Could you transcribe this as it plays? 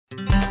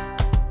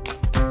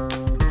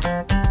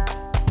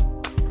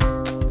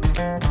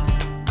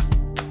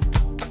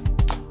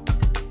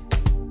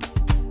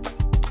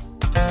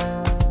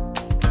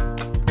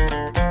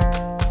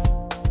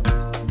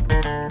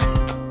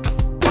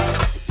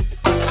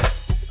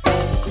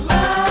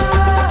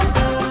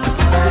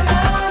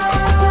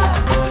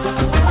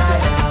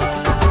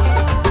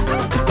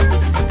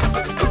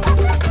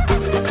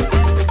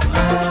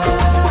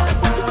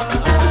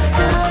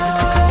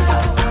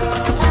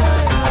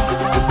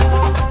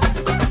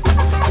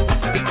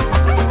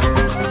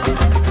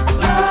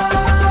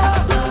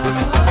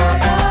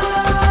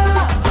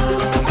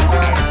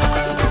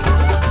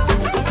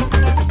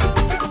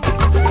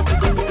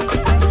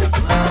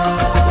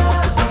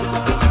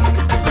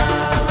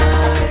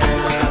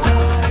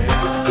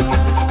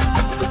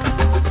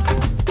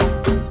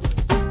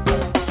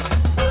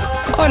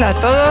Hola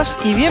a todos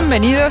y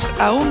bienvenidos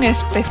a un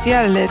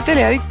especial de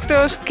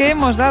Teleadictos que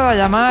hemos dado a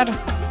llamar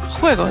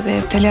Juego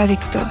de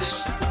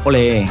Teleadictos.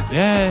 ¡Ole!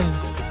 Bien.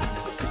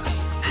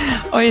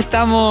 Hoy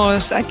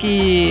estamos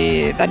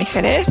aquí Dani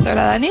Jerez.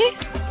 Hola Dani.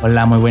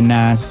 Hola, muy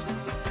buenas.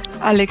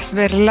 Alex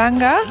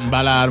Berlanga.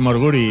 Valar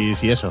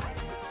Morguris y eso.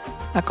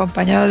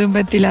 Acompañado de un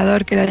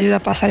ventilador que le ayuda a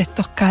pasar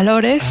estos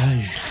calores.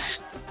 Ay.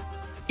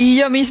 Y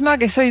yo misma,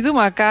 que soy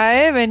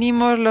Dumakae.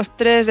 Venimos los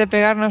tres de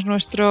pegarnos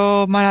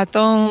nuestro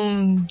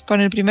maratón con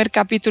el primer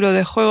capítulo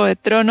de Juego de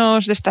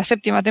Tronos de esta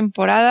 7ª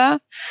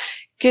temporada,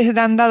 que se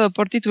han dado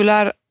por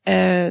titular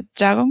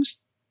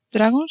Dragonstone.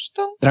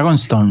 Dragonstone.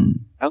 Dragonstone.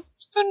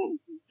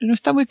 No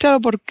está muy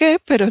claro por qué,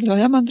 pero lo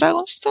llaman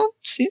Dragonstone,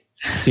 sí.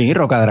 Sí,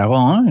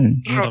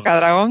 Rocadragón.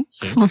 Rocadragón.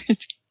 Sí.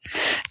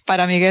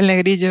 Para Miguel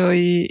Negrillo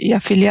y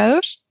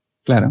afiliados.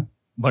 Claro.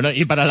 Bueno,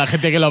 y para la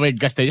gente que lo ve en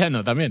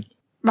castellano también.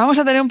 Vamos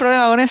a tener un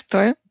problema con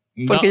esto, ¿eh?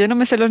 Porque yo no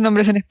me sé los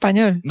nombres en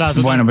español. No,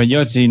 tú Bueno, pues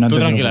yo sí, no tú te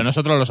tranquila, preocupes.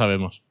 nosotros lo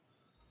sabemos.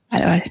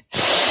 Vale.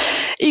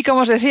 Y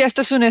como os decía,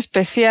 esto es un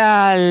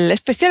especial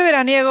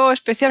veraniego,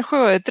 especial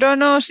Juego de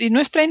Tronos, y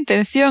nuestra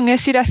intención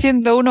es ir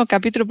haciendo uno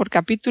capítulo por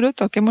capítulo,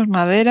 toquemos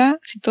madera,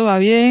 si todo va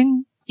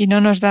bien y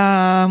no nos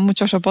da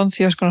muchos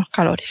oponcios con los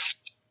calores.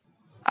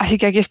 Así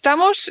que aquí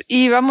estamos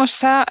y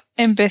vamos a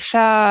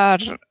empezar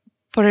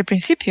por el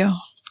principio.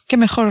 Qué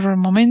mejor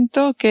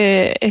momento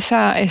que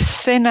esa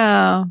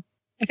escena...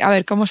 A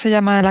ver, ¿cómo se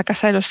llama la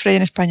casa de los Frey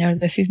en español?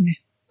 Decidme.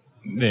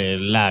 De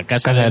la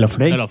casa de los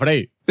Frey. De los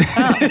Frey.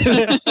 Ah,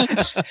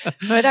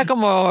 no era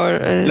como...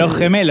 Los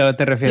gemelos,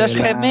 te refieres.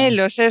 Los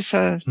gemelos,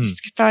 esos.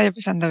 Es que estaba yo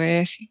pensando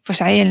que sí.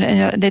 Pues ahí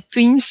en The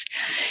Twins.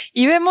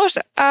 Y vemos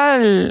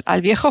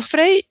al viejo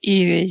Frey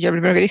y yo lo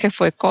primero que dije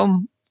fue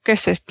 ¿qué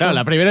es esto? Claro,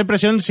 la primera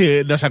impresión,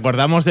 si nos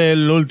acordamos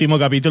del último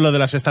capítulo de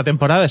la 6ª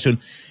temporada, es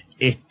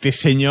este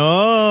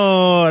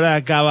señor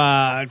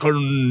acaba con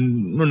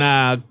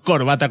una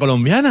corbata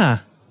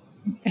colombiana.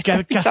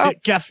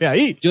 ¿Qué hace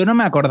ahí? Yo no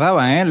me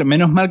acordaba, ¿eh?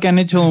 Menos mal que han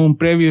hecho un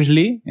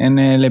previously en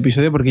el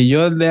episodio, porque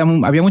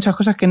había muchas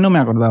cosas que no me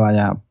acordaba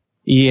ya.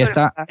 Y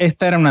esta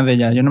era una de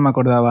ellas. Yo no me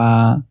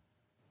acordaba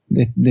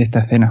de esta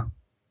escena.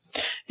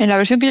 En la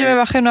versión que yo me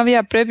bajé no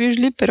había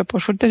previously, pero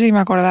por suerte sí me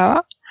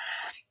acordaba.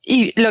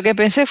 Y lo que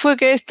pensé fue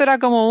que esto era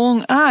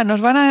como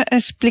nos van a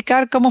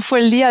explicar cómo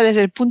fue el día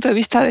desde el punto de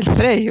vista del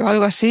Frey o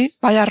algo así.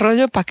 Vaya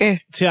rollo, ¿para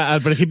qué? Sí, al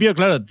principio,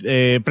 claro,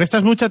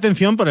 prestas mucha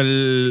atención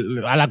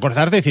al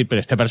acordarte de decir, pero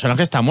este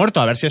personaje está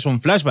muerto, a ver si es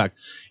un flashback.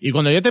 Y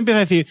cuando yo te empiezo a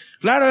decir,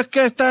 claro, es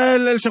que está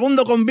el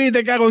segundo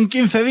convite que hago en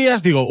 15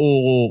 días, digo,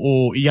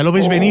 y ya lo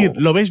ves venir,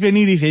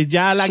 y dices,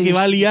 ya la que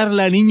va a liar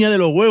la niña de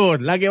los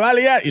huevos, la que va a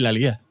liar, y la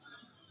lía.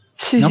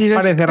 Sí, ¿No os ves,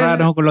 parece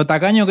raro con lo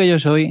tacaño que yo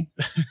soy?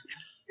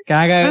 Que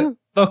haga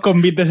 2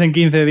 convites en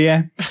 15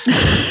 días.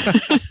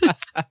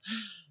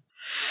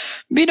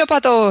 Vino para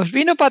todos,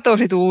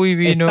 y tú, uy,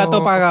 vino. Está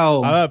todo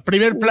pagado. A ver,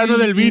 primer plano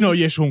del vino,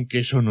 y es que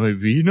eso no es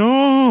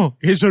vino,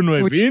 eso no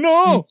es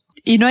vino.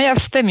 Y no hay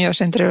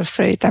abstemios entre los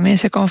Frey, también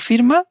se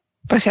confirma.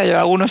 Pues si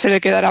a alguno se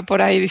le quedará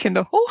por ahí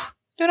diciendo,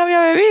 yo no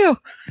había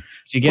bebido.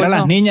 Siquiera Pues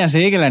las niñas,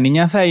 sí, que la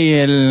niña hace ahí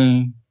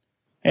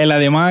el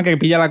ademán que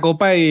pilla la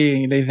copa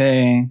y le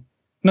dice,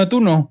 no,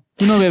 tú no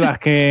bebas,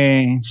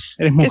 que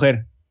eres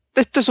mujer.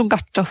 Esto es un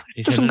gasto,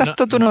 Dice,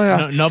 tú no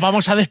bebas. No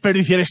vamos a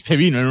desperdiciar este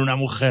vino en una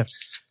mujer.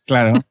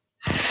 Claro.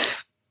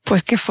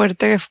 Pues qué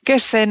fuerte, qué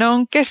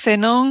cenón.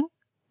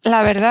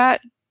 La verdad,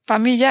 para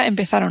mí ya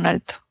empezaron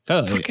alto.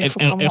 Claro,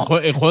 el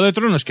Juego de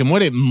Tronos, que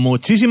muere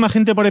muchísima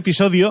gente por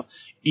episodio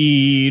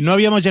y no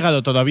habíamos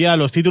llegado todavía a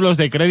los títulos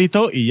de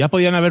crédito y ya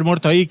podían haber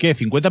muerto ahí, ¿qué?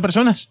 ¿50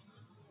 personas?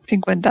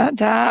 50.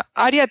 Ya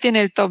Arya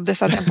tiene el top de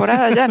esta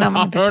temporada, ya nada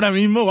más. Ahora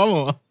mismo,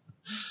 vamos.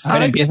 A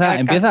ver,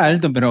 empieza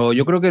alto, pero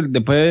yo creo que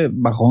después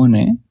bajón,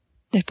 ¿eh?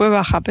 Después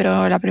baja,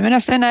 pero la primera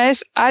escena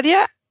es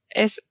Arya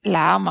es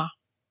la ama.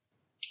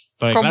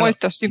 Pues Como claro,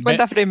 estos,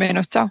 50 Frey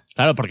menos, chao.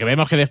 Claro, porque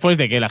vemos que después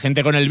de que la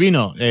gente con el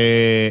vino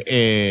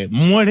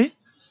muere,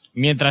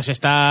 mientras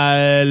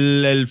está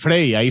el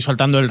Frey ahí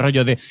soltando el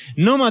rollo de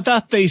no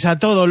matasteis a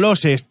todos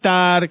los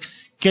Stark,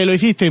 que lo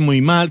hicisteis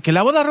muy mal, que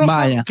la boda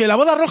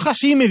roja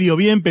sí me dio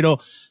bien, pero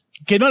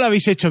que no la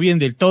habéis hecho bien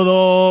del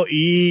todo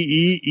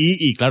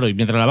y claro, y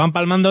mientras la van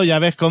palmando ya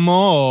ves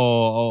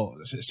cómo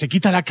se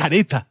quita la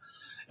careta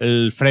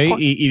el Frey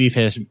y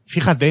dices,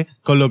 fíjate,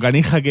 con lo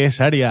canija que es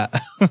Arya,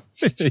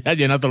 se ha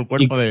llenado todo el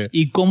cuerpo de...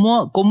 Y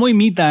cómo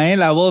imita,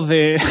 la voz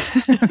del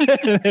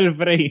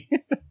Frey.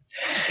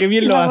 Qué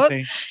bien lo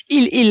hace.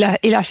 Y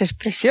las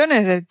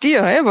expresiones del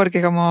tío,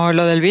 porque como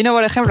lo del vino,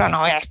 por ejemplo, no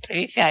voy a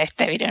desperdiciar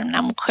este vino en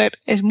una mujer,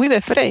 es muy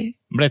de Frey.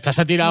 Hombre, estás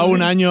a tirado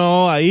un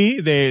año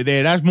ahí de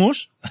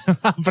Erasmus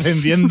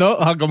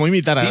aprendiendo a cómo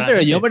imitar a Sí,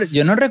 pero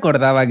yo no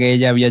recordaba que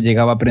ella había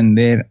llegado a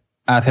aprender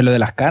a hacer lo de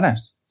las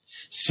caras.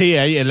 Sí,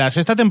 en la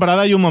 6ª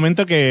temporada hay un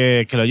momento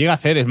que lo llega a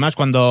hacer. Es más,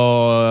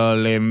 cuando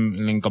le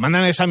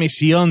encomandan esa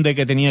misión de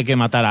que tenía que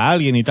matar a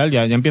alguien y tal,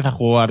 ya empieza a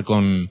jugar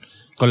con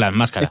las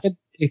máscaras.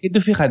 Es que tú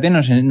fíjate,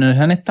 nos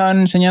han estado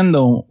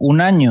enseñando un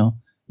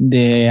año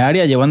de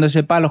Arya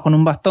llevándose palos con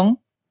un bastón,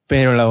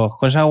 Pero la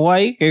cosa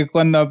guay, que es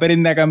cuando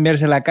aprende a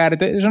cambiarse la cara,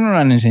 eso no lo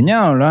han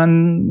enseñado, lo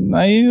han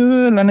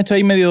hecho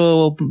ahí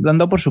medio, lo han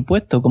dado por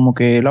supuesto, como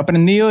que lo ha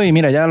aprendido y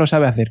mira, ya lo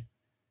sabe hacer.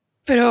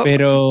 Pero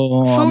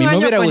fue un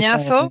año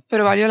coñazo,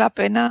 pero valió la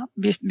pena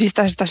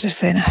vistas estas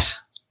escenas,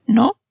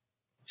 ¿no?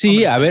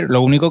 Sí, a ver,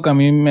 lo único que a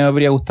mí me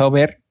habría gustado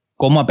ver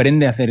cómo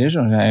aprende a hacer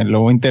eso, o sea,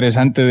 lo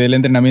interesante del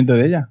entrenamiento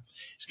de ella.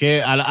 Es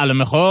que a lo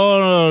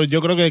mejor yo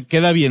creo que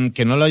queda bien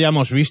que no lo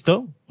hayamos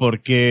visto,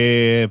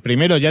 porque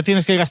primero ya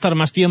tienes que gastar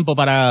más tiempo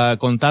para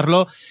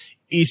contarlo,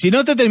 y si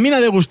no te termina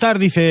de gustar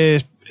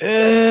dices,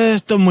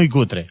 esto es muy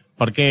cutre,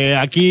 porque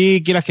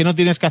aquí quieras que no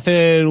tienes que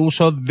hacer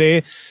uso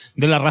de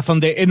la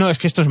razón de, no, es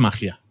que esto es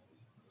magia.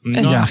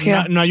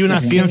 No hay una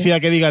ciencia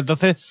que diga,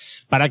 entonces,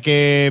 para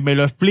que me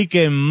lo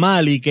expliquen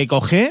mal y que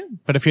coge,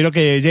 prefiero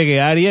que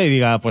llegue Aria y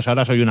diga, pues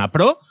ahora soy una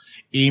pro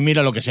y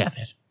mira lo que sé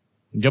hacer.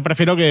 Yo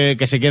prefiero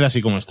que se quede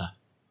así como está.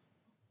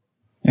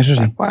 Eso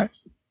sí.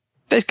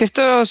 Es que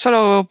esto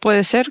solo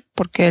puede ser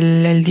porque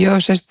el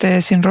dios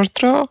este sin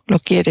rostro lo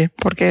quiere,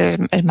 porque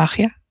es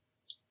magia.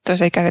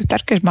 Entonces hay que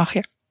aceptar que es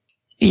magia.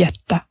 Y ya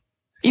está.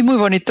 Y muy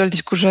bonito el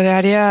discurso de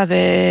Aria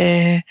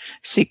de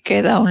si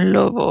queda un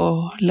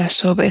lobo,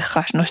 las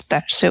ovejas no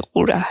están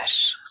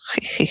seguras.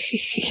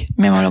 Jijijiji.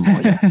 Me mola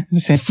mucho.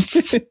 Sí.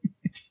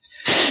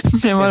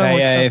 Me mola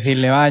mucho. A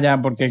decirle, vaya,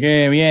 porque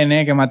qué bien,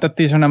 que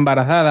matasteis a una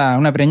embarazada,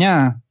 una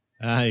preñada.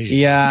 Ay.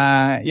 Y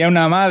a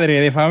una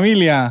madre de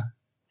familia.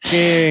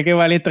 Qué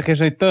valientes que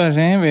sois todos,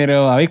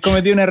 pero habéis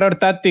cometido un error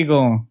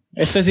táctico.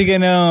 Esto sí que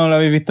no lo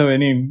habéis visto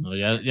venir. No,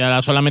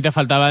 ya solamente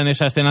faltaba en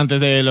esa escena antes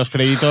de los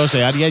créditos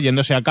de Aria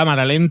yéndose a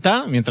cámara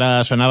lenta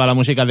mientras sonaba la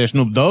música de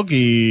Snoop Dogg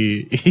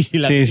y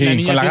la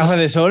niña con la gafa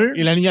de sol.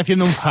 Y la niña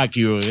haciendo un fuck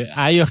you.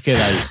 Ahí os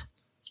quedáis.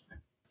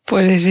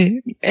 Pues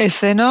sí,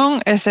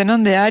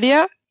 escenón de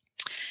Aria,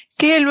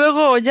 que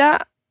luego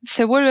ya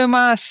se vuelve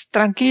más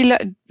tranquila.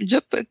 Yo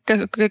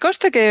que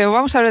conste que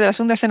vamos a hablar de la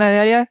segunda escena de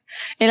Aria,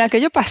 en la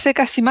que yo pasé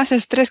casi más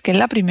estrés que en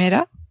la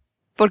primera,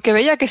 porque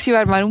veía que se iba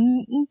a armar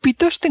un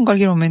pitoste en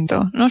cualquier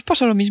momento. ¿No os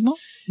pasó lo mismo?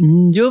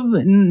 Yo,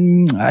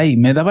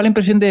 me daba la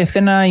impresión de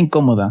escena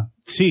incómoda.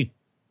 Sí,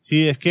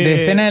 es que... De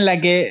escena en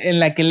la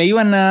que le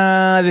iban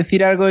a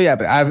decir algo y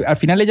al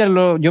final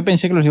yo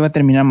pensé que los iba a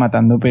terminar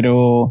matando,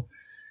 pero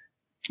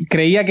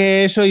creía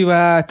que eso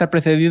iba a estar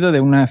precedido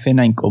de una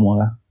escena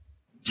incómoda.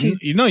 Sí.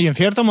 Y en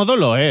cierto modo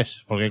lo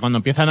es, porque cuando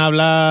empiezan a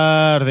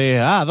hablar de,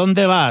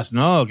 ¿dónde vas?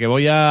 No, que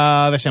voy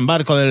a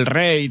desembarco del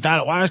rey y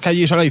tal, es que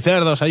allí solo hay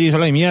cerdos, allí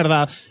solo hay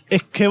mierda,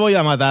 es que voy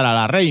a matar a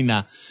la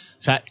reina.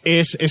 O sea,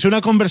 es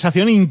una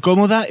conversación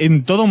incómoda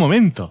en todo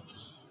momento.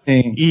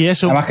 Sí. Y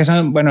eso... Además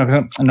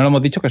que no lo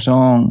hemos dicho, que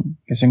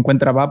se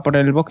encuentra, va por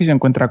el bosque y se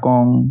encuentra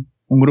con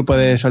un grupo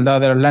de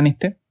soldados de los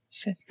Lannister.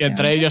 Sí. Y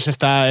entre ellos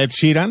está Ed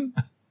Sheeran.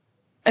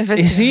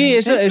 Sí,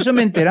 eso me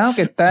he enterado,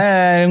 que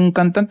está un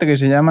cantante que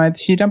se llama Ed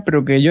Sheeran,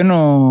 pero que yo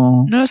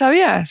no... ¿No lo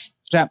sabías?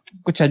 O sea,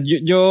 escucha,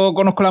 yo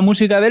conozco la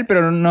música de él,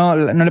 pero no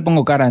le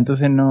pongo cara,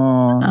 entonces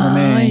no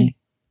me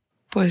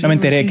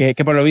enteré.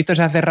 Que por lo visto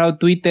se ha cerrado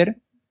Twitter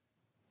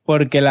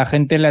porque la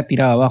gente le ha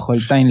tirado abajo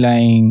el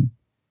timeline.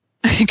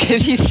 ¿Qué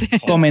dice?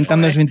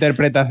 Comentando su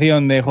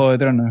interpretación de Juego de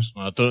Tronos.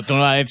 Bueno, tú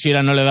a Ed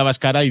Sheeran no le dabas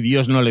cara y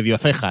Dios no le dio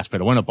cejas,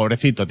 pero bueno,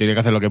 pobrecito, tiene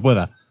que hacer lo que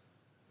pueda.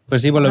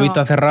 Pues sí, por lo visto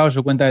ha cerrado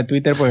su cuenta de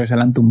Twitter porque se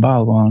la han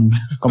tumbado con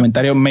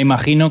comentarios, me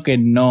imagino que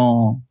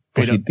no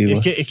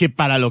positivos. Es que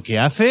para lo que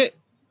hace,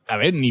 a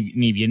ver, ni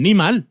bien ni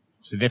mal.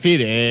 Es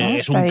decir,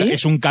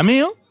 es un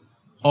cameo.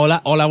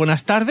 Hola,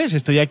 buenas tardes,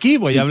 estoy aquí,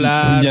 voy a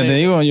hablar... Ya te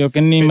digo,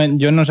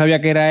 yo no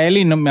sabía que era él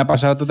y no me ha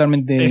pasado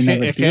totalmente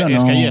inadvertido.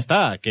 Es que ahí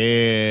está,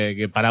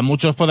 que para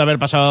muchos puede haber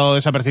pasado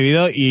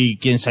desapercibido y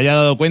quien se haya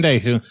dado cuenta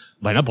dice,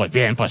 bueno, pues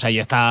bien, pues ahí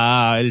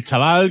está el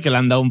chaval que le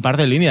han dado un par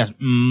de líneas.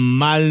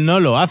 Mal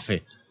no lo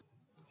hace.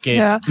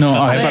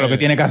 No, a ver, para lo que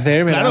tiene que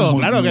hacer, claro,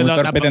 muy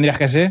torpe tendrías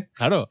que ser.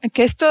 Claro.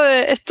 Que esto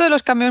de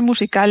los cambios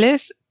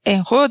musicales,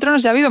 en Juego de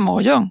Tronos ya ha habido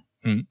mogollón.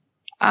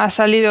 Ha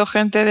salido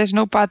gente de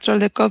Snow Patrol,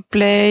 de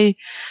Coldplay,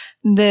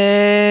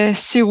 de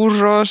Sigur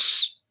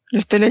Rós, lo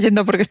estoy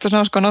leyendo porque estos no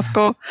los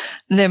conozco,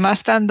 de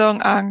Mastodon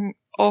and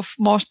of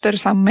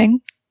Monsters and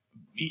Men.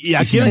 ¿Y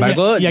a quién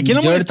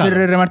no George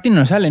R.R. Martin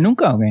no sale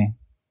nunca o qué?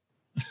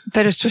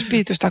 Pero su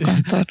espíritu está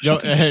con todos.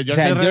 George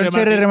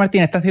R.R.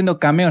 Martin está haciendo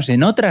cameos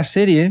en otras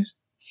series,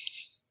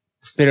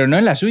 pero no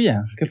en la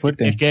suya. Qué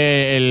fuerte. Es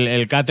que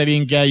el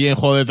catering que hay en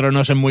Juego de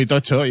Tronos es muy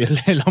tocho y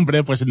el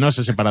hombre pues no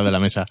se separa de la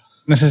mesa.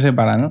 No se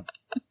separa, ¿no?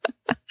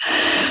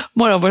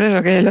 Bueno, pues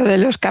eso, que lo de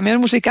los cameos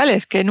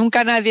musicales, que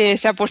nunca nadie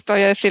se ha puesto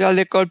ahí a decir al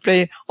de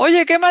Coldplay,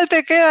 oye, qué mal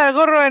te queda el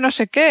gorro de no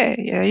sé qué.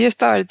 Y ahí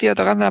estaba el tío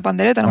tocando la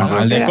pandereta.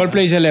 Al de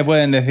Coldplay se le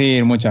pueden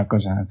decir muchas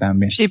cosas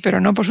también. Sí, pero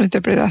no por su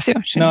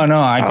interpretación.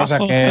 No, hay cosas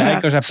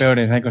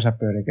peores que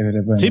se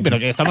le pueden decir. Pero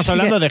que estamos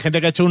hablando de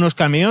gente que ha hecho unos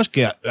cameos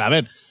que, a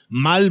ver,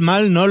 mal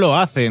no lo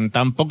hacen.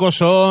 Tampoco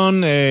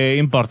son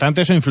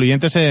importantes o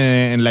influyentes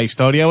en la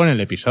historia o en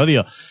el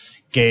episodio.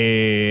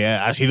 Que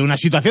ha sido una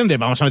situación de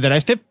vamos a meter a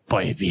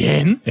pues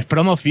bien, es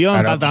promoción.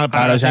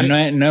 Claro, o sea, no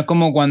es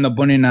como cuando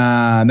ponen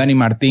a Dani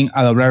Martín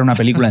a doblar una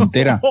película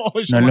entera. No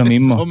es lo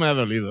mismo. Eso me ha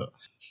dolido.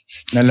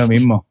 No es lo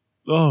mismo.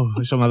 Oh,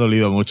 eso me ha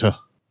dolido mucho.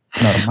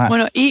 Normal.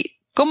 Bueno, y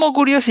como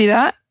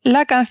curiosidad,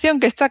 la canción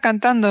que está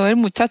cantando el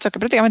muchacho, que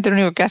prácticamente lo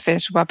único que hace en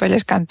su papel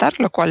es cantar,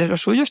 lo cual es lo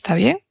suyo, está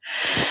bien,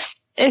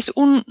 es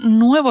un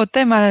nuevo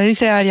tema. Le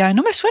dice Arya,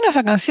 no me suena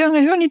esa canción,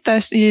 es bonita.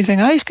 Y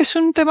dicen, ay, es que es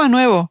un tema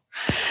nuevo.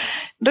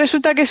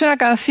 Resulta que es una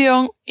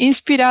canción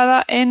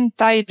inspirada en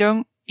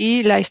Tyrion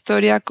y la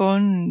historia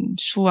con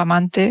su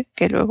amante,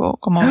 que luego,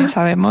 como bien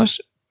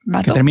sabemos,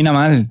 mató. Que termina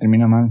mal.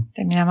 Termina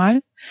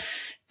mal.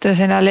 Entonces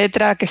en la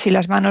letra, que si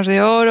las manos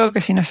de oro,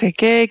 que si no sé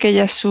qué, que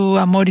ella es su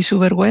amor y su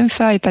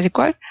vergüenza y tal y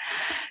cual,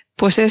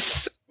 pues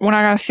es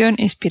una canción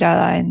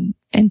inspirada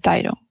en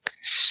Tyrion.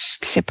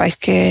 Que sepáis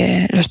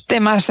que los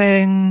temas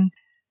en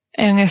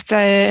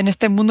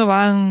este mundo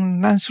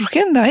van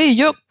surgiendo ahí.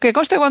 Yo, que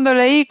conste cuando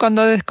leí,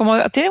 como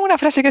tienen una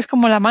frase que es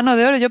como la mano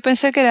de oro, yo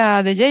pensé que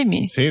era de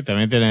Jaime. Sí,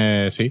 también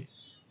tiene, sí.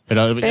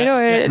 Pero lo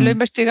he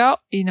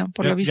investigado y no,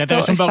 por lo visto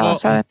está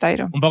basada en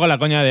Tyrion. Un poco la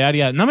coña de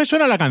Arya. No me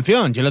suena la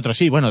canción. Y el otro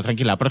sí. Bueno,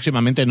 tranquila,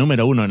 próximamente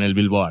número 1 en el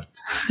Billboard.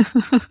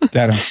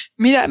 Claro.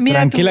 Mira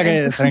tranquila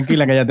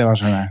que ya te va a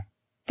sonar.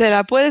 Te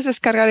la puedes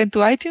descargar en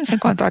tu iTunes en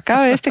cuanto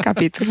acabe este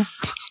capítulo.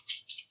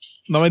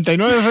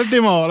 99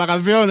 céntimos la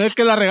canción, es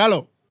que la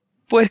regalo.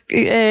 Pues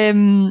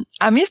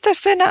a mí esta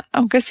escena,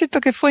 aunque es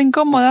cierto que fue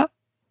incómoda,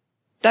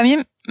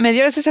 también me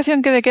dio la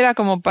sensación de que era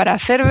como para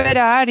hacer ver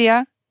a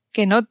Arya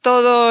que no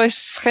todo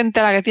es gente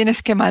a la que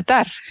tienes que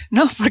matar,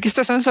 ¿no? Porque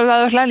estos son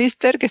soldados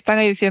Lannister que están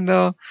ahí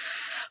diciendo,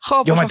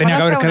 jo, yo pues me tenía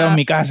que haber quedado en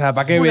mi casa,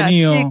 ¿para qué he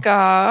venido? Una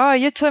chica,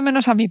 ay, echo de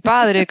menos a mi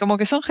padre, como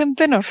que son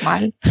gente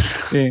normal.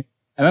 Sí.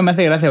 A mí me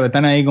hace gracia, porque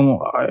están ahí como,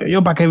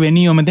 yo para qué he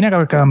venido, me tenía que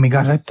haber quedado en mi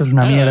casa, esto es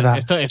una mierda.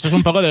 Esto es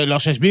un poco de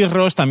los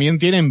esbirros, también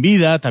tienen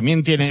vida,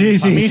 también tienen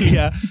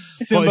familia. Sí.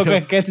 Es un poco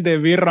sketch de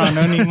birro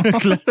anónimo.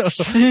 Claro.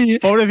 Sí.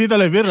 Pobrecito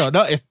el esbirro.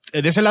 No,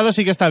 de ese lado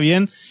sí que está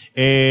bien.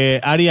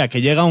 Arya,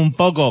 que llega un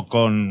poco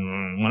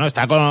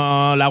está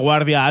con la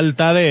guardia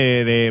alta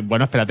de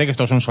bueno, espérate, que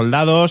estos son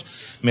soldados,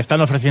 me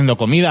están ofreciendo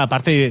comida,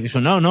 aparte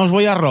dice, no os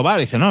voy a robar.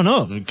 Dice,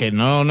 no, que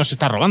no nos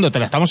está robando, te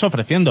la estamos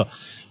ofreciendo.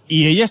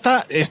 Y ella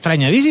está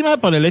extrañadísima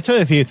por el hecho de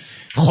decir,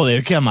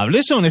 joder, qué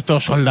amables son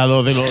estos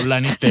soldados de los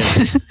Lannister.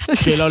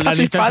 Que los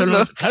Lannister son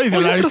los, claro, un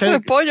Lannister, trozo de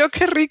pollo,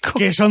 qué rico.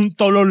 Que son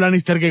todos los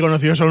Lannister que he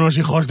conocido, son unos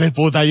hijos de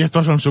puta y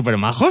estos son súper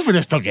majos, ¿pero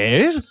esto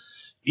qué es?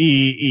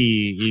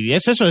 Y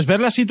es eso, es ver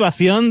la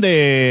situación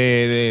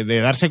de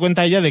darse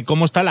cuenta ella de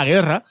cómo está la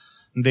guerra,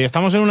 de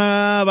estamos en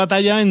una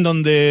batalla en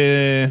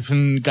donde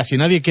casi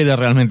nadie quiere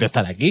realmente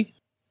estar aquí.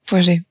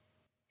 Pues sí.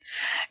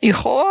 Y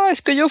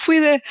es que yo fui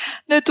de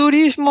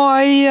turismo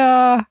ahí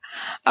a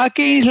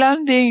King's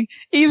Landing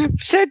y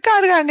se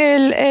cargan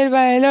el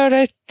valor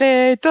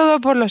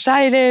todo por los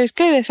aires,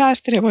 qué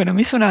desastre. Bueno,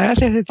 me hizo una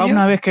gracia ese tío.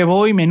 Una vez que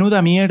voy,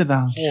 menuda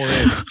mierda.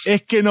 Joder,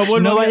 es que no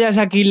vuelvo. No vayas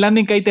a King's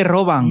Landing que ahí te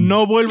roban.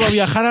 No vuelvo a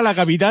viajar a la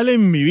capital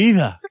en mi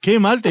vida. Qué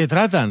mal te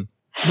tratan.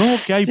 No,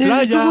 que hay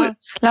playa.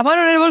 La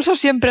mano en el bolso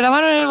siempre, la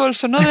mano en el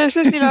bolso, no debes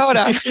ni la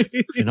hora. Sí.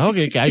 No,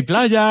 que hay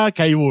playa,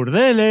 que hay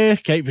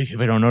burdeles, que hay...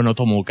 Pero no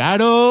tomo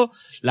caro,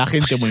 la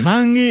gente muy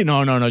mangui.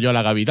 No, yo a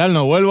la capital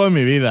no vuelvo en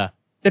mi vida.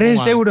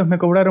 3 euros me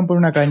cobraron por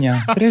una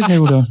caña. 3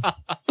 euros.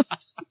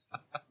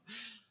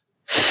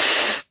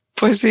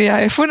 Pues sí,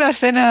 fue una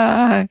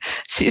escena...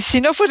 Si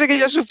no fuese que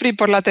yo sufrí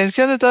por la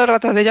tensión de todo el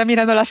rato de ella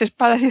mirando las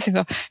espadas y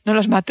diciendo, no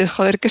los mates,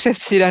 joder, que se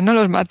tiran, no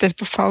los mates,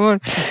 por favor.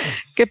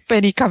 Qué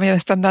penica me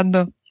están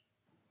dando.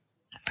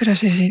 Pero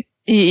sí.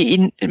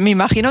 Y me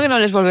imagino que no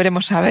les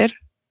volveremos a ver.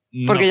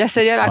 Porque ya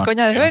sería la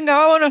coña de, venga,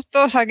 vámonos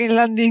todos a King's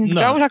Landing,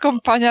 que vamos a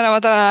acompañar a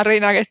matar a la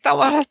reina, que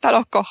estamos hasta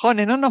los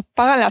cojones, no nos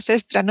pagan las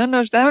extras, no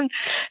nos dan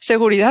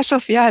seguridad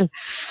social,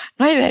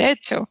 no hay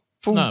derecho.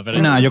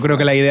 No, yo creo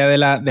que la idea de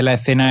la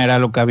escena era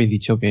lo que habéis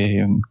dicho,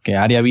 que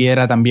Arya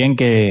viera también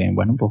que,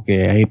 bueno, pues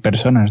que hay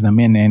personas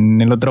también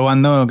en el otro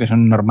bando que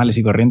son normales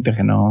y corrientes,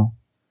 que no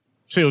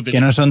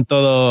son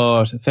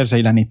todos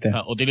Cersei Lannister.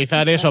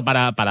 Utilizar eso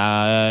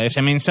para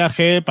ese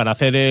mensaje, para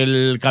hacer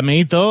el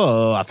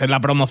cameíto, hacer la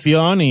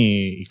promoción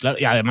y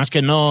además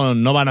que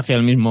no van hacia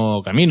el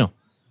mismo camino.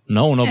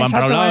 No, uno va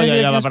para un lado y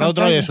ella va para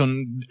otro y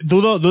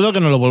dudo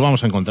que nos lo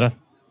volvamos a encontrar.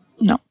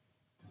 No.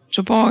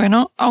 Supongo que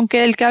no.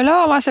 Aunque el que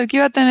hablaba más, el que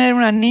iba a tener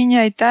una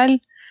niña y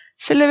tal,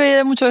 se le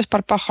veía mucho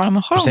desparpajo. A lo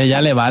mejor. Pues ya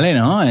le vale,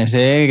 ¿no?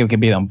 Ese que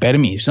pida un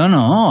permiso,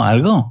 ¿no?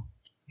 Algo.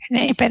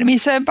 Ni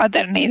permiso de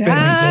paternidad.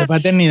 Permiso de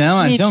paternidad,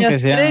 macho. Ni los que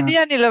sea... 3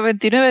 días ni los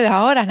 29 de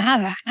ahora,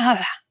 nada.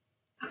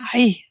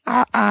 Ahí,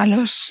 a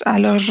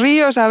los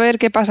ríos a ver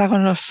qué pasa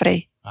con los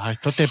Frey.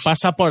 Esto te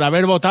pasa por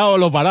haber votado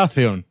los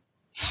Baratheon.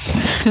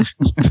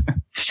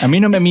 A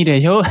mí no me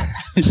mire, yo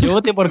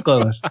voté por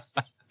codos.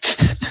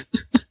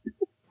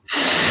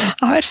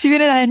 A ver si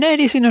viene la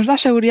Daenerys y nos da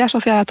seguridad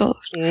social a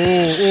todos.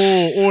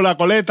 La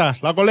coletas.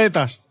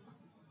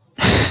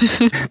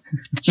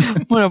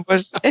 Bueno,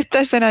 pues esta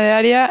escena de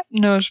Arya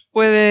nos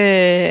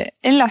puede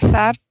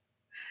enlazar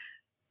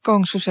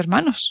con sus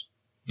hermanos.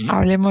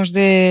 Hablemos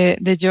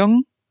de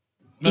Jon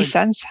y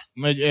Sansa.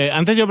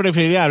 Antes yo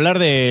preferiría hablar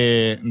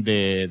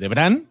de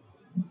Bran,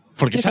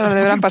 Porque Vamos a hablar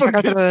de Bran para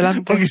sacártelo de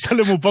delante. Porque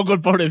sale muy poco el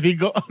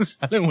pobrecito.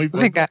 Sale muy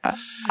poco. Venga,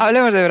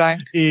 hablemos de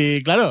Bran.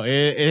 Y claro,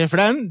 es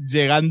Bran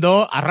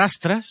llegando a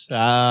rastras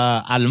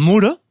al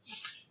muro,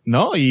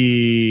 ¿no?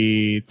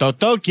 Y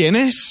Toto, ¿quién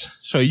es?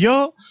 Soy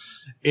yo.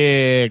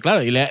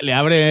 Claro, y le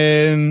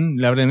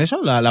abren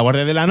eso, la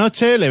guardia de la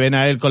noche, le ven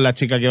a él con la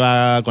chica que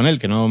va con él,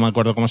 que no me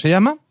acuerdo cómo se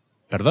llama.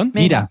 Perdón.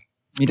 Mira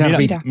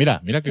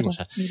qué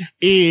cosa.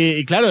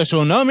 Y claro, es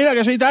no, mira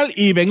que soy tal,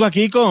 y vengo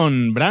aquí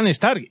con Bran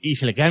Stark, y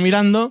se le queda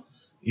mirando,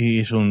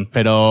 y es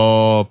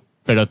pero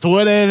tú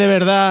eres de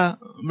verdad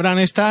Bran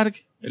Stark,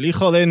 el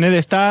hijo de Ned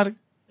Stark,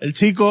 el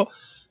chico,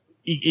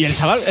 y el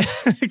chaval,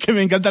 que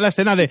me encanta la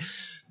escena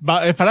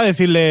es para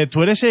decirle,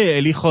 tú eres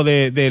el hijo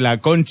de la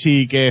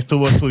Conchi que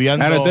estuvo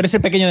estudiando. Claro, tú eres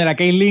el pequeño de la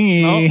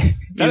Caitlyn ¿no? y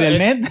Claro, del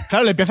Ned.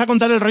 Claro, le empieza a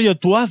contar el rollo,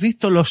 tú has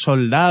visto los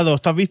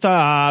soldados, tú has visto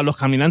a los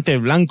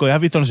caminantes blancos, has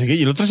visto no sé qué,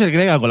 y el otro se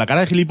agrega con la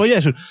cara de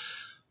gilipollas,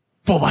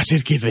 pues va a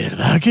ser que es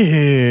verdad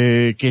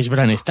que es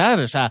Bran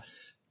Stark, o sea,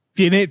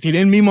 tiene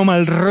el mismo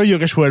mal rollo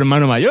que su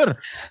hermano mayor.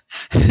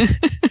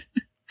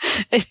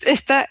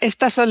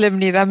 Esta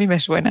solemnidad a mí me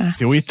suena.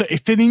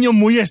 Este niño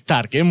muy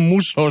Stark, es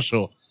muy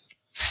soso.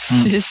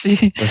 Sí. Pues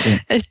sí.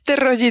 Este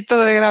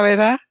rollito de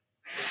gravedad.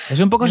 Es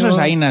un poco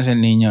sosainas el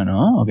niño,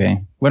 ¿no? ¿O qué?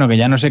 Bueno, que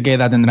ya no sé qué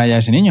edad tendrá ya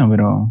ese niño,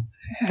 pero...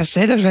 No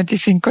sé, los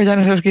 25 ya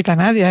no se los quita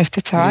nadie a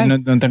este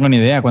chaval. No tengo ni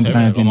idea cuántos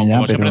años tiene ya,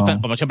 pero...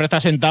 Como siempre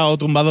está sentado o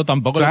tumbado,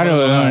 tampoco...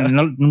 Claro,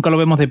 nunca lo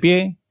vemos de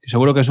pie.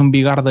 Seguro que es un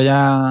bigardo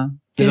ya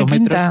de 2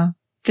 metros.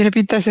 Tiene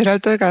pinta de ser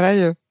alto de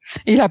carajo.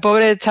 Y la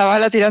pobre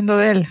chavala tirando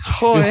de él.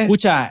 Joder.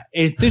 Escucha,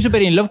 estoy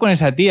súper in love con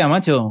esa tía,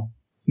 macho.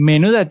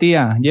 Menuda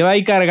tía. Lleva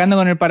ahí cargando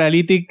con el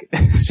Paralytic.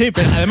 Sí,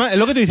 pero además, es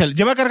lo que tú dices,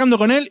 lleva cargando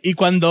con él y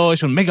cuando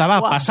es venga,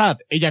 va, pasad.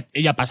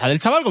 Ella pasa del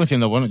chaval como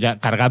diciendo, bueno, ya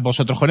cargad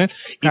vosotros con él.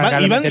 Y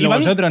van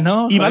vosotros,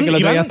 ¿no? Y van, que lo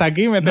traía hasta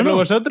aquí, meterlo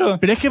vosotros.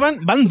 Pero es que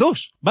van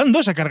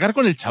dos a cargar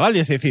con el chaval. Y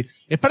es decir,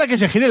 es para que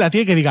se gire la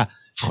tía y que diga,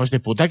 hijos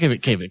de puta, que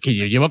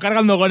yo llevo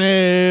cargando con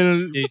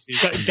él. Sí.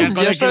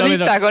 Yo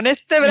solita, con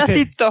este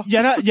bracito. Y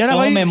ahora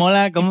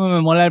 ¿Cómo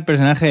me mola el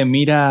personaje de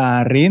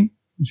Mira Reed?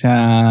 O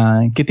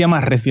sea, qué tía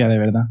más recia, de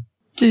verdad.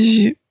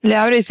 Sí. Le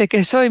abre y dice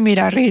que soy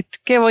Mira Reed,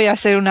 que voy a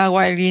ser una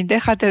Wildling,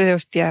 déjate de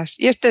hostias.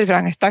 Y este es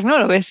Bran Stark, ¿no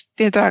lo ves?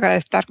 Tiene toda la cara de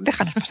Stark,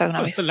 déjanos pasar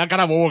una vez. La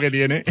cara bobo que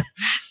tiene.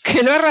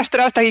 Que lo he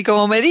arrastrado hasta aquí,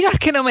 como me digas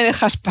que no me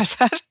dejas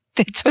pasar,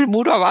 te echo el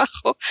muro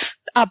abajo,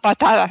 a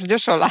patadas, yo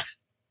sola.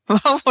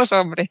 Vamos,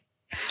 hombre.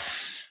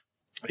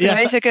 Y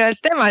ahí se queda el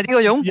tema,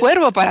 digo yo, un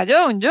cuervo para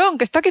Jon,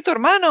 que está aquí tu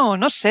hermano,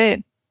 no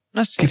sé.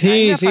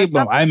 Sí,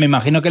 bueno, me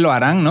imagino que lo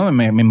harán, ¿no?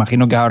 Me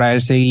imagino que ahora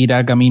él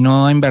seguirá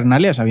camino a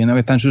Invernalia, sabiendo que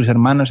están sus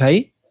hermanos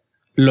ahí.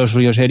 Lo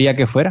suyo sería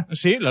que fuera.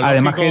 Sí,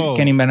 además lógico...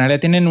 que en Invernalia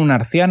tienen un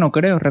arciano,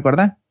 creo,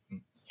 ¿recordad?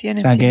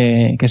 Tienen, o sea,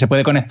 que se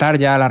puede conectar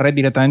ya a la red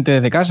directamente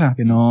desde casa,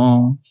 que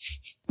no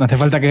hace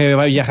falta que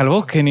viaje al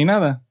bosque ni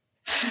nada.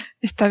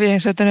 Está bien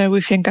eso de tener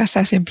wifi en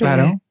casa, siempre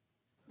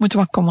mucho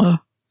más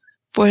cómodo.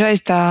 Pues ahí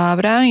está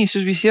Bran y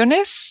sus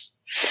visiones,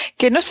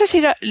 que no sé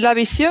si la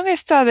visión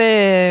esta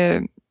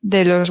de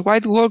los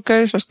White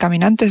Walkers, los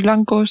caminantes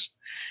blancos,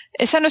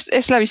 esa no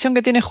es la visión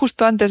que tiene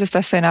justo antes de esta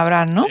escena,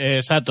 Bran, ¿no?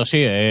 Exacto, sí.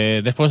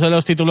 Después de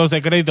los títulos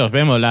de créditos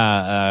vemos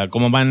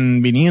cómo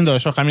van viniendo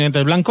esos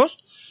caminantes blancos,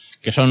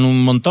 que son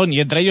un montón, y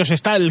entre ellos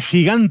está el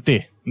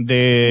gigante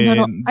de...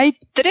 No, hay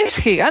 3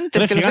 gigantes.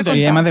 Tres gigantes.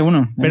 Y hay más de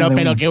uno.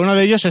 Pero que uno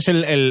de ellos es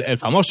el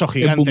famoso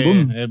gigante.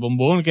 El Bum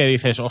Bum, que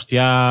dices,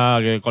 hostia,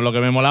 que con lo que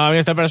me molaba a mí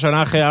este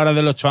personaje ahora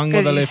de los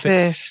changos. ¿Qué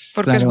dices?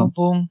 ¿Por qué es Bum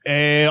Bum?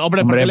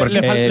 Hombre, porque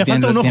le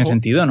falta un ojo. ¿Tiene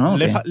sentido, no?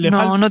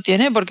 No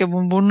tiene, porque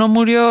Bum Bum no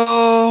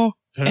murió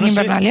en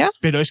Invernalia.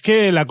 Pero es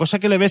que la cosa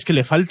que le ves es que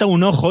le falta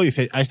un ojo.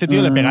 Dice, a este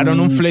tío le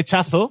pegaron un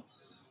flechazo.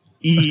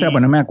 Ostras,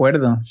 pues no me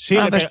acuerdo. Sí,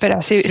 pero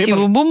espera, si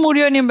Bum Bum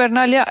murió en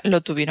Invernalia,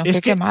 lo tuvieron que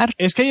quemar.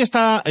 Es que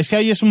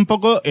ahí es un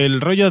poco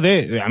el rollo a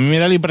mí me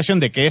da la impresión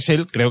de que es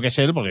él, creo que es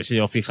él, porque si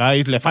os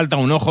fijáis, le falta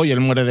un ojo y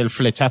él muere del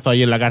flechazo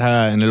ahí en la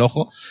cara, en el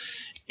ojo.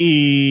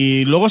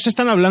 Y luego se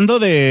están hablando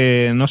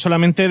no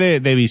solamente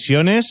de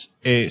visiones,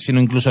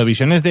 sino incluso de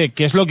visiones de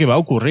qué es lo que va a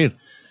ocurrir.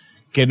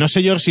 Que no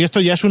sé yo si esto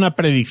ya es una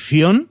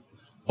predicción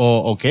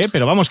o qué,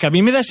 pero vamos, que a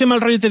mí me da ese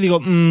mal rollo y te digo,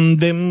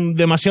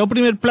 demasiado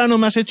primer plano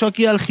me has hecho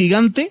aquí al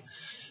gigante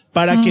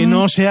para que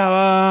no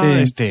sea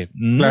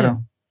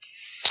Claro.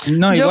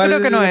 No, yo igual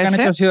creo que no lo que han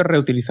hecho ha sido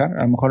reutilizar.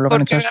 A lo mejor lo que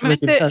han hecho es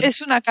reutilizar. Realmente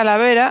es una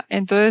calavera,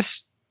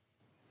 entonces...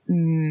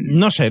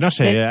 No sé.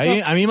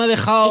 A mí me ha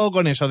dejado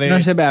con eso de... No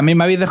sé, a mí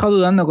me habéis dejado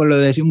dudando con lo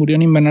de si murió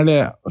en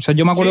Invernalia. O sea,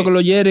 yo me acuerdo que lo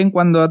hieren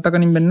cuando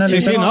atacan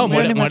Invernalia. Sí,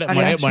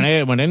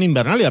 muere en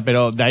Invernalia,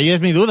 pero de ahí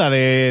es mi duda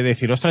de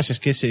decir, ostras, es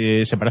que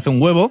se parece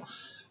un huevo.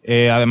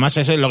 Además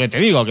es lo que te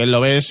digo, que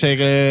lo ves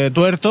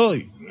tuerto.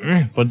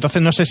 Pues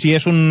entonces no sé si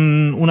es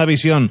una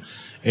visión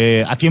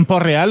a tiempo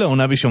real o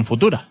una visión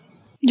futura.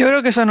 Yo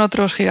creo que son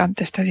otros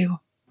gigantes, te digo.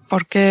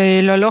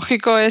 Porque lo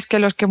lógico es que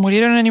los que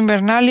murieron en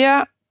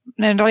Invernalia,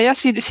 en realidad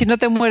si no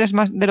te mueres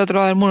más del otro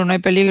lado del muro no hay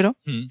peligro,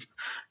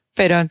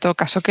 pero en todo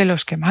caso que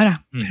los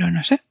quemara. Pero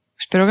no sé.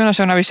 Espero que no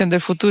sea una visión del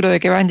futuro de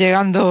que van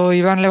llegando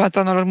y van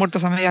levantando a los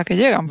muertos a medida que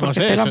llegan, porque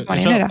No sé, pelan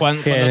marinera.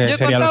 Yo he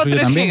contado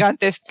 3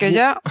 gigantes que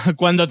ya,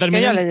 cuando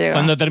terminen, que ya le llega.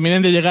 cuando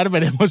terminen de llegar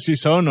veremos si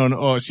son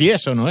o si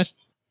eso no es.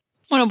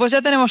 Bueno, pues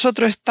ya tenemos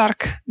otro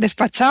Stark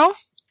despachado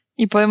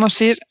y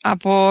podemos ir a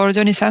por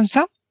Jon y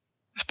Sansa.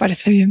 ¿Os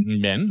parece bien?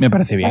 Bien. Me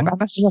parece bien.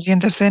 Además, la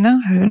siguiente escena.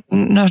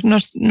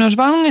 Nos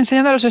van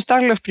enseñando a los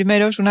Stark los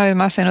primeros. Una vez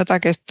más se nota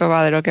que esto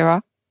va de lo que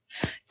va.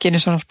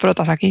 ¿Quiénes son los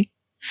protas aquí?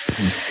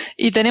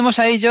 Y tenemos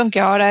ahí Jon, que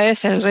ahora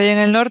es el rey en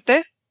el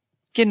norte.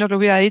 ¿Quién nos lo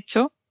hubiera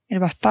dicho? El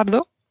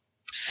bastardo.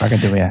 Para que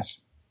te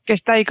veas. Que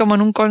está ahí como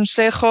en un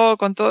consejo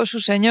con todos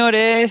sus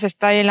señores,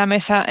 está ahí en la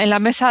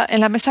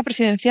mesa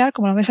presidencial,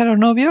 como la mesa de los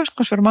novios,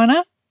 con su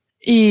hermana,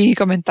 y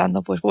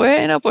comentando, pues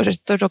bueno, pues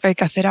esto es lo que hay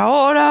que hacer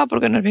ahora,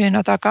 porque nos vienen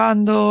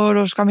atacando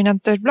los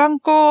caminantes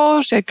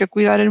blancos, hay que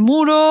cuidar el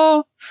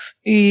muro,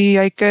 y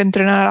hay que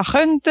entrenar a la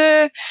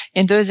gente.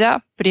 Y entonces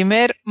ya,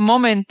 primer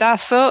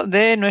momentazo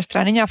de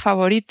nuestra niña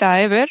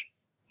favorita ever,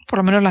 por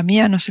lo menos la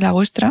mía, no sé la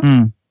vuestra.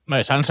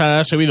 Vale, Sansa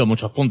ha subido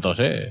muchos puntos,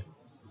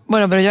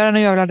 Bueno, pero yo ahora no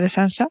iba a hablar de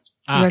Sansa.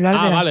 Iba a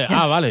hablar de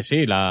vale,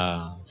 sí,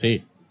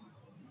 sí.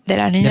 De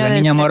la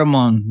niña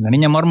Mormon, la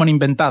niña Mormon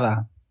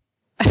inventada.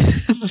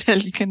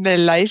 de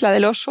la isla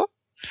del oso.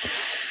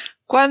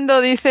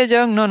 Cuando dice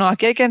Jon, no,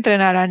 aquí hay que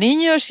entrenar a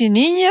niños y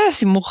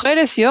niñas y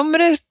mujeres y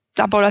hombres,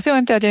 la población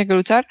entera tiene que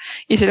luchar,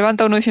 y se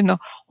levanta uno diciendo,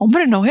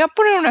 hombre, no voy a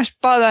poner una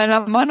espada en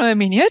la mano de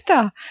mi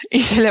nieta.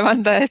 Y se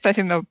levanta esta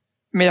diciendo,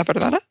 mira,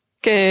 perdona,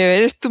 que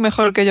eres tú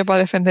mejor que yo para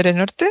defender el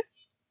norte.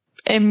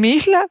 En mi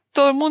isla,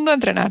 todo el mundo a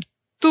entrenar.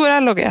 Tú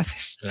verás lo que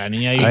haces. La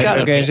niña ahí,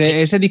 claro, que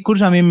ese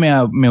discurso a mí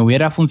me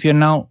hubiera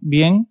funcionado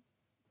bien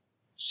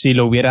si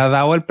lo hubiera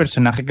dado el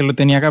personaje que lo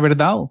tenía que haber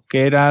dado,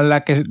 que era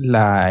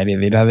la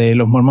heredera de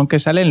los Mormon que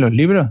sale en los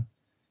libros,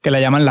 que la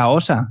llaman la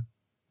Osa.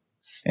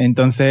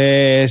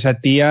 Entonces, esa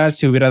tía,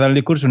 si hubiera dado el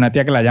discurso, una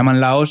tía que la llaman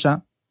la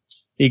Osa,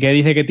 y que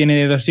dice que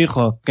tiene 2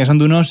 hijos que son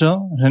de un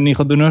oso, son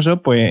hijos de un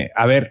oso, pues,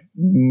 a ver,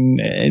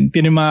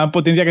 tiene más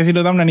potencia que si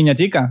lo da una niña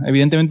chica.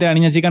 Evidentemente, la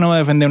niña chica no va a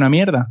defender una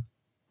mierda.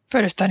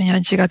 Pero esta niña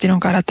chica tiene un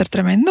carácter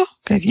tremendo.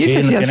 ¿Qué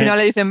dices? Sí, y al final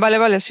le dicen,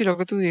 vale, sí, lo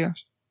que tú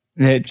digas.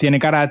 Tiene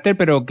carácter,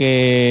 pero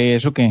que...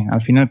 ¿Eso qué? ¿Al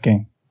final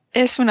qué?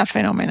 Es una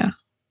fenómena.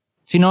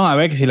 Sí, no, a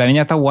ver, que si la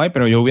niña está guay,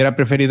 pero yo hubiera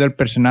preferido el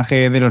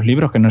personaje de los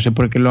libros, que no sé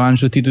por qué lo han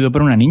sustituido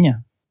por una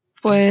niña.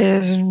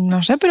 Pues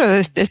no sé, pero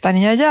esta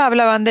niña ya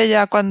hablaban de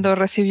ella cuando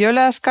recibió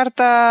las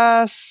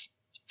cartas...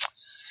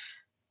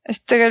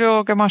 que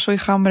luego quemó a su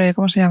hija, hombre,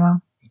 ¿cómo se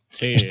llama?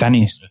 Sí,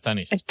 Stannis.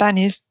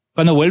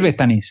 ¿Cuándo vuelve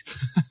Stannis?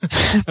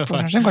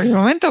 Pues no sé, en cualquier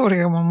momento,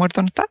 porque como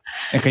muerto no está.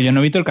 Es que yo no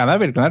he visto el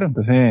cadáver, claro,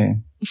 entonces...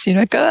 Y si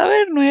no hay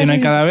cadáver, no hay... Si no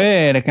hay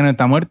cadáver, es que no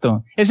está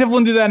muerto. Ese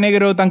fundido a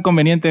negro tan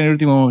conveniente en el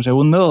último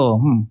segundo...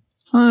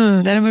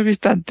 Ya lo hemos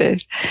visto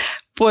antes.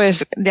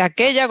 Pues de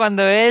aquella,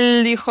 cuando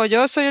él dijo,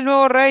 yo soy el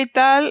nuevo rey y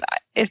tal,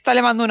 esta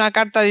le mandó una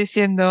carta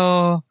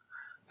diciendo...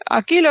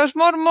 Aquí los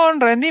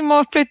Mormon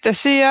rendimos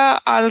pleitesía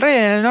al rey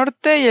en el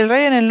norte, y el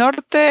rey en el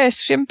norte es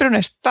siempre un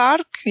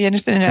Stark, y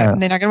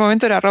en aquel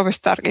momento era Robb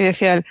Stark, y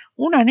decía él,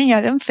 una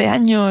niña de 11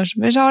 años,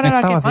 ves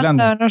ahora la que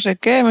manda, no sé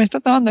qué, me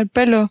está tomando el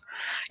pelo.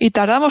 Y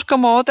tardamos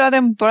como otra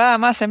temporada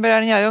más en ver a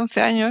la niña de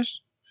 11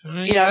 años,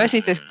 y la ves y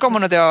dices,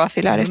 ¿cómo no te va a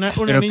vacilar esto?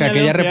 Pero que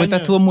aquella respuesta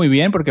estuvo muy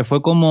bien, porque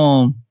fue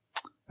como,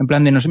 en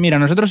plan de, mira,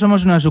 nosotros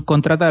somos una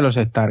subcontrata de los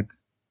Stark.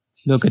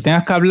 Lo que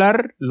tengas que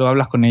hablar, lo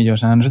hablas con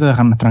ellos, a nosotros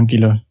dejarnos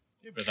tranquilos.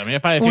 Pero también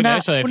es para decirle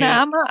eso. De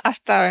una ama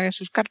hasta en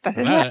sus cartas.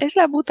 Claro. Es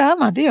la puta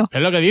ama, tío.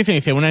 Es lo que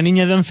dice, una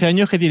niña de 11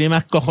 años que tiene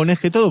más cojones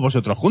que todos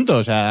vosotros juntos.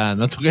 O sea,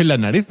 no toquéis las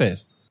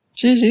narices.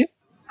 Sí.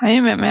 A mí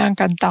me ha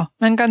encantado.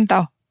 Me ha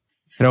encantado.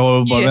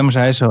 Pero volvemos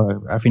a eso.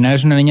 Al final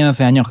es una niña de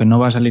 11 años que no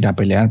va a salir a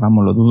pelear.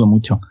 Vamos, lo dudo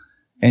mucho.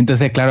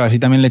 Entonces, claro, así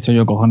también le echo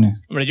yo cojones.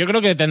 Hombre, yo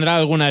creo que tendrá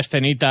alguna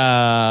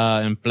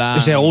escenita en plan...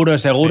 Seguro,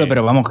 sí.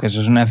 Pero vamos, que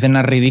eso es una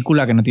escena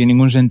ridícula que no tiene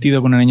ningún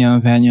sentido que una niña de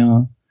 11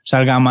 años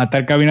salga a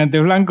matar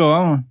caminantes blancos,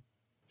 vamos.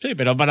 Sí,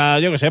 pero para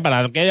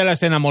que haya la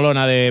escena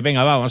molona de,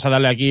 venga, vamos a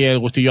darle aquí el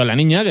gustillo a la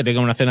niña, que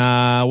tenga una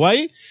escena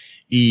guay,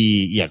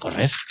 y a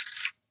correr.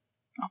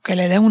 O que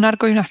le den un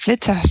arco y unas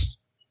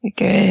flechas. Y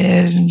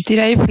que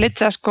tire ahí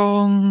flechas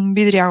con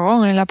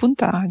vidriagón en la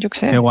punta, yo qué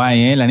sé. Qué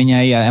guay, la niña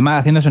ahí,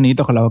 además haciendo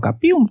soniditos con la boca.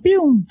 ¡Pium,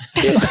 pium!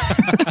 pium.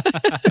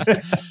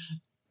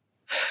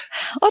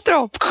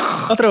 ¡Otro!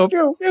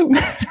 ¡Pium, pium!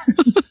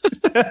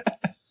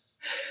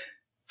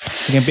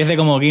 Que empiece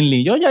como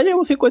Gimli. Yo ya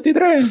llevo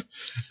 53.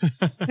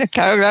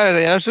 Claro,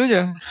 ya lo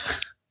suyo.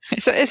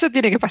 Eso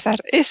tiene que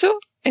pasar. Eso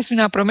es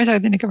una promesa que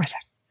tiene que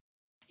pasar.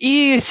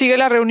 Y sigue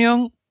la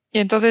reunión, y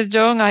entonces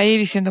Jon ahí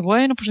diciendo,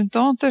 bueno, pues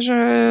entonces,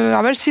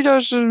 a ver si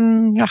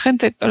la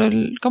gente,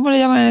 ¿cómo le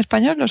llaman en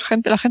español?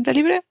 ¿La gente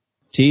libre?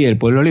 Sí, el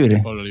pueblo libre.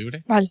 El pueblo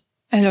libre. Vale.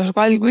 En los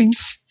Wild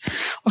Wings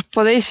os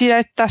podéis ir a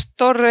estas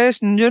torres,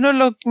 yo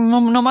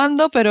no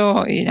mando,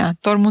 pero y nada,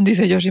 todo el mundo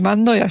dice yo sí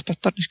mando, y a estas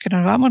torres que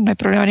nos vamos, no hay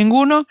problema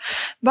ninguno.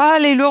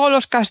 Vale, y luego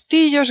los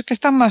castillos que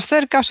están más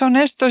cerca son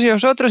estos y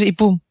los otros, y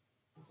pum,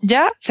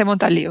 ya se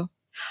monta el lío.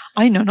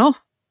 Ay, no,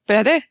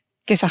 espérate,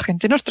 que esa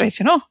gente nos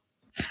traicionó.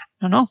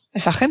 No,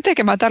 esa gente hay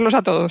que matarlos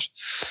a todos.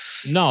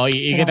 No,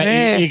 y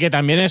que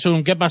también es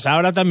un ¿qué pasa?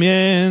 Ahora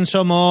también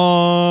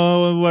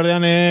somos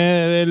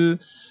guardianes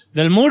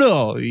del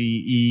muro.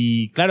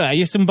 Y claro,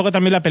 ahí está un poco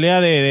también la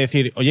pelea de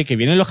decir, oye, que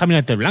vienen los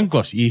caminantes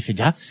blancos. Y dice,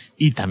 ya,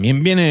 y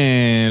también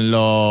vienen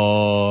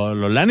los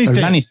Lannister.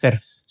 Los Lannister.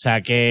 O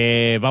sea,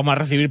 que vamos a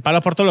recibir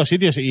palos por todos los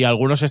sitios y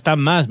algunos están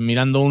más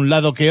mirando un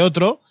lado que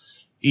otro.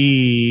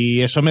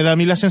 Y eso me da a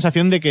mí la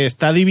sensación de que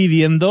está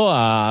dividiendo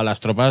a las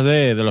tropas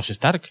de los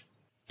Stark.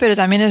 Pero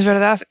también es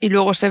verdad, y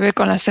luego se ve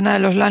con la escena de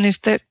los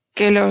Lannister,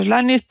 que los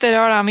Lannister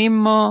ahora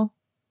mismo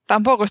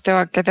tampoco es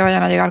que te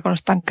vayan a llegar con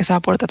los tanques a la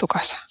puerta de tu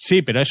casa.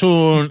 Sí, pero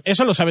eso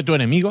lo sabe tu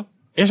enemigo.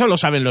 Eso lo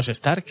saben los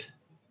Stark.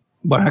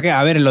 Bueno, que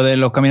a ver, lo de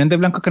los caminantes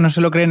blancos que no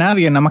se lo cree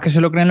nadie, nada más que se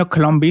lo creen los que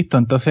lo han visto.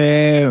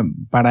 Entonces,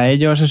 para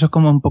ellos eso es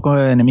como un poco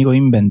de enemigo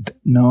invent.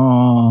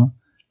 No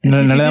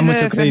le da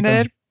mucho crédito.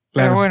 Claro.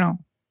 Pero bueno,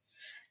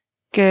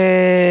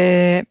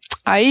 que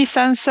ahí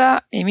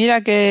Sansa, y mira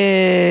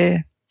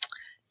que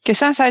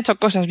Sansa ha hecho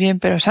cosas bien,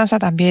 pero Sansa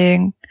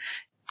también.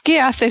 ¿Qué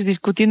haces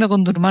discutiendo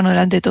con tu hermano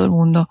delante de todo el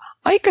mundo?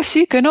 Ay, que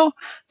sí, que no,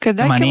 que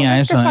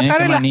hay que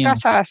sacar en las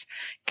casas,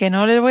 que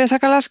no les voy a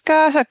sacar las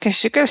casas, que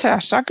sí que se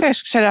las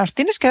saques, se las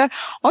tienes que dar.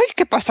 Ay,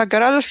 ¿qué pasa? ¿Que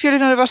ahora a los fieles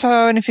no les vas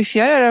a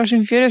beneficiar, a los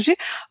infieles sí?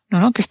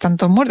 No, que están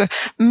todos muertos.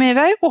 Me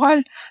da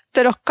igual,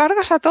 te los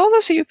cargas a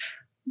todos y...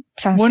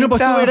 Sansita, bueno,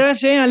 pues tú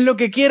verás, haz lo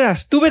que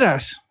quieras, tú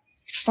verás.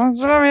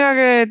 Sansa, mira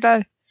qué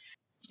tal.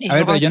 A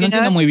ver, pero yo no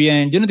entiendo muy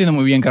bien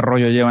qué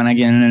rollo llevan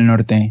aquí en el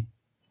norte.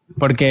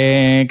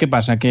 Porque, ¿qué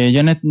pasa? ¿Que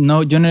Jon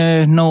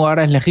Snow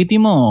ahora es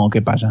legítimo o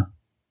qué pasa?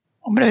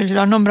 Hombre,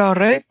 lo han nombrado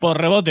rey. Por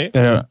rebote.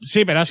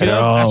 Sí, pero ha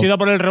sido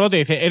por el rebote.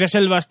 Dice, eres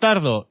el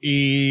bastardo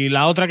y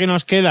la otra que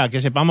nos queda, que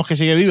sepamos que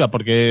sigue viva,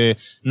 porque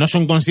no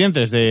son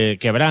conscientes de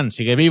que Bran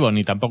sigue vivo,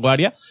 ni tampoco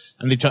Arya.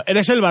 Han dicho,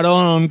 eres el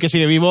varón que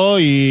sigue vivo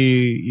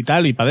y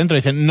tal, y para adentro.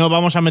 Dicen, no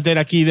vamos a meter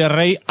aquí de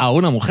rey a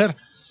una mujer.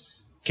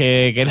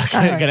 Que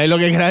queráis lo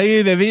que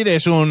queráis decir,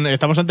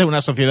 estamos ante una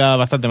sociedad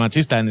bastante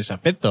machista en ese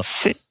aspecto.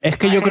 Sí. Es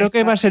que yo creo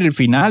que va a ser el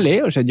final,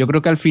 ¿eh? O sea, yo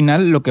creo que al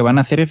final lo que van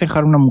a hacer es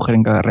dejar una mujer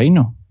en cada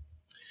reino.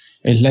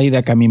 Es la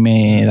idea que a mí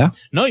me da.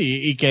 No,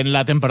 y que en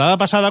la temporada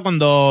pasada,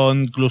 cuando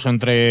incluso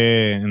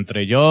entre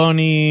Jon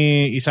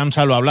y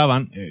Sansa lo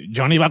hablaban,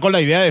 Jon iba con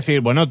la idea de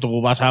decir, bueno,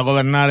 tú vas a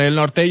gobernar el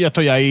norte y yo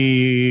estoy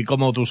ahí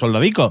como tu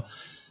soldadico.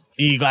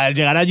 Y al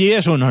llegar allí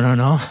es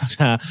no. O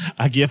sea,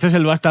 aquí este es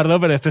el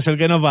bastardo, pero este es el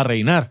que nos va a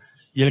reinar.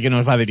 Y el que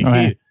nos va a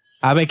dirigir.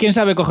 A ver, ¿quién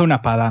sabe coger una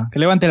espada? Que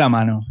levante la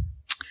mano.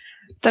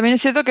 También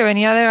es cierto que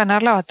venía de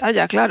ganar la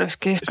batalla, claro. Es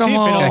que es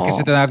como, sí, pero es que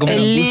se te da como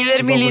el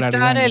líder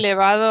militar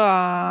elevado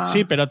a...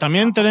 Sí, pero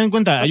también ten en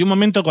cuenta, hay un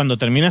momento cuando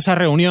termina esa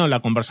reunión,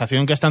 la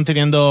conversación que están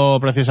teniendo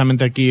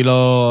precisamente aquí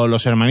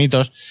los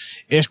hermanitos,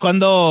 es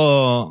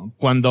cuando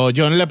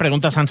Jon le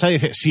pregunta a Sansa y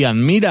dice, si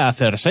admira a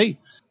Cersei.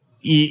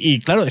 Y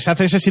claro, se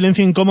hace ese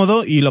silencio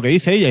incómodo y lo que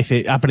dice ella,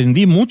 dice,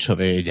 aprendí mucho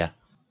de ella.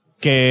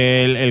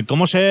 Que el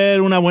cómo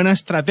ser una buena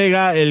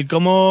estratega, el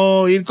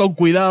cómo ir con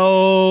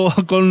cuidado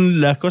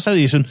con las cosas,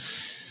 y son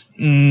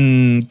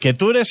que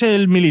tú eres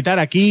el militar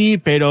aquí,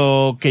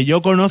 pero que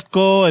yo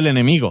conozco el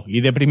enemigo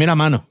y de primera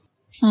mano.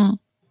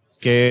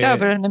 Claro,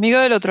 pero el enemigo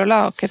del otro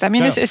lado, que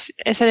también claro.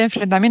 es el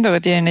enfrentamiento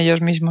que tienen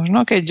ellos mismos,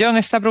 ¿no? Que Jon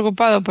está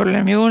preocupado por el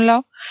enemigo de un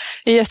lado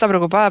y ella está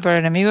preocupada por el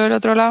enemigo del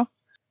otro lado.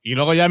 Y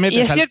luego ya y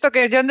es cierto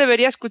que Jon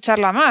debería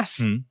escucharla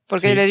más,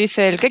 porque sí. Le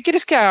dice él, ¿qué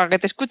quieres que haga? ¿Que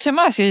te escuche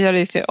más? Y ella le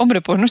dice,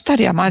 hombre, pues no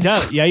estaría mal. Ya,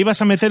 y ahí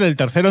vas a meter el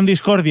tercero en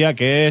discordia,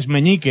 que es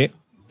Meñique,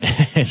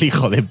 el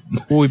hijo de...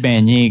 Uy,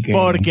 Meñique.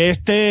 Porque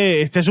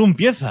este es un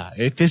pieza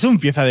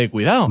de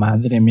cuidado.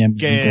 Madre mía,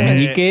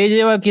 Meñique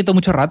lleva quieto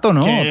mucho rato,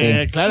 ¿no?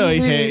 Claro, sí,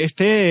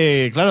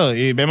 dice, claro,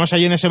 y vemos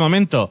ahí en ese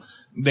momento,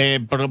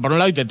 por un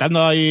lado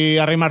intentando ahí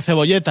arrimar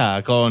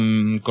cebolleta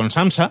con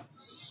Sansa.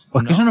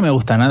 Pues que eso no me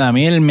gusta nada. A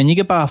mí el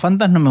Meñique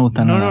Pagafantas no me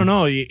gusta nada.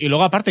 No. Y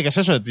luego aparte, ¿qué es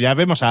eso? Ya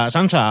vemos a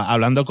Sansa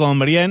hablando con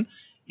Brienne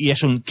y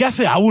es ¿qué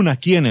hace aún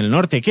aquí en el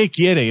norte? ¿Qué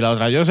quiere? Y la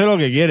otra, yo sé lo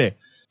que quiere.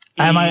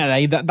 Además,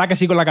 ahí da que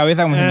sí con la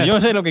cabeza como diciendo,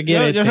 yo sé lo que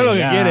quiere. Yo sé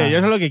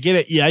lo que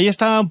quiere. Y ahí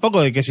está un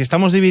poco de que si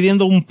estamos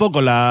dividiendo un poco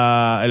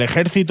el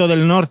ejército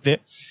del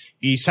norte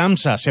y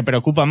Sansa se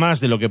preocupa más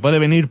de lo que puede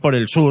venir por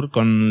el sur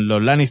con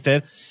los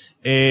Lannister,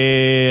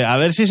 a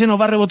ver si se nos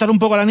va a rebotar un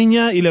poco a la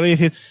niña y le voy a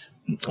decir...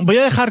 Voy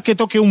a dejar que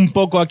toque un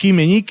poco aquí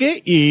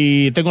Meñique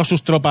y tengo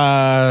sus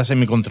tropas en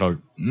mi control.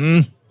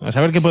 A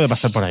saber qué puede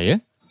pasar por ahí,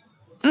 ¿eh?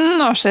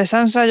 No sé,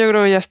 Sansa yo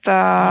creo que ya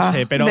está... No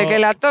sé, pero... De que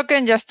la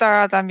toquen ya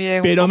está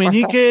también... Pero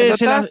Meñique,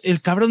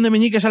 el cabrón de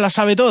Meñique se las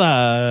sabe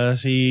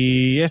todas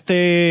y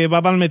este va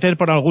a meter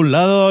por algún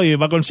lado y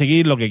va a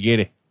conseguir lo que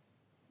quiere.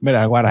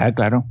 Verá, Guara,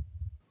 claro.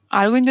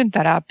 Algo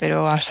intentará,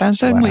 pero a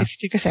Sansa es muy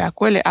difícil que se la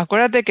cuele.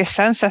 Acuérdate que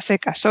Sansa se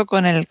casó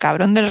con el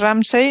cabrón del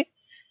Ramsay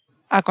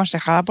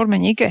aconsejada por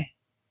Meñique.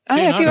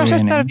 Ay, aquí vas a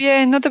estar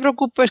bien, no te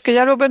preocupes, que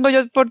ya lo vengo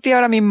yo por ti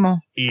ahora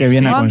mismo. Y que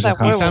viene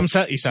aconsejado.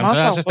 Y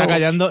Sansa se está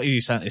callando y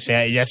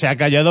ella se ha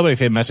callado, pero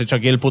dice, me has hecho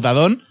aquí el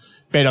putadón,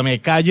 pero me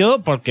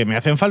callo porque me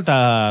hacen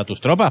falta tus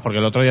tropas, porque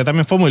el otro día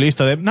también fue muy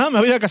listo de, no, me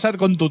voy a casar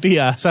con tu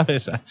tía,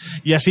 ¿sabes?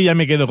 Y así ya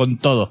me quedo con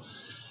todo.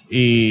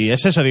 Y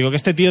es eso, digo que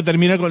este tío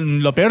termina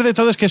con... Lo peor de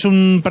todo es que es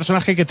un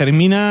personaje que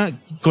termina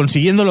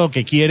consiguiendo lo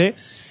que quiere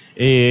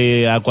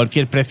a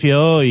cualquier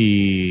precio,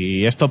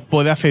 y esto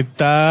puede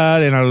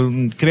afectar,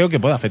 creo que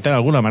puede afectar de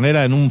alguna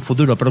manera en un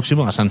futuro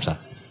próximo a Sansa.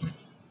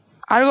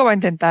 Algo va a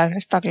intentar,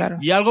 está claro.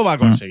 Y algo va a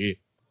conseguir.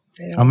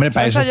 Pero Hombre,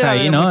 para eso Sansa está yo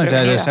la ahí, veo ¿no? muy O sea,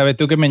 prevenida. sabes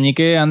tú que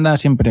Meñique anda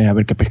siempre a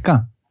ver qué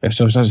pesca.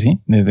 Eso es así,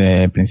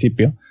 desde el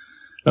principio.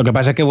 Lo que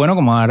pasa es que, bueno,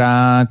 como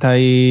ahora está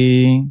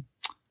ahí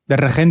de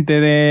regente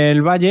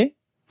del Valle,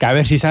 que a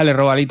ver si sale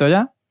Robalito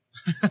ya,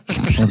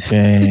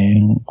 porque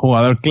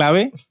jugador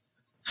clave.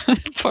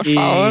 Por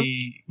favor.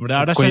 Hombre,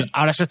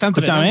 ahora se está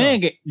entrenando. Escúchame,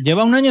 que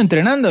lleva un año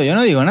entrenando, yo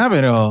no digo nada,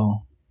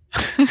 pero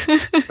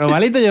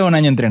Robalito lleva un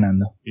año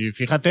entrenando. Y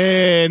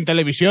fíjate en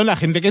televisión, la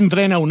gente que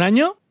entrena un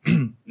año,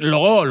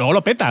 luego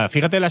lo peta.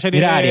 Fíjate la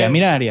serie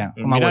Mira Aria.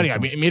 ¿Cómo ha vuelto?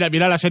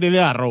 Mira la serie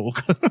de Arrow.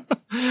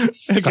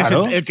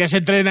 Claro. El que se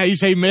entrena ahí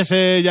 6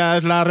 meses ya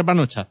es la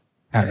repanocha.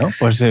 Claro,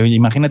 pues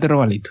imagínate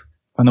Robalito,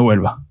 cuando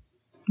vuelva.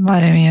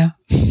 Madre mía.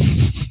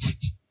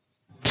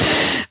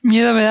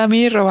 Miedo me da a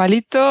mí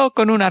Robalito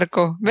con un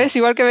arco. ¿Ves?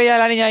 Igual que veía a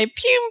la niña ahí,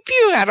 pium,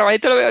 pium, a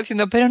Robalito lo veo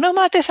diciendo, pero no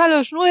mates a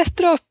los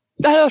nuestros,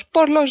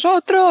 por los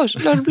otros,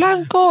 los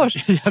blancos.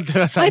 Ya te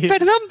vas a Ay, ir.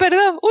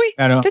 perdón. Uy,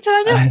 Claro. ¿te he hecho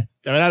daño?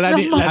 A ver a la, No,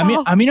 ni- no.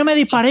 la- A mí no me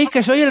disparéis,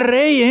 que soy el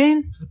rey,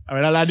 ¿eh? a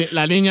ver a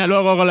la niña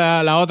luego con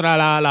la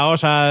otra, la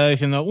osa,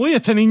 diciendo, uy,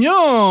 este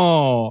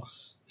niño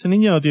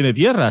tiene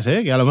tierras,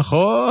 que a lo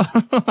mejor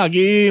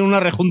aquí un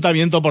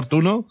rejuntamiento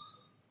oportuno.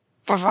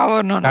 Por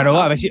favor, no. Claro,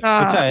 no, a ver si, la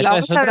escucha, esta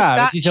es osa otra, a ver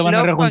está si se van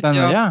loco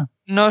rejuntando yo. ya.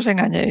 No os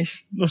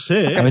engañéis. No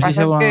sé, Lo A que ver si pasa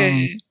se es van-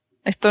 que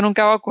esto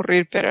nunca va a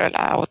ocurrir, pero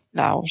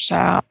la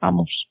osa,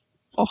 vamos.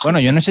 Ojo. Bueno,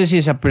 yo no sé si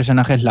ese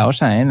personaje es la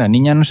osa, ¿eh? La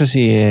niña no sé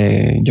si...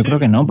 yo creo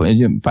que no. Pues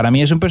para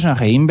mí es un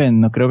personaje invent,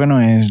 no creo que no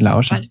es la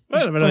osa. Vale,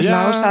 Bueno, pero pues ya-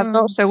 la osa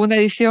 2, segunda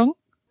edición,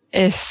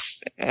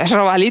 es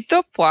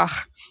Robalito, puaj.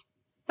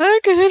 Ay,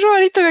 que soy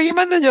Robalito, que aquí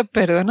mando yo,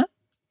 perdona.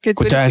 Que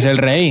tú Escucha, eres- es el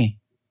rey.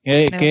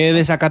 ¿Qué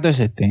desacato es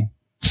este?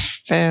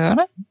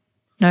 Perdona.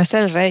 No es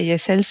el rey,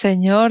 es el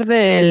señor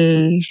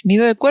del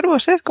nido de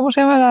cuervos, ¿eh? ¿Cómo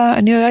se llama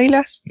el nido de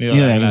águilas? Nido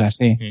Nido de águilas,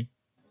 águilas, sí.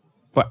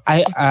 Pues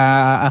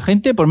a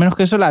gente, por menos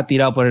que eso, la ha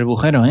tirado por el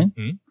bujero, ¿eh?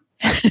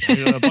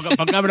 Digo,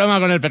 poca broma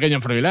con el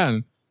pequeño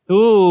Froilán.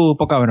 Tú,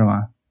 poca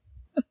broma.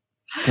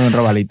 Con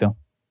Robalito.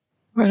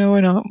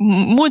 Bueno,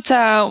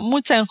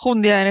 mucha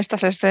enjundia en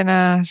estas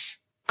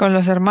escenas con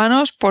los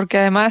hermanos, porque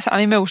además a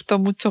mí me gustó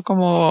mucho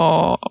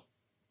como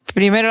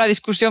primero la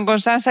discusión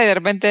con Sansa y de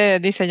repente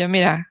dice yo,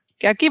 mira,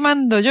 que aquí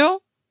mando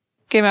yo,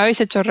 que me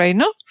habéis hecho rey,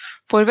 ¿no?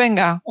 Pues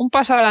venga, un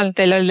paso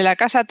adelante, el de la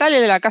casa tal y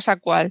el de la casa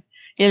cual.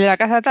 Y el de la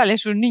casa tal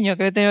es un niño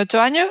que tiene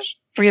 8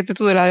 años, ríete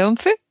tú de la de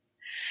 11,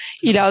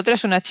 y la otra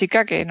es una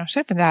chica que, no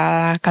sé,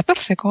 tendrá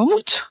 14 como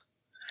mucho.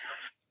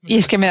 Y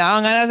es que me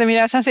daban ganas de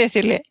mirar a Sansa y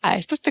decirle, ¿a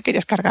estos te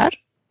querías cargar?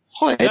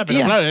 Joder, Ya, pero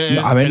tía.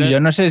 claro, A ver, pero- yo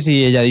no sé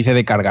si ella dice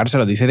de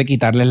cargárselo, dice de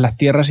quitarles las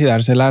tierras y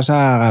dárselas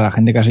a la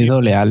gente que ha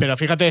sido leal. Pero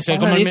fíjate, sé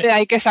Bueno, cómo dice,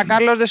 hay que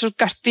sacarlos de sus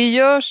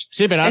castillos.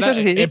 Sí, pero ahora... Eso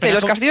sí, dice, pero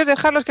los como- castillos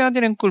dejarlos que no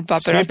tienen culpa,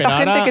 pero Sí, esta pero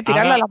gente ahora- hay que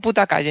tirarla ahora- a la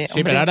puta calle. Sí,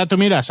 hombre. pero ahora tú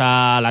miras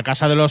a la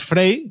casa de los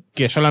Frey,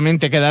 que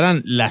solamente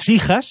quedarán las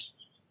hijas,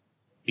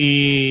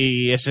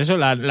 y es eso,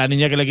 la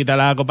niña que le quita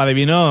la copa de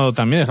vino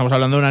también, estamos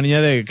hablando de una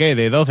niña de, ¿qué?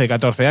 De 12,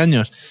 14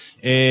 años.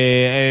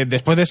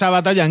 Después de esa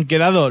batalla han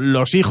quedado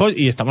los hijos,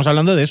 y estamos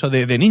hablando de eso,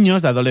 de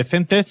niños, de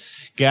adolescentes,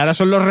 que ahora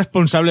son los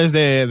responsables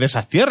de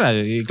esas tierras.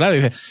 Y claro,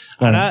 dice,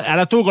 Claro.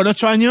 ahora tú con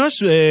 8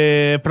 años,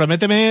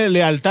 prométeme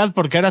lealtad,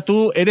 porque ahora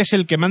tú eres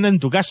el que manda en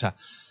tu casa.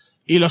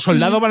 Y los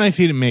soldados van a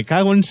decir, me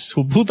cago en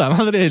su puta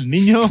madre el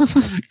niño,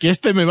 que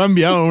este me va a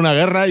enviar a una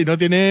guerra y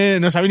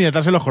no sabe ni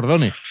atarse los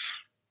cordones.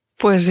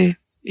 Pues sí.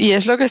 Y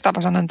es lo que está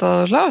pasando en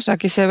todos lados.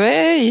 Aquí se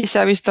ve y se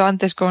ha visto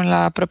antes con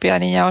la propia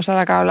niña osa de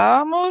la que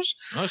hablábamos.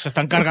 ¿No? Se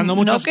están cargando No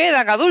muchos...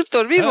 quedan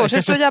adultos vivos. Claro, es que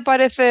Esto se- ya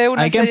parece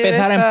una Hay que serie de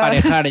empezar a estas-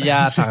 emparejar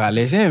ya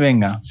zagales, ¿eh?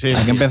 Venga. Sí, hay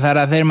sí. que empezar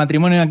a hacer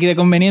matrimonio aquí de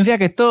conveniencia,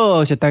 que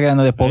esto se está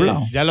quedando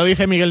despoblado. Ya lo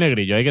dice Miguel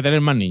Negrillo, hay que tener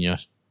más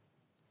niños.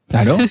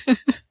 Claro.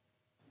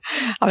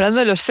 Hablando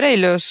de los Frey,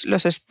 los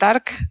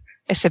Stark,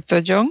 excepto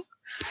Jon,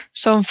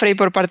 son Frey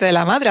por parte de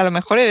la madre. A lo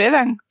mejor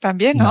heredan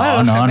también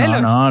ahora los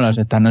gemelos. No, los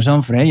Stark no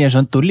son Frey,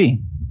 son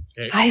Tully.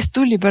 Ay, es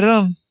Tully,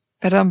 perdón.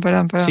 Perdón.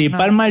 Si no.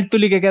 palma el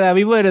Tully que queda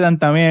vivo, heredan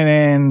también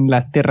en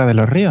las tierras de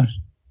los ríos.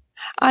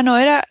 Ah, no,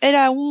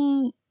 era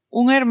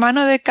un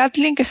hermano de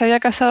Catelyn que se había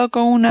casado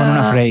con Con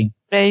una Frey.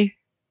 Frey.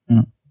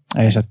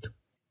 Exacto.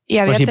 Y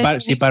había Pues si, tenido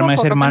un si hijo, palma es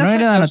por lo hermano, menos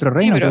en heredan los otro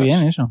reino. Qué libros.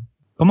 bien eso.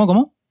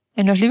 ¿Cómo?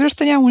 En los libros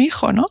tenía un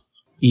hijo, ¿no?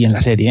 Y en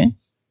la serie, ¿eh?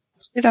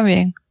 Sí,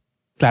 también.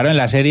 Claro, en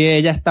la serie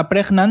ella está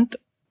pregnant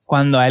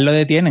cuando a él lo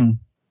detienen.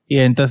 Y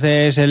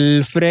entonces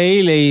el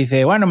Frey le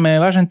dice, bueno, me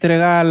vas a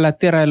entregar las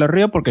tierras de los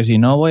ríos porque si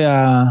no voy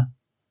a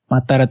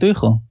matar a tu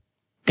hijo.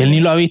 Que él ni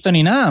lo ha visto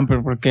ni nada,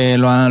 porque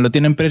lo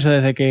tienen preso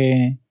desde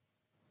que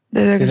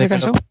Desde que se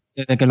casó.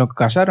 desde que lo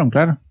casaron,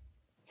 claro.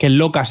 Que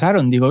lo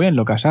casaron, digo bien,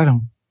 lo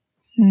casaron.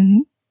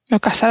 Ujú. Lo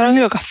casaron y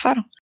lo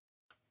cazaron.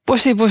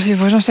 Pues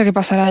no sé qué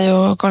pasará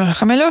yo con los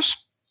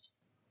gemelos.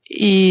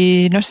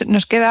 Y no sé,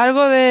 ¿nos queda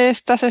algo de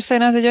estas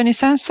escenas de Jon y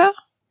Sansa?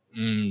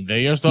 De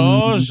ellos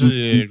dos,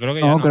 creo que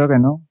ya no, no. creo que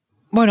no.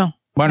 Bueno,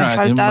 Bueno, me ha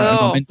faltado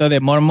el momento de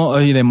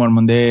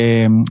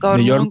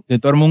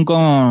Tormund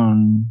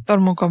con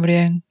Tormund con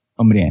Brienne.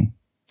 Brienne.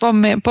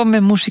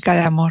 Ponme música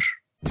de amor.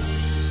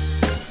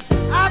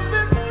 I've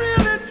been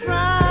really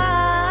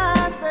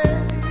trying,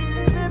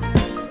 baby,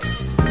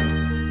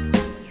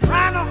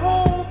 trying to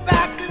hold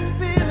back this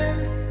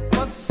feeling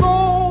for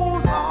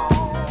so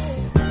long.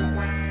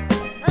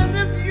 And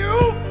if you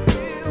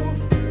feel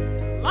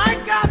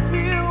like I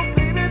feel,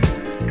 baby,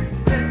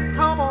 then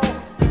come on.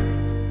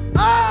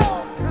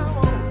 Oh, come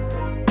on.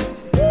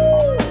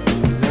 Woo.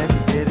 Let's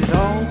get it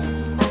on.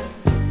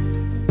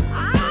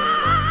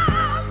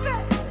 Ah,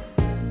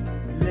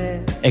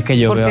 baby. Es que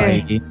yo ¿Por veo qué?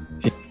 ahí.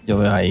 Sí, yo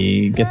veo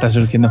ahí que está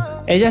surgiendo.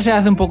 Ella se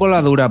hace un poco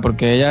la dura,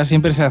 porque ella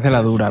siempre se hace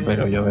la dura,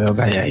 pero yo veo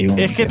que hay ahí un.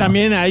 Es que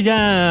también a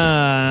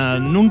ella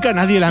nunca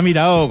nadie la ha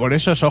mirado con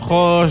esos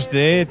ojos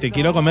de te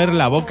quiero comer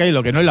la boca y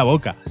lo que no es la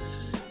boca.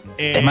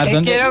 Además,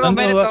 Te quiero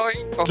comer va-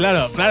 todo.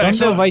 Claro, ¿Dónde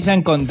eso. os vais a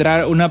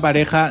encontrar una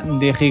pareja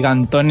de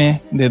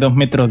gigantones de 2,10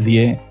 metros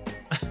que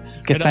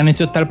Pero- están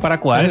hechos tal para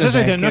cual? Pero eso O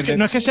sea, se dice,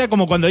 no es que sea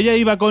como cuando ella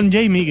iba con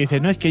Jamie, que dice,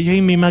 no, es que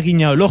Jamie me ha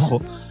guiñado el ojo.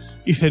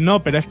 Y dice,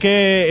 no, pero es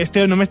que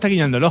este no me está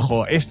guiñando el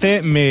ojo,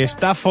 este me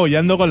está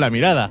follando con la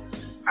mirada.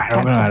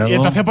 Claro. Y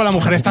entonces pues la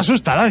mujer está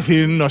asustada, es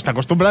decir, no está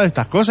acostumbrada a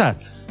estas cosas.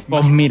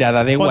 Pues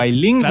mirada de Pon-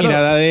 Wildling, claro.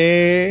 mirada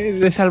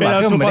de salvaje,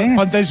 Pero tú hombre.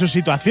 ponte en su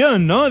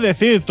situación, ¿no? Es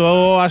decir,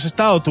 tú has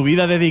estado tu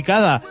vida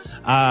dedicada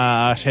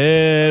a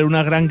ser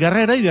una gran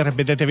guerrera y de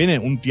repente te viene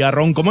un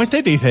tiarrón como este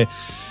y te dice...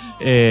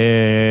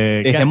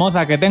 Dice,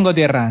 moza, que tengo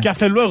tierra. ¿Qué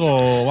haces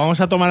luego? Vamos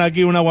a tomar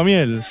aquí un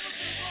aguamiel.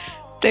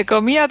 Te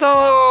comía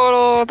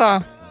todo.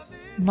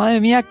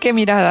 Madre mía, qué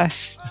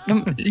miradas. No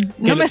me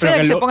pero extraña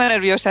que que se lo- ponga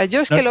nerviosa.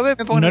 Yo es que lo veo y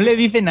me pongo No le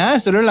nerviosa. dice nada,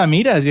 solo la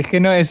mira. Si es que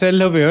no, eso es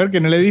lo peor, que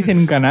no le dice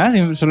nunca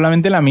nada,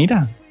 solamente la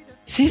mira.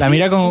 Sí, La sí.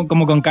 mira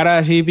como con cara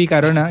así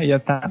picarona y ya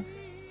está.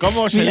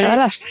 ¿Cómo se Mirada liga,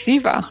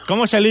 lasciva.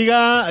 cómo se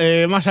liga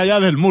más allá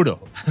del muro?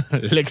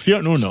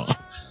 Lección 1.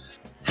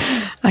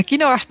 Aquí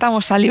no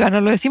gastamos saliva,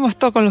 nos lo decimos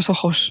todo con los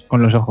ojos.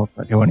 Con los ojos,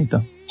 qué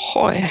bonito.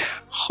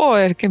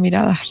 Joder, qué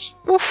miradas.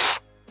 Uf.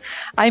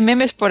 Hay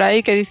memes por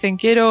ahí que dicen,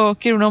 quiero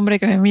un hombre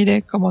que me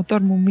mire como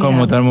Tormund mira.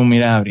 Como todo el mundo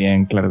mira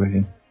bien, claro que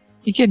sí.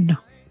 ¿Y quién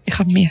no?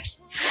 Hijas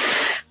mías.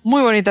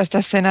 Muy bonita esta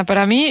escena.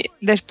 Para mí,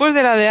 después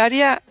de la de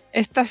Arya,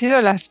 esta ha sido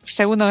la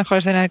segunda mejor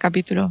escena del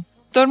capítulo.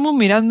 Tormund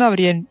mirando a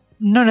Brienne.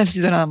 No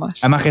necesito nada más.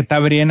 Además que está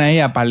Brienne ahí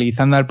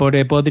apalizando al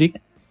pobre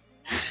Podrick.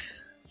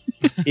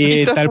 Y Y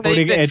está el, todo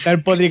le dice- está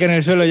el Podrick en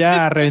el suelo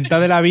ya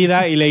reventado de la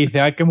vida y le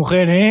dice, ¡ay, qué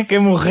mujer, qué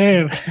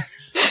mujer!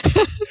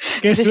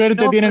 ¡Qué Ese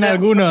suerte hombre tienen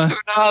algunos!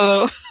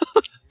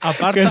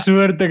 afortunado. ¡Qué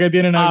suerte que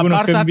tienen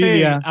algunos, qué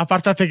envidia!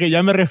 Apártate que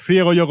ya me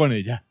refriego yo con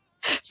ella.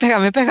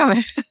 Pégame.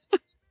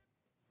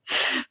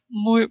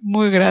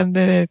 Muy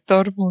grande de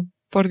Tormund.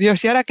 Por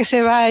Dios, y ahora que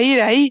se va a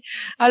ir ahí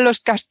a los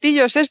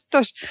castillos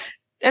estos,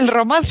 el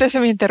romance se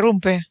me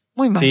interrumpe.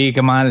 Muy mal. Sí,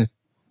 qué mal.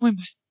 Muy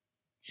mal.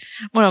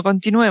 Bueno,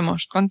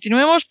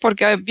 continuemos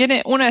porque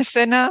viene una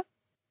escena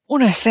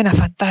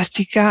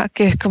fantástica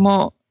que es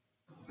como,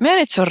 me han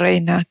hecho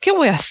reina, ¿qué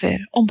voy a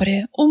hacer?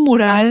 Hombre, un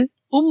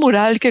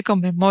mural que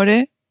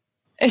conmemore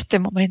este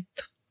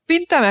momento.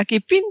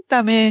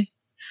 Píntame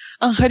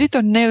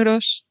angelitos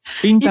negros.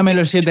 Píntame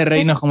los 7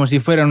 reinos como si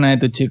fuera una de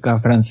tus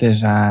chicas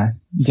francesas,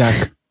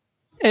 Jack.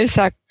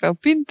 Exacto,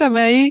 píntame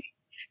ahí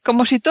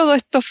como si todo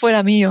esto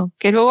fuera mío,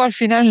 que luego al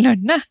final no es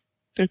nada,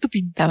 pero tú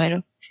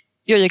píntamelo.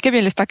 Y oye, qué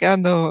bien le está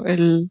quedando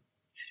el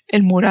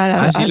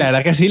mural. Sí, la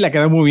verdad que sí, le ha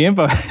quedado muy bien.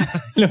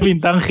 Lo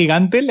pintan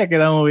gigante, le ha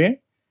quedado muy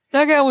bien. Le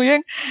ha quedado muy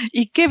bien.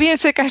 Y qué bien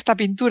seca esta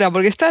pintura,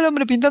 porque está el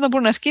hombre pintando por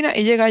una esquina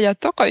y llega ella,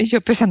 toca, y yo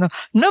pensando,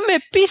 ¡no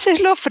me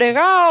pises lo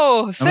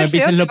fregado! No me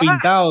pises lo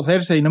pintado,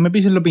 Cersei, no me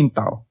pises lo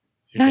pintado.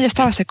 No, ya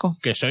estaba seco.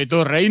 Que soy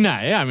tu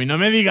reina, ¿eh? A mí no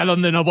me diga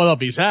dónde no puedo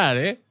pisar,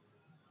 ¿eh?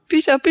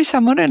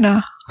 Pisa,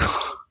 morena.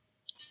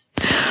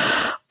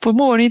 Pues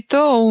muy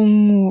bonito.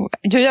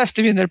 Yo ya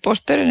estoy viendo el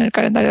póster en el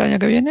calendario del año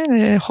que viene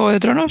de Juego de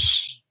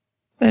Tronos.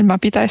 El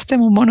mapita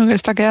muy mono que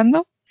está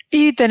quedando.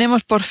 Y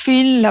tenemos por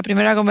fin la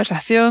primera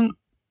conversación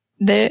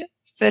de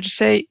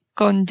Cersei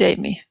con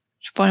Jaime.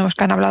 Suponemos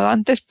que han hablado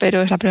antes,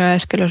 pero es la primera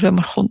vez que los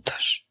vemos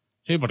juntos.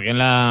 Sí, porque en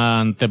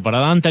la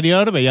temporada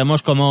anterior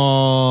veíamos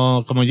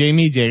como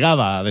Jaime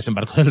llegaba a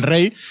Desembarco del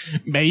Rey,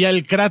 veía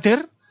el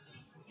cráter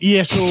y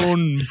es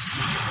un...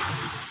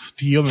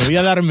 Tío, me voy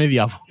a dar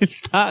media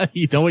vuelta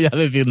y no voy a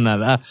decir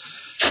nada.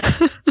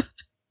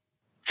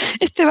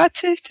 Este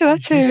bache,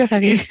 ves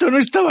aquí. Esto no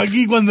estaba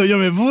aquí cuando yo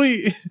me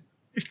fui.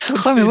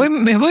 Joder,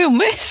 me voy un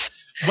mes.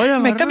 Vaya Me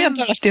marrón. cambian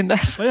todas las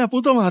tiendas. Vaya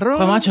puto marrón.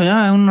 Pues macho,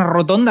 ya, es una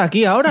rotonda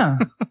aquí ahora.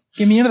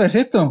 ¿Qué mierda es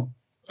esto?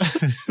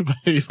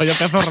 Vaya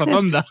pedazo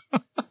rotonda.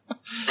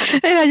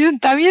 El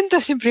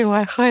ayuntamiento siempre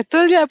igual, joder,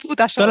 todo el día de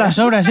putas Todas las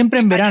obras, siempre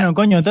en verano,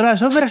 coño.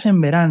 Todas las obras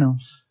en verano.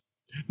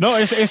 No,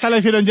 esta la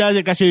hicieron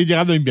ya casi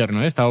llegando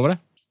invierno, ¿eh? Esta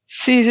obra.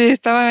 Sí,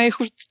 estaban ahí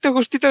justito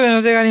que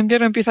nos llega el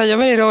invierno, empieza a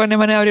llover y luego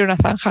Neman abre una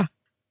zanja.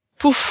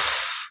 Puf.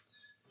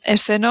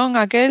 Escenón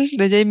aquel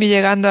de Jaime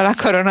llegando a la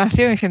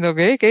coronación diciendo,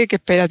 ¿qué?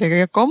 Espérate,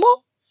 ¿qué? ¿Cómo?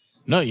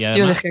 No, y además,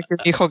 Yo dejé que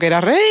dijo que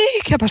era rey.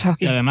 ¿Qué ha pasado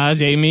aquí? y además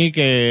Jaime,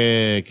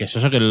 que es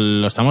eso, que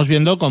lo estamos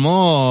viendo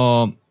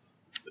como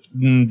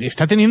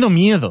está teniendo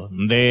miedo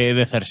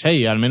de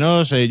Cersei. Al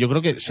menos yo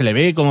creo que se le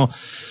ve como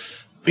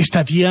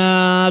esta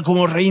tía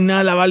como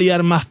reina la va a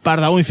liar más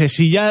parda. Dice,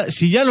 si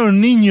ya los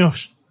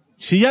niños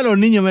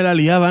me la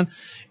liaban,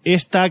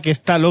 esta que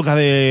está loca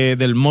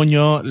del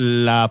moño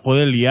la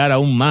puede liar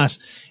aún más.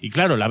 Y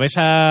claro, la ves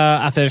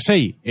a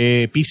Cersei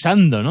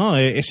pisando, ¿no?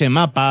 Ese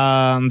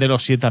mapa de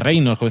los 7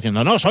 reinos, como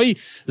diciendo, no, soy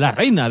la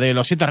reina de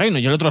los 7 reinos.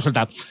 Y el otro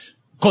suelta,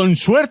 con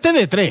suerte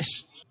de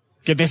 3,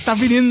 que te estás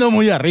viniendo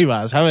muy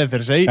arriba, ¿sabes,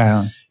 Cersei?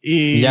 Claro.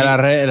 Y ya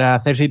la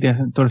Cersei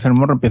todo el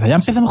morro empieza. Ya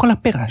empezamos con las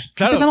pegas.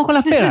 Claro, empezamos con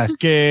las pegas.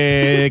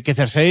 que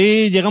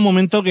Cersei llega un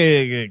momento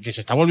que se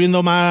está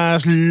volviendo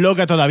más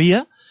loca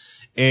todavía.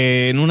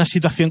 En una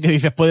situación que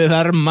dices puede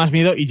dar más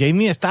miedo, y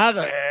Jaime está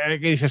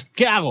que dices,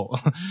 ¿qué hago?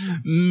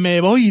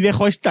 Me voy y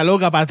dejo a esta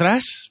loca para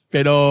atrás,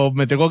 pero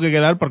me tengo que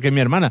quedar porque es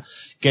mi hermana,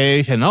 que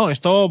dice, no,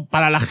 esto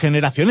para las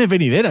generaciones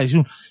venideras,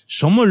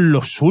 somos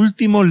los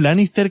últimos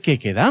Lannister que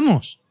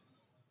quedamos.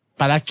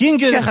 ¿Para quién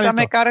quieres dejar esto?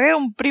 Me cargué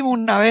un primo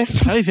una vez.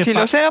 Dice, si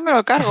lo sé, me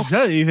lo cargo.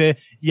 Y dice,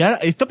 y ahora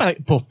esto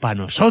para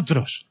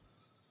nosotros.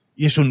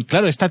 Y es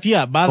claro, esta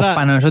tía va a dar...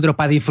 Para nosotros,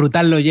 para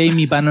disfrutarlo,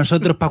 Jaime, para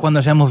nosotros, para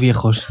cuando seamos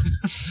viejos.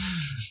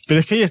 Pero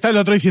es que ahí está el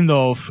otro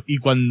diciendo, ¿y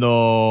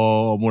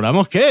cuando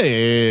muramos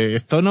qué?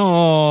 Esto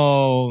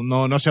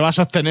no se va a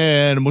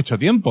sostener mucho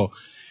tiempo.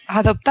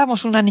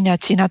 Adoptamos una niña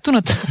china, tú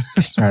no te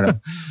preocupes. Claro.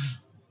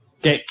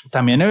 Que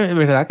también es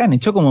verdad que han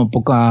hecho como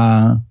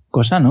poca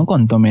cosa, ¿no?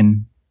 Con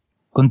Tommen.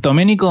 Con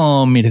Tommen y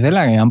con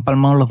Myrcella, que han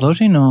palmado los dos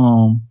y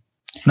no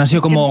ha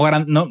sido como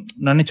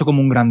no han hecho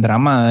como un gran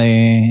drama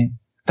de...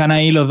 Están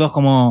ahí los dos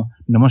como...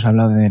 No hemos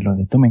hablado de lo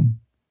de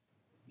Tommen.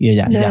 Y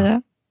ella,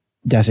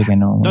 ya sé que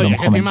no. No, es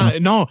que encima,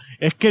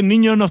 es que el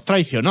niño nos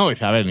traicionó.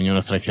 Dice, a ver, el niño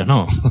nos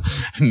traicionó.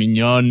 El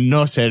niño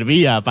no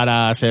servía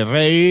para ser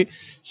rey,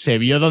 se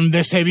vio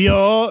donde se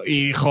vio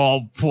y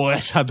dijo,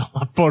 pues a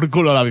tomar por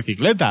culo la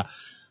bicicleta.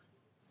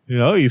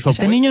 ¿No?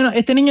 Este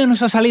niño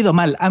nos ha salido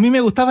mal. A mí me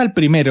gustaba el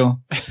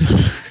primero.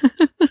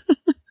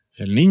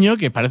 El niño,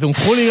 que parece un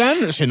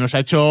hooligan, se nos ha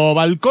hecho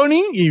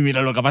balconing y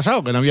mira lo que ha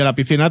pasado, que no había la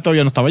piscina,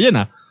 todavía no estaba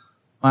llena.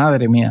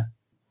 Madre mía.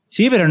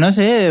 Sí, pero no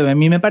sé, a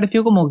mí me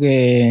pareció como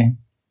que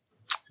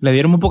le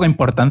dieron muy poca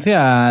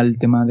importancia al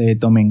tema de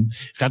Tommen.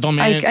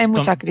 Hay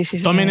mucha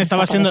crisis. Tommen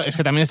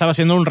también estaba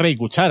siendo un rey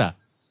cuchara.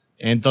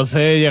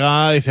 Entonces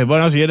llegaba, dice,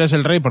 bueno, si eres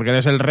el rey, porque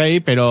eres el rey,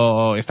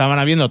 pero estaban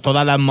habiendo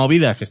todas las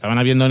movidas que estaban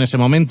habiendo en ese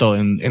momento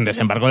en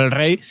desembarco del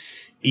rey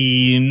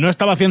y no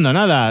estaba haciendo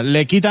nada.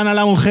 Le quitan a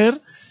la mujer.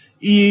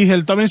 Y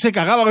el Tommen se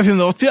cagaba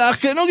diciendo, hostia, es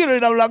que no quiero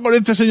ir a hablar con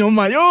este señor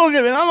mayor,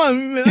 que me da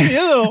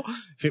miedo.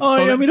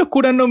 Ay, a mí los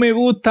curas no me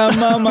gustan,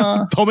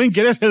 mamá. Tommen, que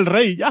eres el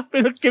rey, ya,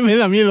 pero es que me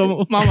da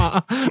miedo,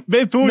 mamá.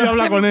 Ve tú y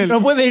habla con él.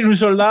 No puede ir un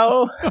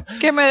soldado.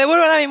 Que me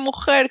devuelvan a mi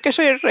mujer, que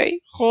soy el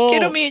rey.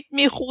 Quiero mi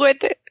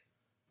juguete.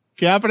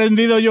 Que he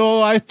aprendido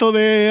yo a esto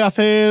de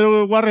hacer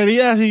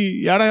guarrerías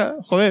y ahora,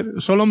 joder,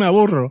 solo me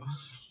aburro.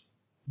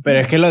 Pero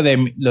es que lo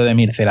de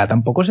Myrcella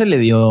tampoco se le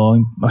dio...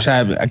 O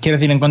sea, quiero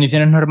decir, en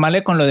condiciones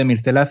normales, con lo de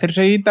Myrcella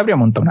Cersei te habría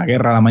montado una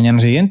guerra la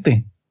mañana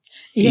siguiente.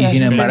 Y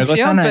sin embargo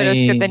están ahí... Pero es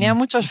que tenía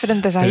muchos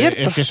frentes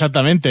abiertos. Es que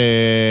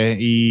exactamente.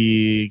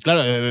 Y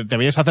claro, te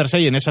veías a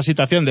Cersei en esa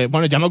situación de,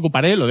 bueno, ya me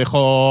ocuparé, lo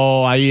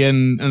dejo ahí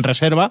en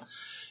reserva.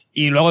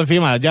 Y luego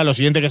encima, ya lo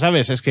siguiente que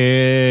sabes es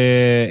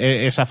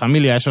que esa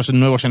familia, esos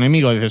nuevos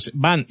enemigos,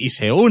 van y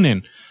se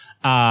unen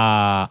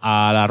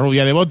a la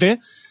rubia de bote.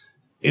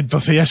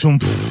 Entonces ya es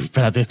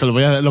espérate, esto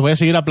lo voy a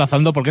seguir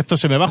aplazando porque esto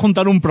se me va a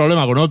juntar un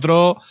problema con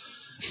otro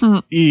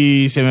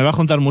y se me va a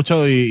juntar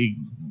mucho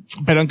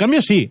pero en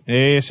cambio sí,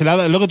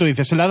 lo que tú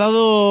dices, se le ha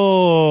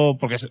dado,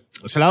 porque se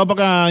le ha dado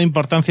poca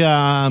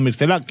importancia a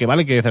Myrcella, que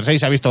vale que Cersei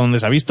se ha visto donde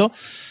se ha visto,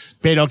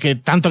 pero que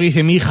tanto que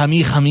dice mi hija,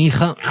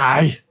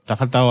 ay, te ha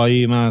faltado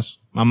ahí más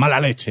mala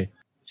leche.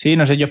 Sí,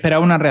 no sé, yo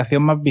esperaba una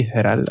reacción más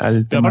visceral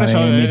al tema de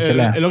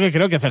Myrcella. Es lo que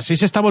creo, que Cersei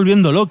se está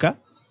volviendo loca,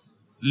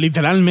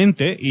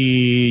 literalmente,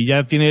 y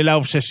ya tiene la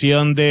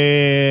obsesión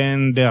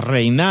de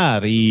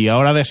reinar y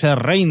ahora de ser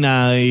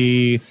reina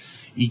y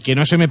que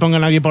no se me ponga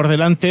nadie por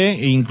delante,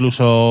 e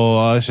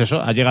incluso es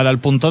eso, ha llegado al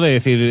punto de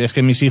decir, es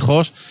que mis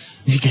hijos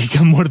y que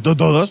han muerto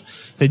todos,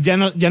 ya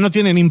no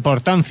tienen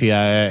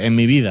importancia en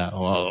mi vida,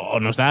 o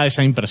nos da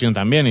esa impresión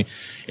también.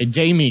 Y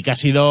Jaime, que ha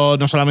sido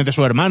no solamente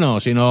su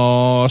hermano,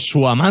 sino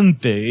su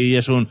amante, y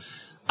es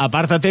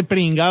apártate,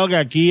 pringao, que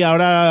aquí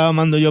ahora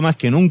mando yo más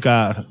que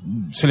nunca.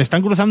 Se le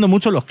están cruzando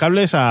mucho los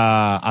cables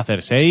a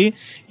Cersei,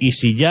 y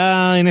si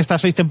ya en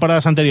estas 6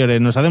 temporadas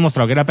anteriores nos ha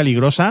demostrado que era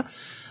peligrosa,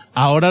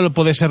 ahora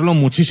puede serlo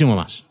muchísimo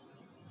más.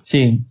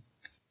 Sí,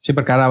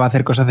 porque ahora va a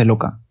hacer cosas de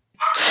loca.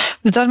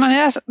 De todas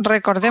maneras,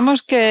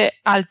 recordemos que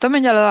al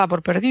Tommen ya lo daba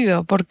por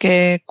perdido,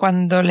 porque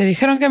cuando le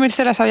dijeron que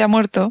Myrcella se había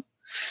muerto,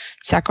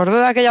 se acordó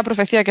de aquella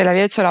profecía que le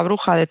había hecho la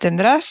bruja de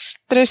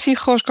tendrás 3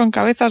 hijos con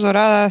cabezas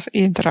doradas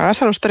y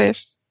enterrarás a los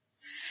 3.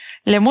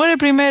 Le muere el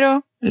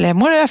primero, le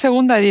muere la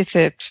segunda y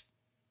dice,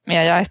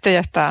 mira, ya este ya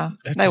está,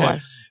 da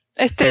igual.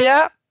 Este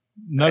ya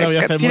No le voy a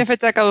hacer tiene mucho,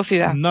 fecha de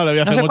caducidad. no le voy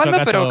a No hacer sé mucho cuándo,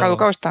 caso. pero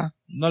caducado está.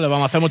 No le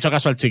vamos a hacer mucho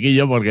caso al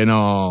chiquillo porque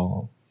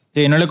no.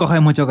 Sí, no le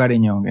coges mucho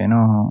cariño, que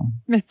no.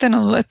 Este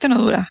no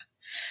dura.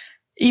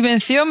 Y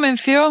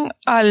mención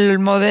al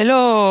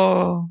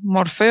modelo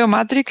Morfeo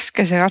Matrix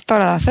que se gasta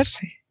ahora al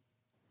hacerse.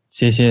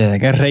 Sí, desde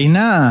que es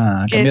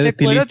reina, Que cambio de ese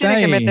cuero estilista tiene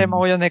que y... meter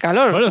mogollón de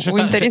calor. Bueno,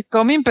 Winter is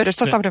coming, pero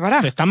esto está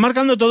preparado. Se están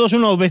marcando todos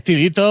unos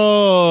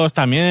vestiditos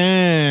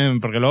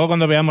también, porque luego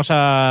cuando veamos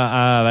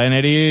a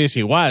Daenerys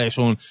igual, es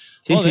un...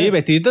 Sí, joder.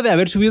 vestidito de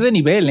haber subido de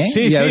nivel, ¿eh?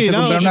 Sí, y haberse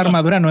comprado una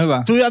armadura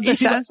nueva. Tú Y antes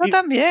ibas- Sansa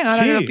también,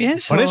 ahora que lo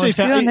pienso. Por eso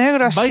dice, vestido negro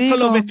vais así, con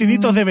los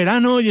vestiditos de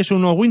verano y es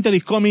unos Winter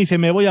is coming y dice,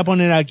 me voy a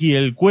poner aquí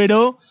el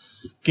cuero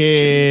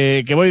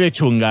que voy de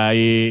chunga.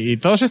 Y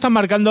todos están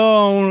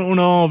marcando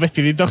unos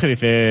vestiditos que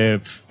dice,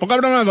 poca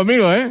broma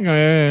conmigo,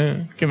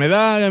 que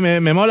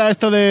me mola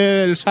esto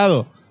del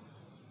sado.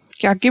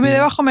 Que aquí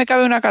debajo me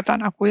cabe una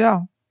katana,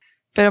 cuidado.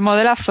 Pero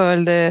modelazo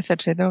el de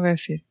Cersei, tengo que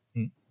decir.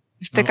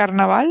 Este No.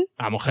 carnaval,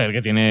 A mujer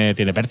que tiene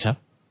percha.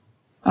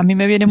 a mí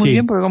me viene muy Sí.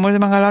 bien porque como es de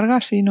manga larga,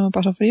 así no me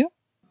paso frío.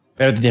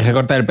 Pero te tienes que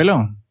cortar el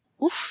pelo.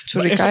 Uf,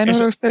 Churicae, no eso-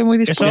 creo que esté muy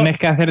dispuesto. Tienes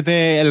que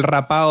hacerte el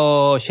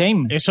rapado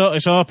shame. Eso,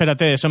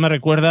 espérate, eso me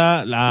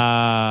recuerda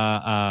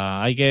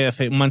hay que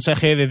hacer un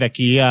mensaje desde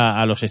aquí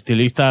a los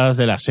estilistas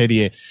de la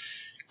serie.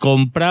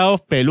 Compraos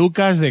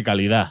pelucas de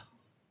calidad.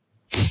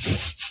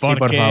 por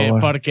favor.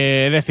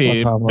 Porque, es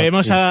decir, Por favor,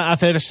 vemos sí. a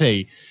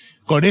Cersei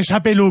con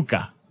esa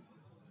peluca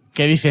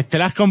que dices, te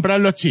la has comprado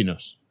en los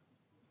chinos.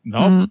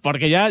 ¿No?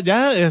 Porque ya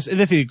es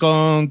decir,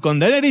 con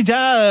Daenerys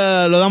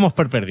ya lo damos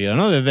por perdido,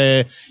 ¿no?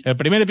 Desde el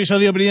primer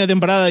episodio, primera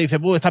temporada, dice,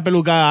 esta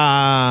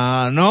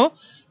peluca no,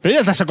 pero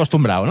ya te has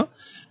acostumbrado, ¿no?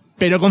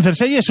 Pero con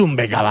Cersei es un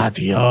venga, va,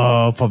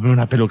 tío, ponme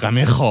una peluca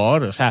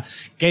mejor. O sea,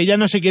 que ella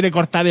no se quiere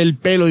cortar el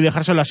pelo y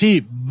dejárselo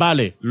así,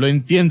 vale, lo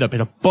entiendo,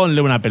 pero ponle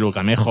una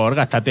peluca mejor,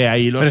 gástate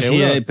ahí los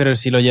euros. Pero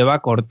si lo lleva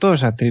corto,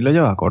 esa actriz lo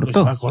lleva corto.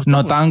 Lo lleva corto,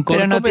 no pues. tan corto,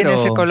 Pero no tiene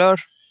ese color.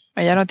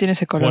 Ella no tiene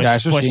ese color. Ya,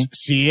 eso sí.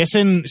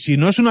 Si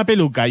no es una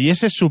peluca y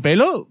ese es su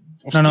pelo,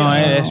 hostia, No,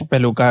 es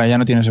peluca, ya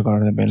no tiene ese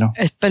color de pelo.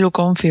 Es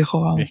pelucón fijo,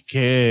 vamos. es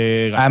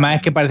que... Además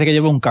es que parece que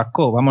lleva un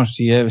casco. Vamos,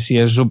 si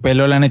es su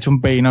pelo, le han hecho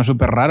un peinado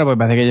súper raro, pues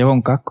parece que lleva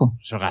un casco.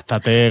 Eso,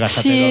 gástate Sí, los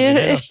es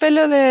dineros.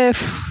 pelo de...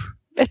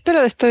 Es pelo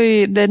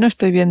de no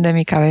estoy bien de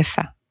mi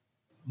cabeza.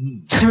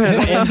 De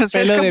verdad, o El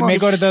sea, es pelo de como- me he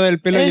cortado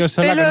el pelo es yo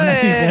sola pelo con una de-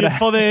 tijera.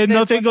 Tiempo de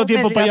no tengo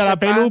tiempo para ir a la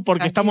pelu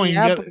porque estamos en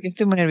guerra. Porque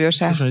estoy muy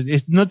nerviosa. Eso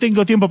es, no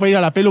tengo tiempo para ir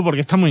a la pelu porque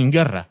estamos en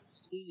guerra.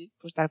 Sí,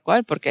 pues tal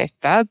cual, porque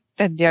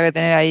tendría que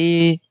tener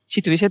ahí,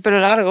 si tuviese el pelo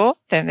largo,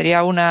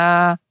 tendría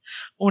una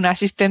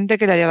asistente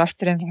que le haría las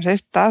trenzas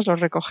estas, los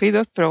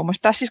recogidos, pero como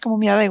está así es como,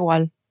 mira, da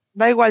igual,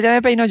 ya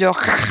me peino yo.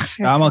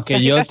 Vamos,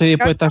 que yo estoy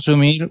dispuesto a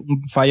asumir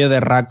un fallo de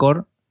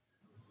Raccord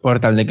por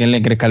tal de que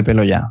le crezca el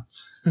pelo ya.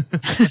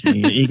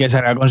 y que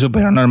salga con su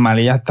pelo normal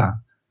y ya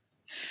está.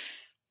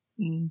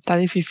 Está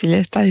difícil,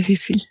 está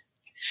difícil.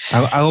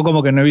 Hago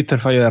como que no he visto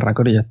el fallo de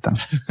Raccord y ya está.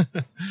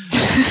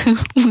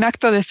 Un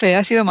acto de fe,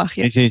 ha sido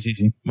magia. Sí.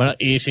 Bueno,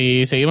 y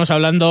si seguimos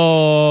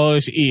hablando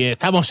y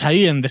estamos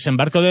ahí en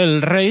Desembarco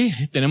del Rey,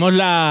 tenemos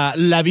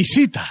la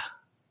visita.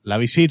 La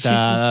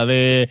visita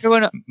de... Pero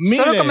bueno, Miles.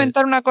 solo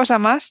comentar una cosa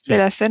más Sí. de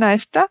la escena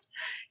esta,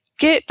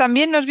 que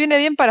también nos viene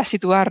bien para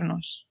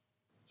situarnos.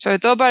 Sobre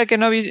todo para el que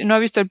no ha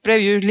visto el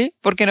Previously,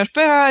 porque nos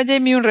pega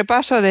Jamie un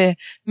repaso de,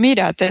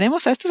 mira,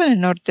 tenemos a estos en el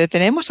norte,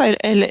 tenemos a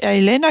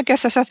Elena que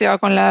se ha asociado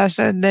con las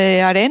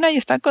de arena y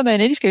están con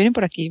Daenerys que vienen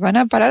por aquí, van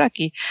a parar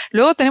aquí.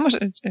 Luego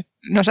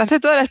nos hace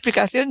toda la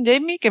explicación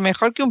Jamie que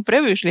mejor que un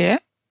Previously, ¿eh?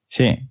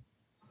 Sí.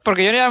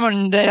 Porque yo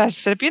de las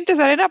serpientes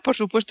de arena, por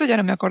supuesto, ya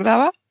no me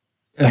acordaba.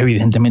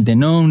 Evidentemente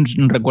no, un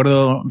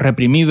recuerdo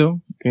reprimido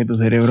que tu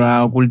cerebro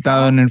ha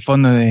ocultado en el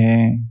fondo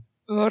de...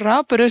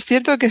 Borrado, pero es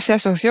cierto que se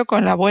asoció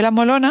con la abuela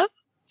molona.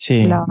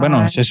 Sí,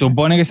 bueno, se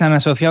supone que se han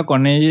asociado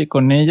con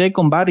ella y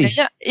con Varys.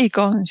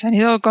 Se han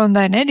ido con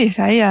Daenerys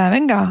ahí,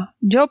 venga,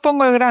 yo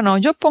pongo el grano,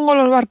 yo pongo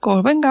los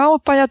barcos, venga,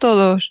 vamos para allá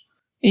todos.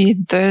 Y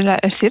entonces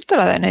es cierto,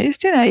 la Daenerys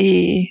tiene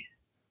ahí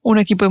un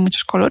equipo de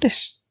muchos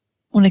colores,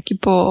 un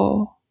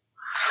equipo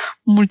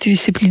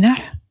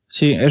multidisciplinar.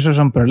 Sí, esos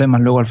son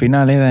problemas luego al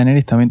final,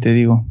 Daenerys, también te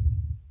digo.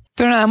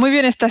 Pero nada, muy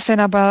bien esta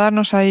escena para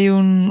darnos ahí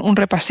un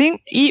repasín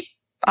y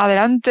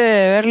adelante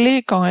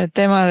Berly con el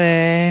tema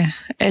de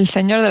El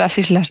Señor de las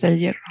Islas del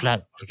Hierro.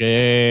 Claro,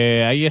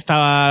 porque ahí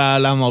estaba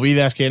la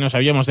movida que nos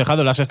habíamos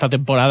dejado en la sexta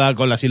temporada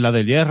con las Islas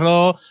del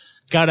Hierro,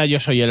 que ahora yo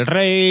soy el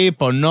rey,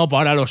 pues no, pues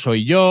ahora lo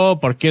soy yo,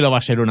 ¿por qué lo va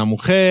a ser una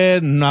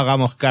mujer? No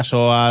hagamos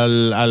caso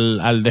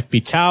al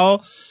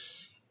despichado.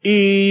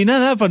 Y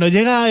nada, pues nos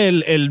llega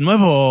el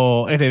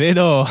nuevo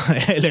heredero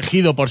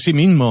elegido por sí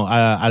mismo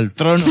al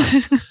trono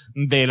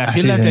de las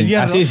Islas del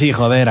Hierro. Así sí,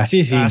 joder,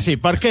 así sí. Así,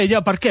 ¿por qué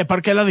yo? ¿Por qué?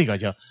 ¿Por qué lo digo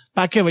yo?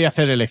 ¿Para qué voy a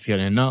hacer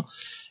elecciones, no?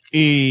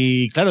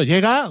 Y claro,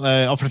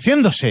 llega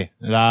ofreciéndose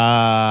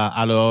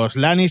a los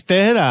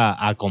Lannister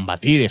a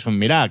combatir. Es un,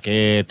 mira,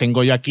 que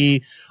tengo yo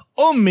aquí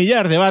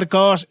 1.000.000 de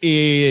barcos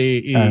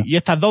y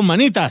estas dos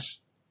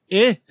manitas.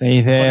 Te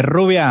dice,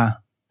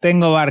 rubia,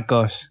 tengo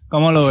barcos.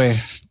 ¿Cómo lo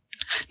ves?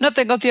 No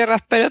tengo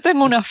tierras, pero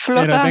tengo una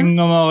flota. Pero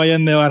tengo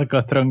mogollón de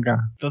barcos,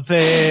 tronca.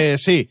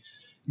 Entonces, sí.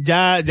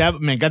 Ya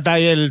me encanta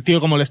ahí el tío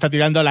como le está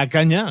tirando a la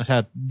caña. O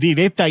sea,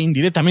 directa,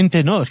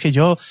 indirectamente, no. Es que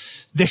yo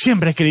de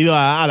siempre he querido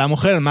a la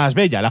mujer más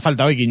bella. Le ha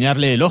faltado hoy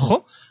guiñarle el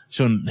ojo. Es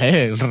un,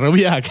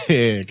 rubia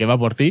que va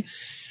por ti.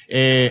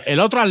 El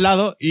otro al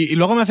lado, y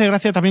luego me hace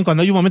gracia también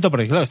cuando hay un momento,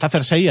 porque claro, está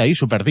Cersei ahí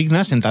súper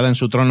digna, sentada en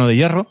su trono de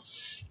hierro,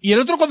 y el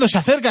otro cuando se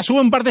acerca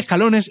sube un par de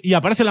escalones y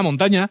aparece en la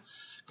montaña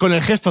con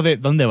el gesto de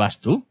 ¿dónde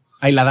vas tú?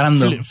 Ahí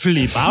ladrando.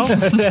 Flipao.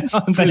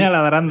 La montaña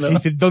ladrando.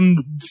 Sí,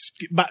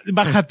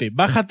 dice,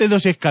 bájate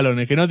 2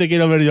 escalones, que no te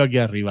quiero ver yo aquí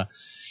arriba.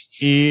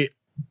 Y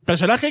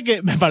personaje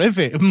que me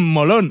parece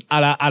molón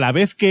a la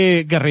vez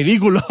que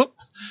ridículo.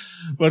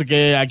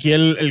 Porque aquí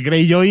el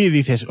Greyjoy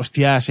dices,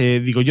 hostias,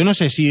 digo, yo no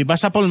sé si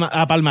vas a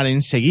palmar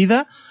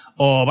enseguida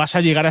o vas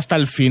a llegar hasta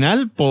el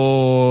final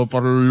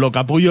por lo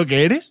capullo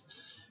que eres,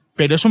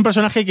 pero es un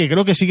personaje que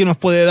creo que sí que nos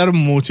puede dar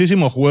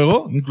muchísimo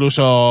juego,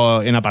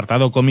 incluso en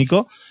apartado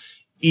cómico,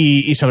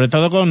 y sobre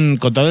todo con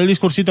todo el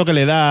discursito que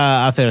le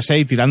da a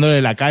Cersei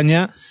tirándole la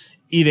caña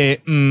y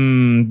de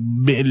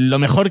lo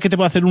mejor que te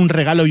puede hacer un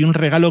regalo y un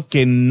regalo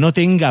que no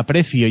tenga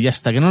precio y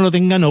hasta que no lo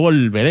tenga no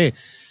volveré.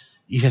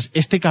 Y dices,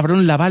 este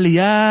cabrón la va a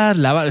liar,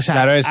 o sea,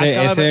 claro,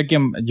 ese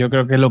quien, yo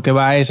creo que lo que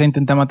va es a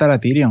intentar matar a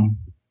Tyrion.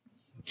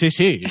 Sí.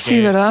 Sí,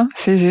 ¿verdad?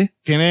 Sí.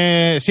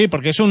 Sí,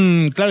 porque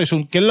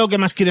 ¿qué es lo que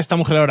más quiere esta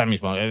mujer ahora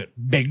mismo?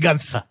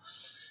 Venganza.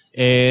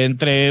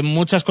 Entre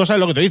muchas cosas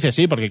lo que te dices,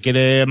 sí, porque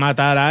quiere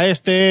matar a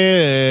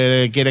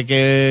quiere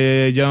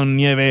que Jon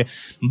Nieve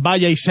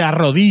vaya y se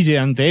arrodille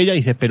ante ella, y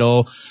dices,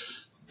 pero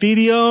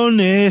Tyrion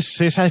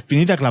es esa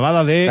espinita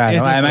clavada de...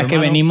 Claro, además que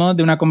venimos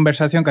de una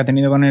conversación que ha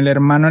tenido con el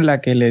hermano en la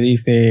que le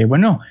dice,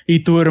 bueno, ¿y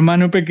tu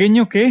hermano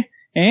pequeño qué?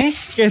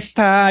 Que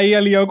está ahí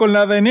aliado con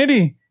la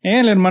Daenerys.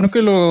 El hermano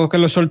que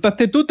lo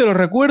soltaste tú, te lo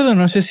recuerdo,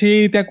 no sé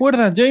si te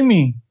acuerdas,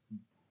 Jaime.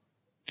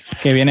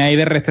 Que viene ahí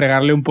de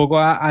restregarle un poco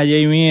a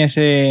Jaime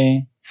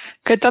ese...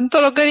 Que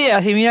tanto lo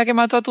querías y mira que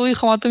mató a tu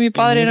hijo, mató a mi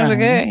padre, no sé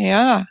qué. Y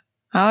nada,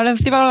 ahora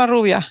encima con la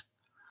rubia.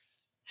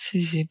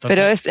 Sí.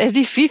 Pero es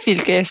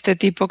difícil que este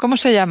tipo, ¿cómo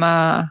se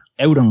llama?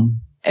 Euron,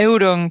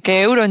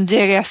 que Euron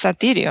llegue hasta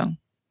Tyrion.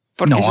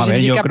 Porque eso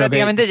significa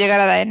prácticamente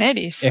llegar a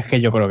Daenerys. Es que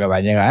yo creo que va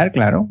a llegar,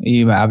 claro,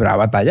 y habrá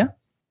batalla.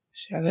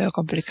 Se lo veo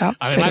complicado.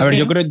 Además, a ver,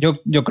 yo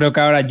creo que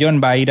ahora Jon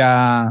va a ir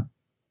a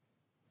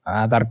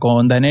dar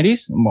con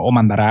Daenerys, o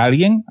mandará a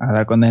alguien a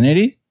dar con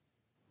Daenerys,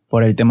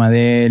 por el tema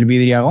del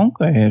vidriagón,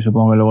 que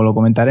supongo que luego lo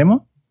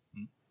comentaremos.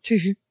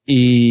 Sí.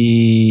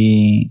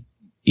 Y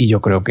yo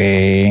creo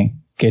que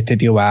este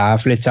tío va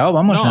flechado,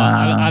 vamos. No,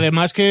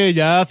 además que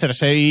ya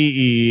Cersei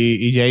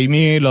y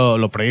Jaime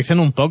lo predicen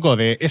un poco,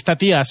 de esta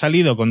tía ha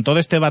salido con todo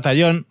este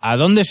batallón, ¿a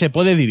dónde se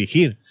puede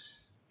dirigir?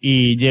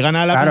 Y llegan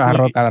a a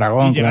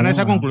Rocadragón. Y llegan a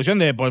esa conclusión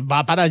de, pues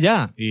va para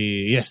allá.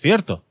 Y es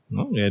cierto,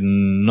 ¿no?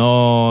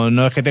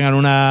 No es que tengan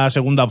una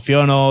segunda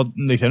opción o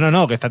dicen,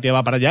 no, que esta tía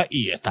va para allá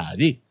y está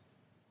allí.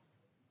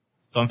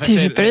 Entonces,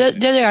 sí, pero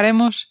ya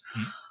llegaremos.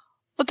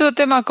 Otro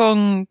tema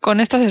con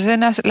estas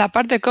escenas, la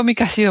parte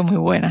cómica ha sido muy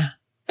buena.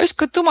 Es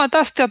que tú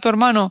mataste a tu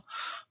hermano.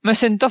 Me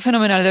sentó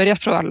fenomenal, deberías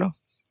probarlo.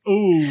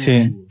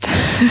 Sí.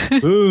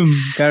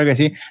 Claro que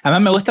sí.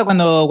 Además me gusta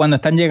cuando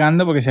están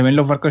llegando, porque se ven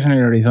los barcos en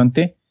el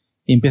horizonte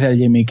y empieza el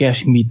Jaime, que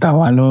has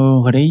invitado a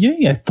los Greyjoy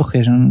y a estos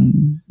que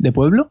son de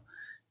pueblo,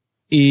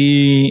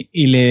 y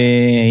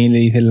le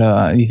dice,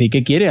 ¿y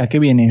qué quiere? ¿A qué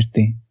viene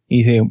este?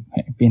 Y dice,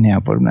 viene a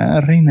por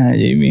una reina,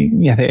 Jaime,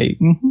 y hace ahí.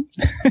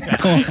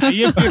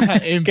 Ahí empieza,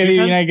 qué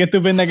divina, qué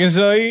estupenda que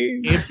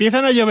soy.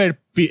 Empiezan a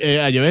llover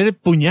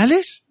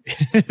puñales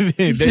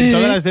de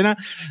toda la escena,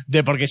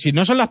 porque si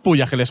no son las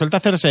pullas que le suelta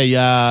Cersei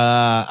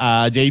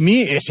a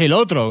Jaime, es el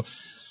otro.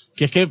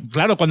 Que es que,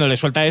 claro, cuando le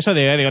suelta eso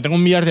digo, tengo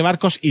 1 millar de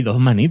barcos y 2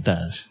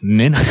 manitas,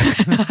 nena.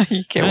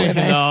 Ay, qué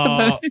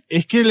buena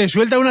es que le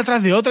suelta una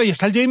tras de otra y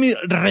está el Jaime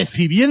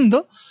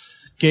recibiendo.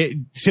 Que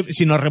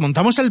si nos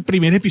remontamos al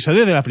primer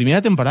episodio de la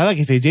primera temporada,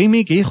 que dice,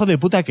 Jaime, qué hijo de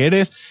puta que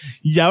eres,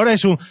 y ahora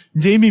es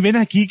Jaime, ven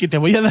aquí, que te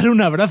voy a dar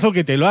un abrazo,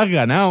 que te lo has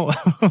ganado,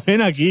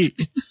 ven aquí.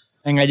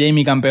 Venga,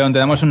 Jaime, campeón, te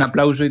damos un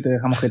aplauso y te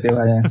dejamos que te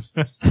vayas.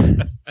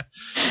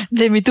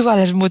 Jaime, tú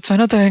vales mucho,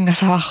 no te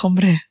vengas abajo,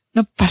 hombre,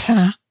 no pasa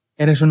nada.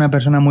 Eres una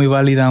persona muy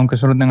válida, aunque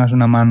solo tengas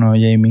una mano,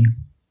 Jaime.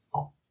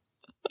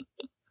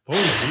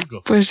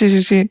 Pues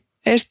sí.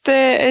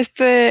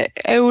 Este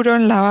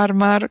Euron la va a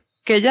armar,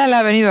 que ya la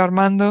ha venido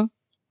armando.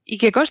 Y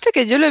que conste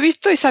que yo lo he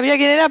visto y sabía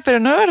quién era, pero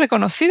no lo he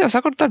reconocido. ¿Se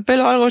ha cortado el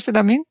pelo o algo este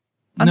también?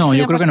 No,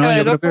 yo creo que no.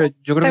 Yo creo que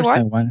está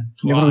igual.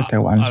 Yo creo que está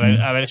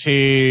igual. A ver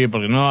si...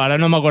 Porque ahora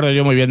no me acuerdo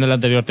yo muy bien de la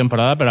anterior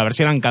temporada, pero a ver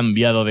si le han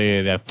cambiado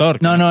de actor.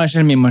 No, es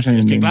el mismo. Es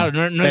que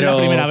claro, no es la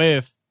primera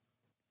vez.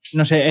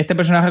 No sé, este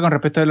personaje con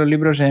respecto a los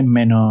libros es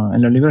menos...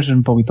 En los libros es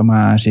un poquito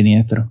más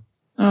siniestro.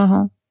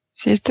 Ajá.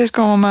 Sí, este es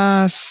como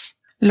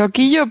más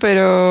loquillo,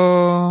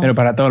 pero... Pero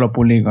para todos los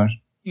públicos.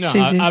 No, sí.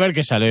 A ver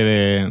qué sale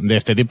de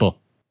este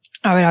tipo.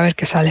 A ver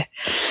qué sale.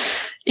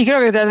 Y creo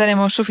que ya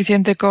tenemos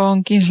suficiente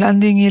con King's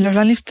Landing y los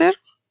Lannister.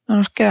 No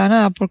nos queda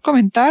nada por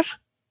comentar.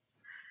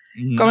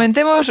 No.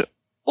 Comentemos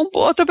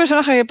otro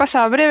personaje que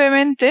pasa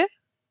brevemente,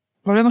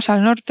 volvemos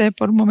al norte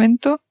por un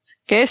momento,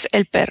 que es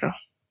el perro.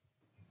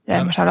 Ya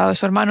hemos hablado de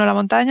su hermano en la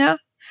montaña.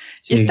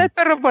 Sí. Y está el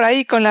perro por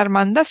ahí con la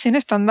hermandad sin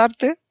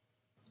estandarte,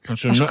 Con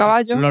a su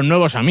caballo, los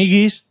nuevos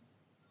amiguis.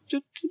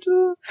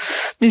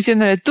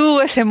 diciéndole, tú,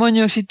 ese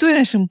moño, si tú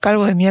eres un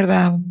calvo de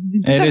mierda.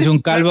 Eres un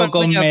calvo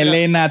con coño, pero-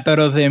 melena,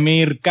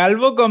 Torozemir.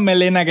 Calvo con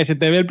melena, que se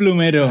te ve el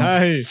plumero.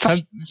 Ay,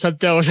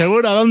 Santiago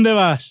Segura, ¿dónde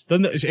vas?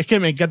 Es que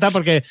me encanta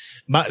porque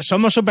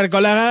somos super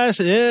colegas,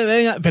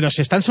 venga, pero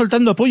se están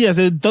soltando pullas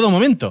de todo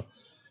momento.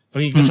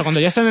 Porque incluso cuando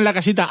ya están en la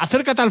casita,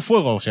 acércate al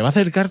fuego. Se va a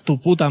acercar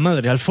tu puta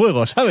madre al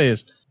fuego,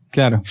 ¿sabes?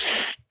 Claro.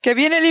 Que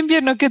viene el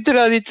invierno, ¿quién te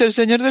lo ha dicho? ¿El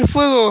señor del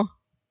fuego?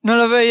 No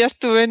lo veías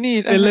tú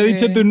venir. Te lo ha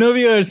dicho tu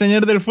novio, el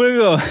señor del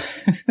fuego.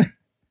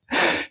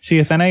 Sí,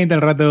 están ahí todo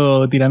el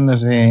rato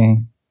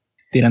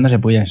tirándose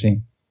pullas,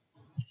 sí.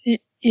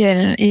 Y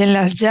en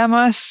las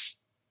llamas,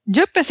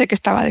 yo pensé que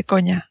estaba de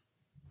coña.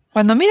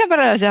 Cuando mira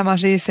para las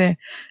llamas y dice,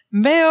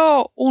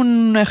 veo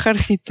un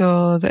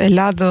ejército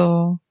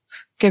helado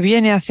que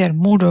viene hacia el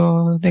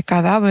muro de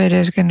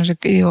cadáveres, que no sé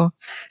qué, digo,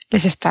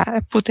 les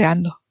está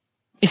puteando.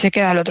 Y se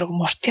queda el otro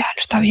como, hostia,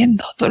 lo está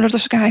viendo. Todos los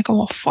dos se quedan ahí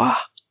como, ¡fua!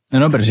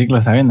 No, pero sí que lo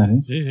está viendo,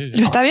 ¿sí? Sí.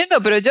 Lo está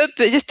viendo, pero yo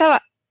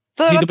estaba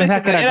todo Sí, el tú rato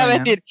pensabas que era diciendo, coña,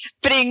 iba a decir,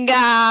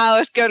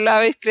 pringaos, que os lo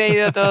habéis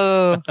creído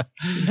todo.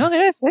 Y no,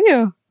 era en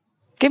serio.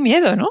 Qué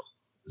miedo, ¿no?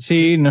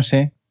 Sí, no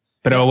sé.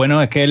 Pero bueno,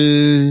 es que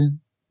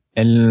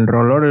el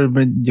Rolor,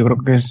 yo creo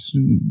que es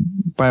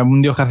para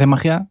un dios que hace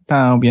magia,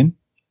 está bien.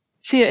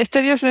 Sí,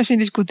 este dios es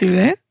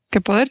indiscutible, ¿eh?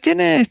 Que poder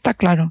tiene, está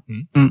claro.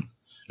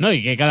 No,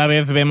 y que cada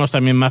vez vemos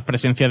también más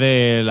presencia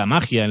de la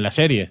magia en la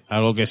serie.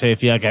 Algo que se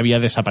decía que había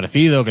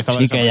desaparecido, que estaba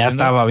Sí, que ya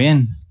desapareciendo. estaba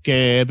bien.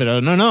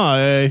 Pero no,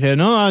 dice,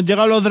 no, han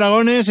llegado los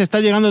dragones, está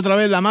llegando otra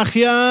vez la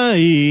magia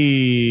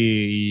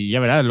y ya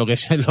verás lo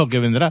que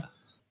vendrá.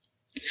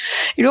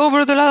 Y luego,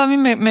 por otro lado, a mí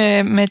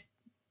me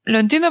lo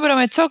entiendo, pero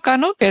me choca,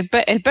 ¿no? Que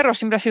el perro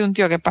siempre ha sido un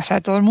tío que pasa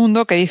de todo el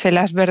mundo, que dice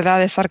las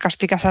verdades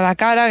sarcásticas a la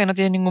cara, que no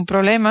tiene ningún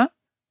problema.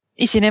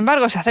 Y sin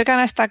embargo, se acercan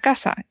a esta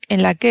casa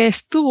en la que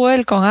estuvo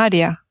él con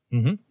Arya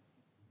Uh-huh.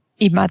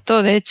 y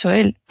mató, de hecho,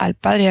 él al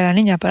padre y a la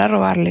niña para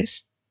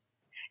robarles.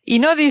 Y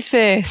no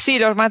dice, sí,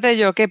 los maté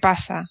yo, ¿qué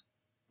pasa?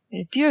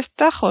 El tío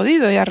está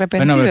jodido y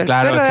arrepentido. Bueno,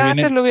 claro, el perro es de que antes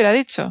viene- lo hubiera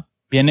dicho.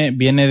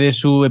 Viene de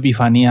su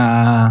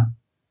epifanía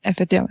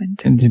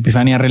Efectivamente.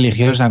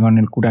 religiosa con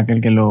el cura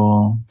aquel que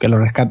lo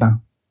rescata.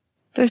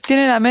 Entonces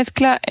tiene la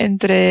mezcla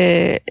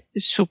entre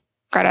su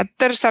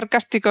carácter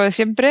sarcástico de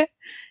siempre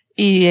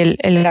y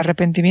el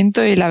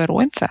arrepentimiento y la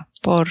vergüenza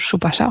por su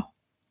pasado.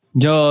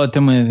 Yo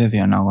estoy muy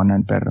decepcionado con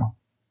el perro.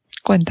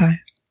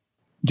 Cuéntame.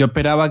 Yo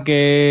esperaba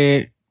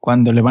que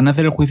cuando le van a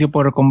hacer el juicio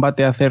por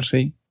combate a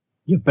Cersei,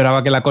 yo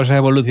esperaba que la cosa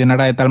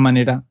evolucionara de tal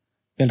manera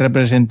que el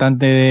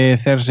representante de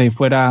Cersei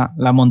fuera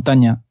la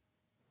montaña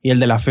y el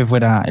de la fe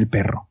fuera el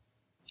perro.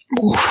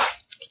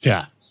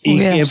 Hostia.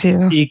 Hubiera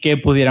sido. Y que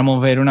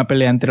pudiéramos ver una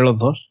pelea entre los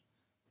dos.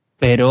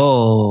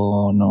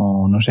 Pero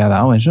no se ha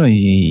dado eso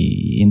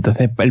y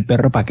entonces el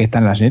perro ¿para qué está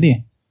en la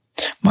serie?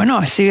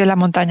 Bueno, sigue la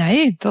montaña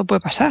ahí, todo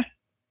puede pasar.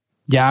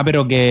 Ya,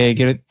 pero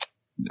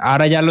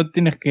ahora ya lo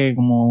tienes que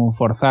como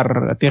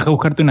forzar, tienes que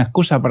buscarte una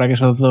excusa para que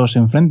esos dos se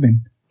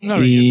enfrenten.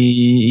 No,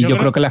 y yo yo creo-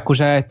 creo que la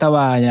excusa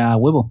estaba ya a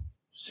huevo.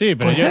 Sí,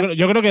 pero ¿Puede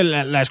yo creo que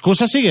la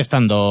excusa sigue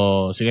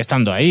estando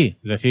ahí.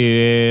 Es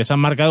decir, se han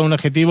marcado un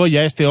objetivo y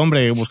ya este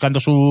hombre, buscando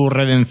su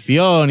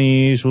redención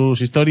y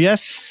sus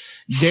historias,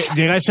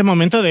 llega ese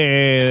momento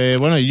de,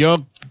 bueno,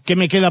 yo, ¿qué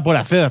me queda por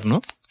hacer,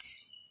 no?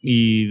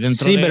 Y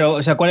dentro Sí, de... pero,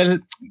 o sea, ¿cuál es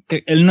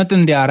que él no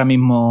tendría ahora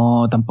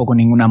mismo tampoco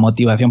ninguna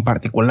motivación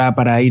particular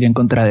para ir en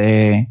contra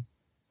de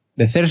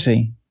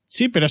Cersei?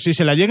 Sí, pero si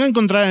se la llega a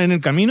encontrar en el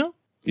camino,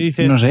 y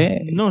dices... No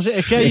sé. No sé,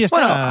 es que ahí está...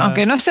 Bueno,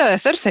 aunque no sea de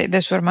Cersei,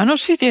 de su hermano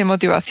sí tiene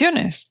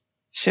motivaciones.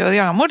 Se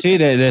odian a muerte. Sí,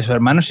 de su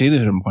hermano sí,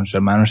 con su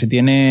hermano sí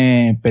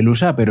tiene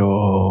pelusa,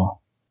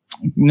 pero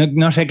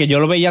no sé, que yo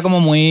lo veía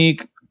como muy,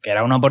 que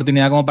era una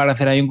oportunidad como para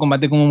hacer ahí un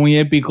combate como muy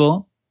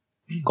épico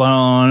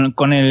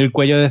con el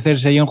cuello de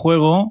Cersei en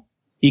juego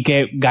y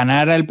que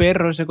ganara el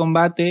perro ese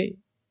combate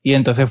y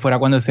entonces fuera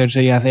cuando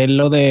Cersei hace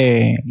lo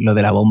de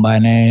la bomba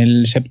en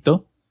el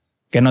septo,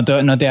 que no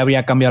te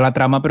habría cambiado la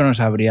trama, pero nos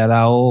habría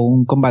dado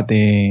un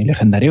combate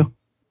legendario.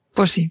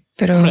 Pues sí,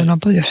 pero Hombre. no ha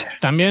podido ser.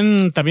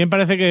 También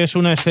parece que es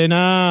una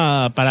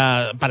escena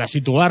para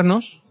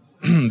situarnos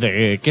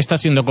de qué está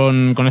haciendo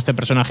con este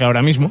personaje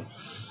ahora mismo.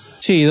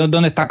 Sí,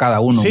 ¿dónde está cada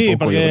uno? Sí, un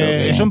poco, yo creo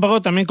porque que- es un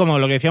poco también como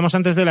lo que decíamos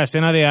antes de la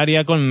escena de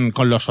Arya con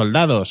los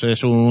soldados.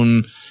 Es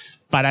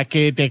para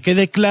que te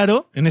quede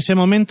claro en ese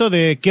momento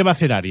de qué va a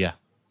hacer Arya.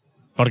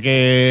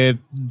 Porque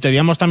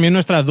teníamos también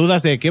nuestras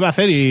dudas de qué va a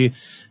hacer y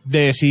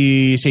de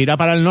si se irá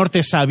para el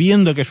norte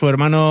sabiendo que su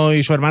hermano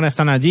y su hermana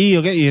están allí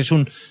o qué. Y es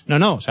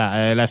no, o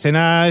sea, la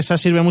escena esa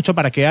sirve mucho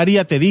para que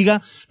Arya te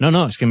diga,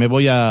 no, es que me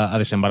voy a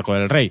desembarco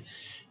del rey.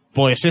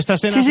 Pues esta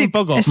escena es Sí, un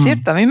poco... es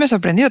cierto, a mí me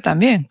sorprendió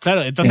también.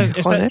 Claro, entonces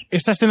Joder.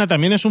 esta escena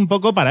también es un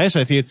poco para eso,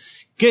 es decir,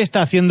 ¿qué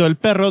está haciendo el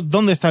perro?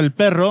 ¿Dónde está el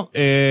perro?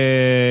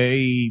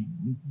 Y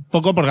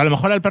poco, porque a lo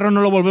mejor al perro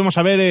no lo volvemos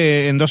a ver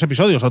en 2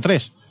 episodios o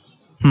 3.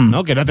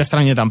 ¿no? Que no te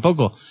extrañe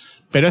tampoco.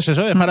 Pero es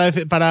eso, es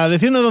para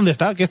decirnos dónde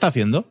está, qué está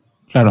haciendo.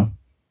 Claro.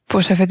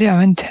 Pues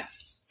efectivamente.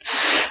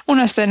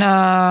 Una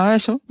escena,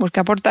 eso, pues que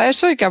aporta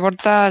eso y que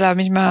aporta la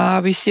misma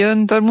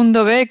visión. Todo el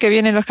mundo ve que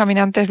vienen los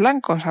caminantes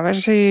blancos. A ver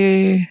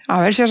si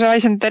os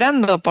vais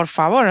enterando, por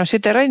favor, los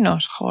 7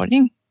 reinos.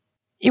 Jolín.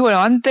 Y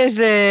bueno, antes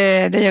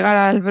de llegar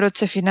al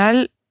broche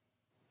final,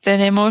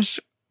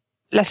 tenemos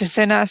las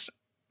escenas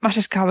más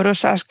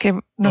escabrosas que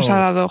nos ha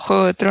dado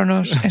Juego de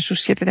Tronos en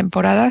sus 7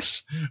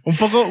 temporadas. Un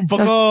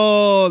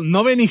poco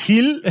no Benny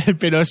Hill,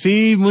 pero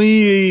sí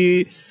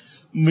muy,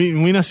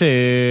 no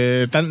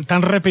sé,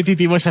 tan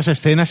repetitivo esas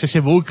escenas, ese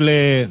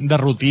bucle de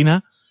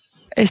rutina.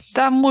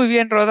 Está muy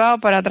bien rodado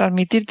para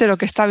transmitirte lo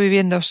que está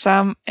viviendo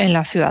Sam en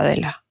la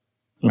Ciudadela.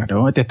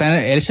 Claro,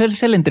 ese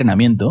es el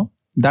entrenamiento.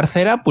 Dar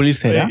cera, pulir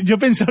cera. Yo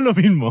pensaba lo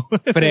mismo.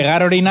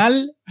 Fregar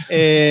orinal,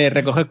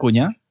 recoger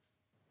cuña.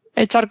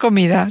 Echar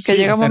comida, que Sí,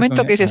 llega un echar momento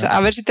comida, que dices, claro. a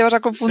ver si te vas a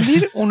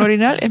confundir un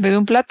orinal en vez de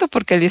un plato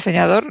porque el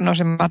diseñador no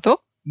se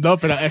mató. No,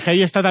 pero es que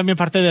ahí está también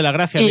parte de la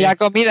gracia. Y de- la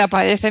comida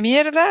parece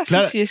mierda.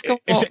 Claro, sí, es como...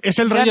 es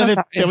el ya rollo no de,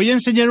 sabes. te voy a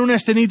enseñar una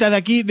escenita de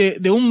aquí,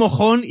 de un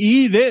mojón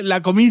y de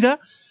la comida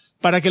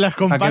para que las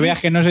compares. Para que veas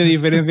que no se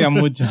diferencian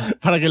mucho.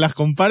 Para que las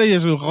compares y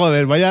es un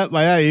joder,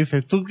 vaya, y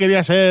dices, ¿tú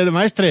querías ser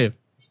maestre?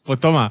 Pues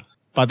toma,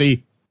 para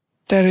ti.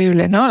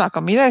 Terrible, ¿no? La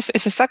comida es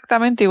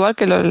exactamente igual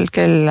que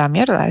la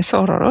mierda, es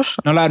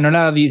horroroso. No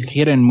la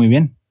digieren muy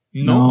bien.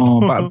 No.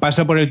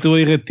 Pasa por el tubo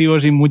digestivo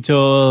sin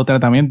mucho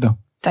tratamiento.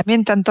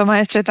 También tanto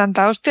maestre,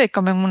 tanta hostia y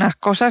comen unas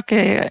cosas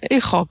que,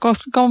 hijo,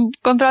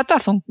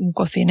 contratad un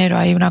cocinero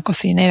ahí, una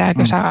cocinera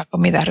que os haga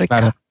comida rica.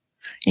 Claro.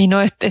 Y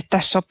no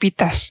estas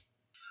sopitas.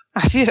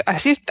 Así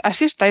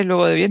estáis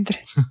luego de vientre.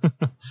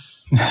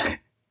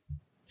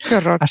 Qué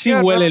horror. Así qué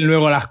horror, huelen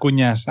luego las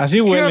cuñas. Así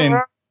qué huelen.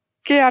 horror.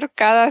 Qué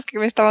arcadas que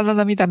me estaban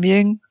dando a mí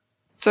también,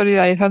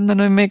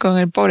 solidarizándome con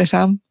el pobre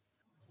Sam.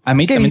 A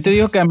mí ¿Qué también te dices?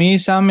 digo que a mí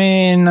Sam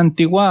en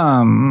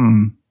Antigua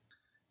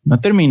no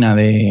termina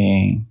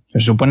de... Se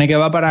supone que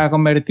va para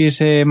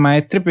convertirse en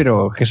maestre,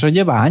 pero que eso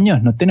lleva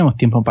años. No tenemos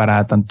tiempo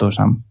para tanto,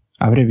 Sam.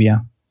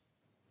 Abrevia.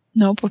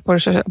 No, pues por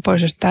eso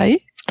está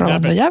ahí,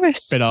 robando Ya,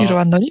 llaves pero- y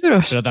robando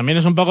libros. Pero también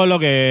es un poco lo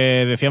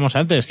que decíamos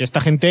antes, que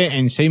esta gente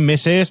en 6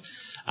 meses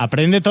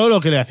aprende todo lo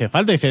que le hace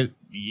falta. Dice,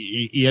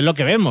 y es lo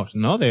que vemos,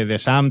 ¿no? De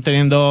Sam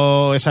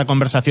teniendo esa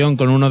conversación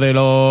con uno de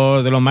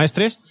los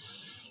maestres.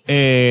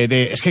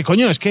 Es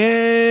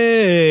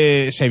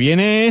que se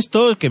viene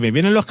esto, que me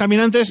vienen los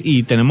caminantes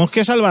y tenemos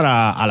que salvar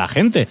a la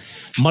gente.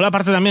 Mola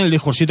aparte también el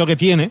discursito que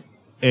tiene,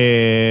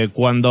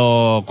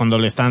 cuando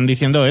le están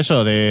diciendo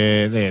eso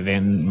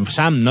de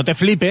Sam, no te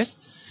flipes,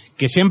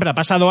 que siempre ha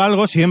pasado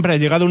algo, siempre ha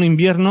llegado un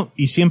invierno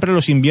y siempre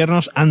los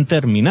inviernos han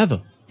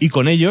terminado. Y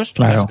con ellos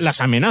Claro.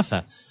 las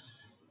amenaza.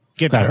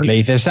 Que Claro, también- le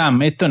dice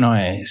Sam, esto no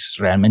es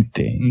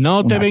realmente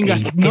No te una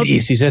vengas- no-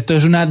 crisis, esto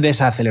es una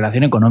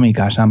desaceleración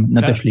económica, Sam, no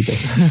Claro. te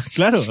flipes.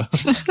 Claro.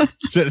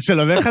 se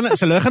lo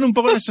dejan un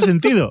poco en ese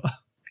sentido.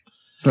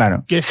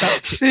 Claro. Que está,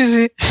 Sí,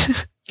 sí.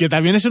 que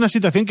también es una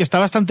situación que está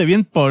bastante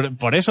bien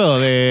por eso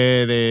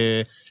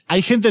de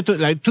hay gente,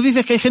 tú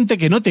dices que hay gente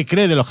que no te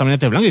cree de los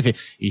caminantes blancos y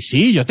dices, y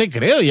sí, yo te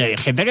creo, y hay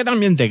gente que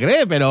también te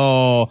cree,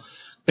 pero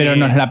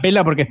Nos la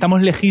pela porque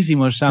estamos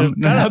lejísimos, Sam.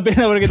 Pero, claro, Nos la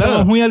pela porque claro.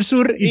 estamos muy al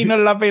sur y Dice- nos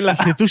la pela.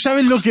 dice, ¿tú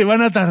sabes lo que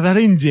van a tardar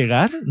en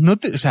llegar?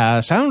 O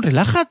sea, Sam,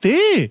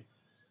 relájate.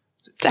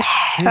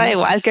 Da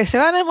igual, que se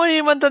van a morir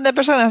un montón de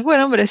personas.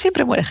 Bueno, hombre,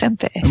 siempre muere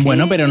gente. Sí.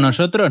 Bueno, pero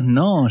nosotros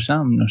no,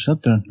 Sam,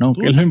 nosotros no,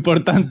 que es lo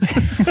importante.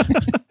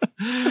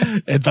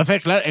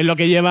 Entonces, claro, es lo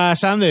que lleva a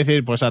Sam de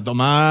decir, pues a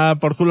tomar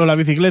por culo la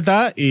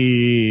bicicleta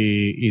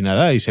y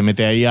nada, y se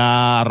mete ahí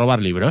a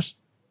robar libros.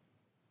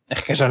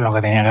 Es que eso es lo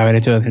que tenía que haber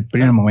hecho desde el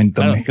primer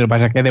momento. Claro. Es que lo que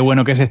pasa es que de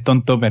bueno que es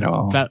tonto,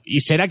 pero... Claro.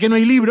 ¿Y será que no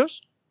hay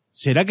libros?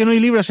 ¿Será que no hay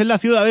libros en la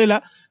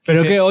Ciudadela?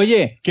 Pero dice- que,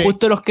 oye, que-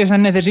 justo los que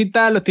Sam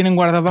necesita los tienen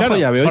guardados bajo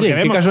Claro, llave. porque Oye,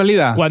 qué vemos,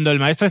 casualidad. Cuando el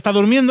maestro está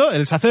durmiendo,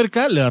 él se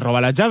acerca, le roba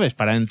las llaves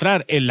para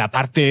entrar en la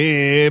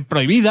parte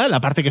prohibida, la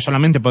parte que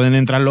solamente pueden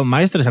entrar los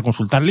maestres a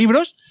consultar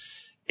libros.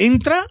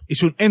 Entra,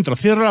 entro,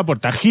 cierro la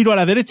puerta, giro a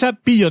la derecha,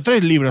 pillo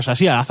 3 libros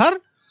así al azar.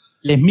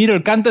 Les miro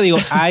el canto y digo,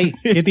 ay,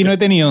 qué tino he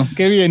tenido,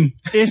 qué bien.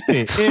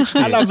 Este.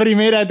 A la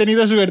primera he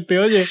tenido suerte,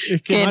 oye.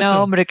 Es Que macho,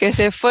 no, hombre, que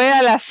se fue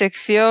a la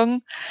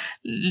sección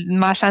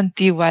más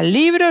antigua.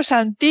 Libros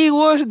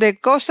antiguos de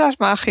cosas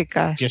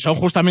mágicas. que son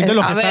justamente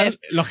los A que, ver,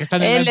 los que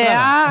están en la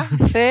entrada.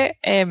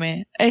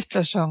 LACM.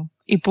 Estos son.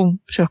 Y pum,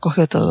 se los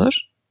cogió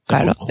todos.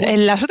 Claro. Joder.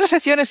 En las otras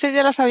secciones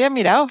ella las había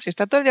mirado. Si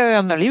está todo el día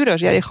dando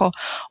libros. Ya dijo,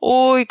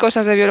 uy,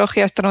 cosas de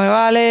biología, esto no me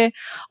vale.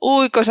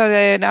 Uy, cosas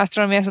de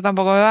astronomía, esto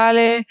tampoco me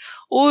vale.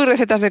 Uy,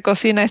 recetas de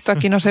cocina, esto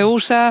aquí no se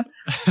usa.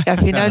 Y al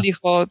final Claro.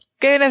 dijo,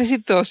 ¿qué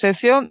necesito?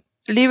 Sección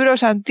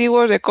libros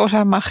antiguos de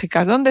cosas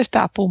mágicas. ¿Dónde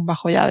está? Pum,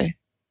 bajo llave.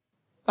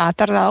 Ha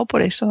tardado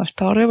por eso.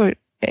 Hasta ahora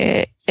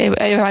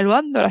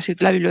evaluando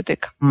la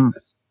biblioteca.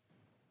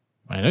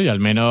 Bueno, y al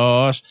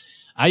menos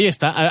ahí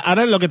está.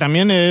 Ahora lo que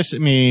también es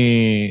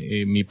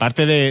mi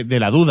parte de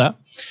la duda,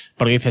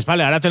 porque dices,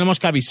 vale, ahora tenemos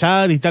que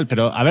avisar y tal,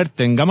 pero a ver,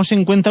 tengamos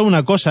en cuenta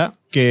una cosa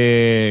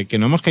que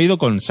no hemos caído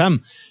con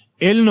Sam.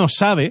 Él no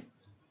sabe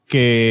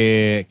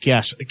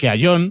que a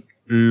Jon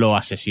lo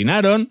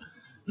asesinaron,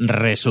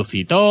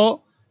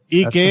 resucitó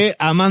y que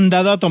ha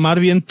mandado a tomar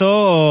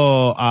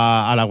viento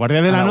a la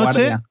Guardia de la Noche.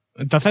 Guardia.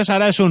 Entonces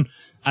ahora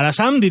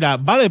Sam dirá,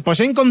 vale, pues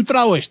he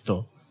encontrado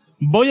esto.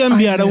 Voy a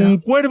enviar a un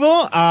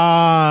cuervo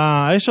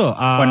a eso.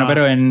 Bueno,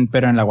 pero en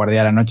la Guardia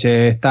de la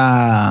Noche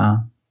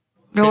está...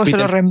 Luego se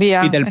lo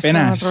reenvía. Peter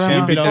Penas.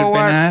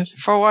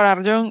 Forward a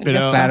Jon. Pero- Ya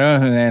está.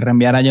 Claro,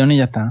 reenviar a Jon y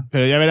ya está.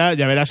 Pero ya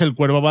verás, el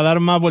cuervo va a dar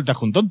más vueltas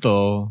que un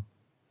tonto.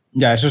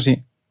 Ya, eso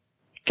sí.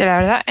 Que la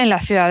verdad, en la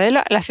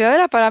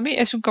Ciudadela para mí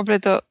es un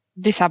completo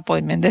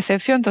disappointment,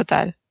 decepción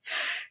total.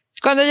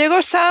 Cuando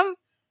llegó Sam,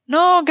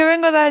 no, que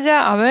vengo de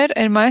allá. A ver,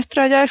 el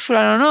maestro allá es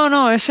fulano.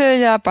 No, ese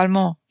ya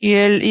palmó. Y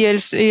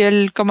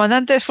el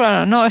comandante es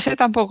fulano. No, ese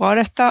tampoco.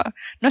 Ahora está...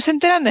 No se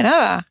enteran de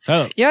nada.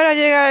 Claro. Y ahora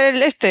llega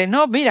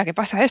no, mira, ¿qué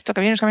pasa esto? Que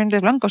vienen los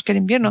caminantes blancos, que el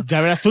invierno.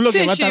 Ya verás tú lo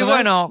que va a tardar.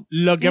 Bueno,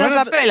 lo que no van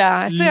la a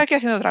pela. Estoy aquí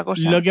haciendo otra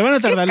cosa. Lo que van a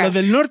tardar ¿Qué los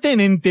del norte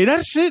en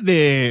enterarse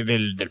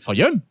del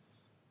follón.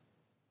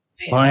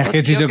 Bueno, es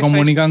que si tío, se que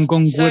comunican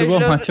con sois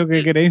cuervos, los- macho,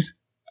 ¿qué queréis?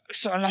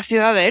 Son la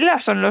Ciudadela,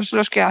 son los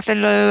que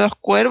hacen lo de los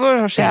cuervos,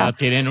 o sea, Pero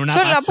tienen una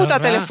son la puta pachorra,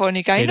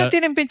 telefónica y pero no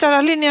tienen pinchadas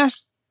las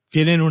líneas.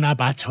 Tienen una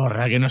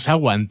pachorra que no se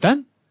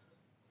aguantan.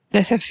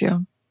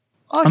 Decepción.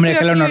 Oh, Hombre,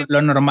 es estoy que aquí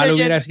lo normal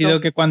hubiera leyendo.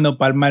 sido que cuando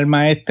palma el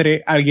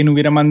maestre, alguien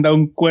hubiera mandado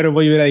un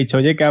cuervo y hubiera dicho,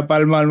 oye, que ha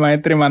palmado el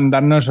maestre,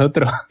 mandar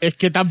nosotros. Es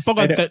que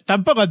tampoco Pero-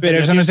 tampoco han Pero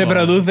tenido eso no se tiempo.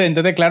 produce,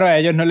 entonces claro, a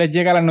ellos no les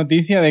llega la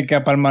noticia de que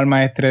ha palmado el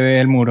maestre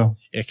del muro.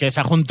 Es que se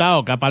ha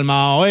juntado que ha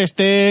palmado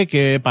este,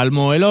 que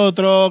palmó el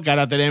otro, que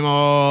ahora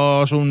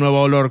tenemos un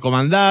nuevo Lord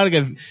Comandar,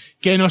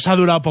 que nos ha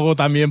durado poco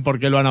también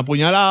porque lo han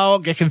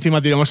apuñalado, que es que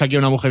encima tenemos aquí a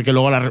una mujer que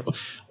luego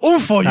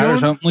 ¡Un follón! Claro,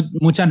 son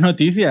muchas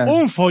noticias.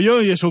 Un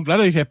follón, y eso,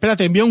 claro, dice,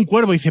 espérate, envía un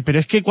cuervo, y dice, pero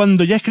es que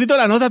cuando ya he escrito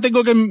la nota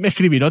tengo que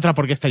escribir otra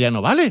porque esta ya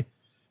no vale.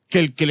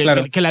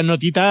 Claro. Que las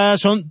notitas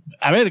son,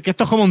 a ver, que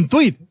esto es como un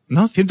tuit,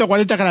 ¿no?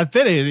 140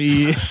 caracteres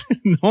y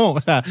no, o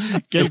sea,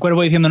 que El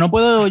cuervo diciendo, no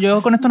puedo,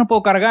 yo con esto no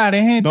puedo cargar,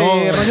 No.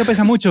 este rollo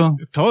pesa mucho.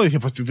 todo,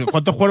 dice, pues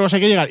 ¿cuántos cuervos hay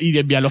que llegar? Y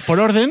enviarlos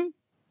por orden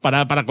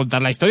para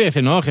contar la historia.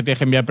 Dice, no, es que tienes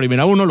que enviar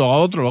primero a uno, luego a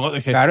otro, luego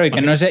dice, Claro, y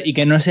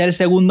que no sea el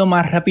segundo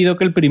más rápido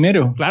que el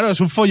primero. claro, es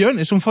un follón,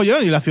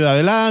 y la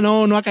Ciudadela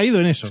no ha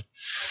caído en eso.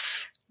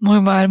 muy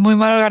mal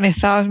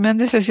organizados, me han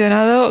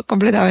decepcionado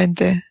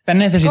completamente. Están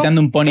necesitando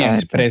un Pony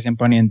Completamente. Express en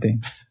Poniente.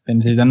 Están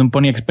necesitando un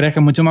Pony Express que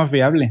es mucho más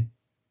fiable.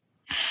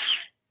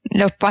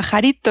 Los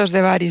pajaritos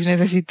de Varys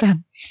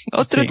necesitan.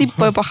 Otro Sí,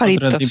 tipo de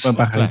pajaritos. Otro tipo de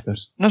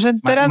pajaritos. No se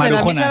enteran de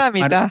la misa a la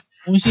mitad.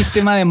 Un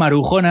sistema de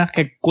marujonas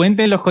que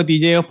cuenten los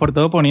cotilleos por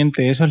todo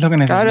Poniente. Eso es lo que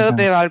necesitan. Claro,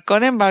 de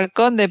balcón en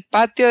balcón, de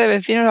patio de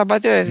vecinos a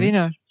patio de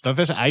vecinos.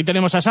 Entonces ahí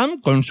tenemos a Sam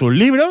con sus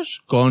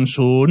libros, con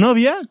su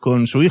novia,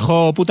 con su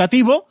hijo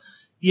putativo,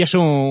 y es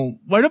un...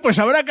 Bueno, pues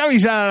habrá que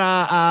avisar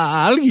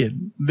a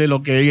alguien de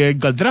lo que he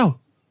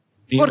encontrado.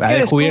 Sí, Porque la ha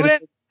descubierto.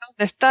 descubren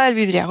dónde está el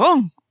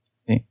vidriagón.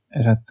 Sí,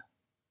 exacto.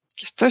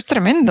 Que esto es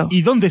tremendo.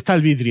 ¿Y dónde está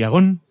el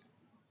vidriagón?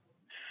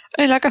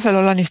 En la casa de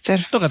los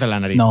Lannister. Tócate la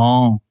nariz.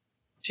 No,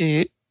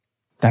 Sí.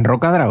 está en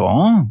Roca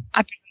Dragón.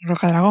 Ah, pero en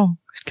Roca Dragón.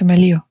 Es que me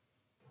lío.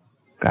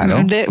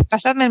 Claro.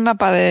 Pasadme el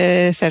mapa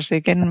de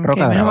Cersei, que no me va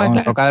Rocadragón.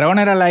 claro. Rocadragón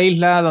era la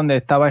isla donde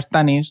estaba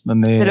Stannis,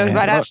 donde De los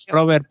Baratheon.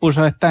 Robert puso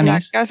a La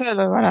Stannis, casa de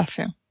los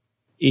Baratheon.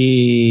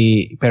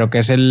 pero que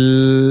es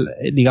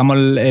digamos,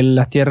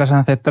 las tierras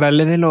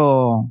ancestrales de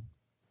los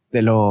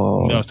De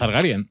los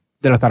Targaryen.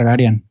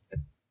 Targaryen.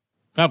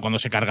 Claro, cuando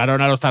se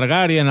cargaron a los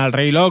Targaryen, al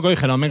rey loco,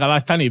 dijeron, venga, va,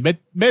 Stannis,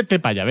 vete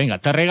para allá, venga,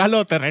 te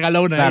regalo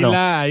una Claro,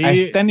 isla ahí. a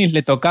Stannis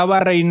le tocaba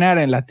reinar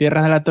en las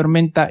tierras de la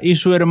tormenta y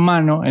su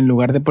hermano, en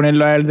lugar de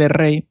ponerlo a él de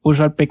rey,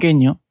 puso al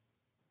pequeño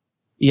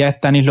y a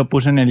Stannis lo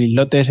puso en el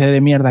islote ese de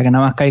mierda que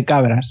nada más que hay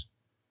cabras,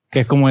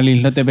 que es como el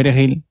islote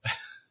Perejil.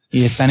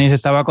 Y Stannis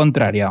estaba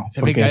contrariado,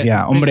 porque Venga,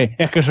 decía, hombre,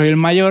 es que soy el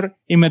mayor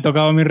y me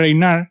tocaba a mí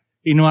reinar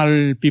y no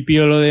al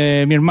pipiolo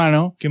de mi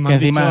hermano, que me han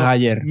encima dicho- es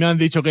ayer. Me han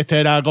dicho que este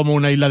era como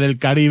una isla del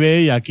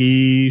Caribe y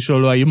aquí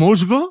solo hay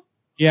musgo.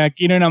 Y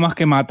aquí no hay nada más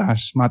que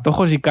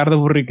matojos y cardos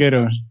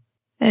burriqueros.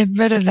 Es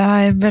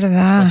verdad, es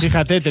verdad. Pues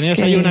fíjate, tenías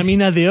que- ahí una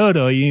mina de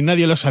oro y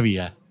nadie lo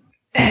sabía.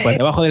 Y pues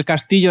debajo del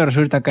castillo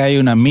resulta que hay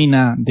una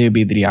mina de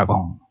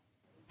vidriagón.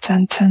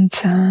 Chan, chan,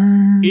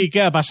 chan. ¿Y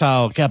qué ha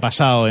pasado? ¿Qué ha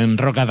pasado en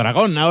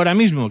Rocadragón ahora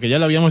mismo? Que ya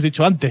lo habíamos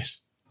dicho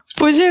antes.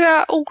 Pues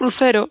llega un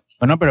crucero.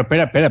 Bueno, pero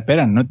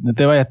espera, no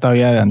te vayas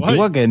todavía de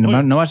Antigua, que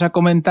no vas a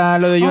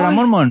comentar lo de Jorah Ay.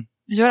 Mormont.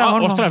 Jorah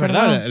Mormont, ostras,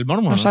 perdón. ¿verdad? El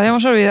Mormont. Nos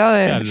habíamos olvidado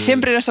de... El-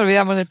 Siempre nos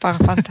olvidamos del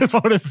Pagafanta.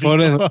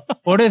 Pobrecito.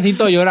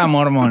 Pobrecito Jorah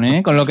Mormont,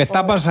 ¿eh? Con lo que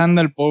está pasando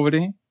el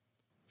pobre.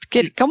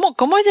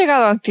 ¿Cómo ha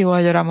llegado a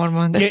Antigua Jorah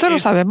Mormont? Esto lo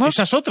sabemos.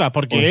 Esa es otra,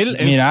 porque Pues él...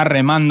 mira,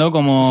 remando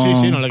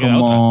como, Sí, no le queda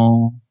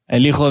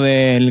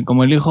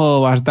como el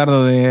hijo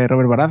bastardo de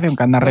Robert Baratheon,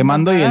 que anda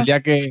remando y el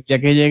día que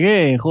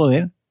llegue,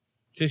 joder.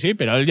 Sí,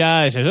 pero él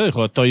ya es eso,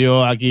 dijo, estoy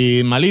yo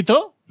aquí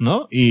malito,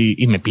 ¿no?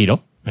 Y me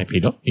piro.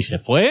 Y se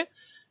fue.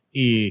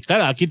 Y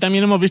claro, aquí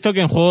también hemos visto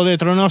que en Juego de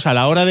Tronos, a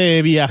la hora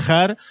de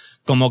viajar,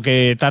 como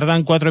que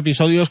tardan 4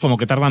 episodios, como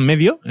que tardan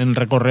medio en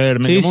recorrer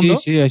medio mundo.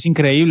 Sí, es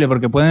increíble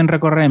porque pueden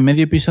recorrer en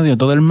medio episodio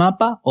todo el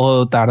mapa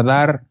o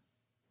tardar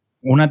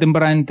una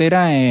temporada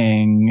entera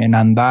en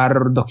andar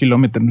 2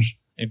 kilómetros.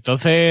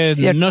 Entonces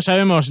no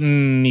sabemos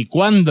ni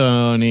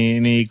cuándo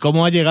ni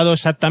cómo ha llegado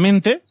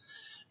exactamente,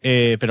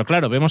 pero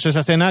claro, vemos esa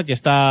escena que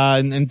está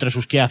entre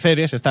sus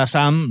quehaceres, está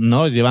Sam,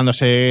 ¿no?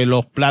 Llevándose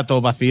los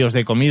platos vacíos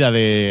de comida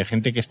de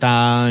gente que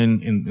está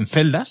en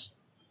celdas,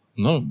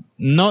 ¿no?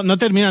 No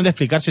terminan de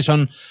explicar si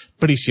son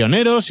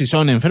prisioneros, si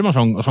son enfermos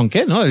o son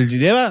qué, ¿no? Él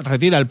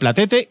retira el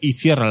platete y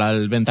cierra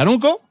el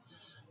ventanuco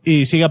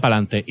y sigue para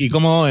adelante. Y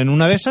como en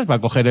una de esas va a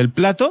coger el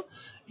plato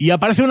y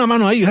aparece una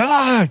mano ahí.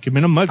 ¡Ah! Que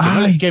menos mal,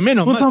 que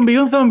menos mal.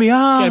 Un zombie,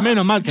 ¡ah! Que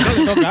menos mal que no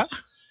le toca.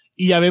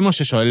 Y ya vemos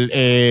eso,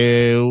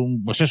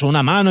 pues eso,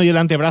 una mano y el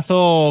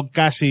antebrazo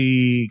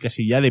casi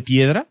ya de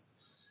piedra.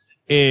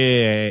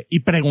 Y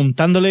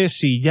preguntándole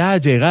si ya ha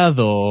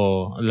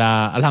llegado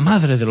la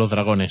madre de los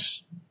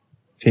dragones.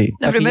 Sí.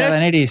 La primera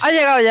es, ¿ha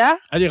llegado ya?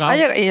 Ha llegado.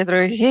 Y otro,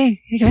 ¿qué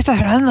me estás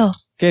hablando?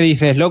 ¿Qué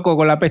dices, loco,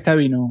 con la pesta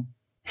vino?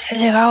 Se ha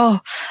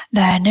llegado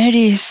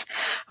Daenerys,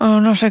 o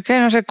no sé qué,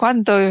 no sé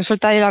cuánto, y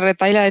suelta ahí la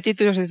retaíla de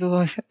títulos y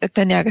tú,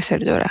 tenía que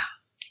ser Llora.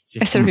 Sí.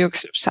 Es el único que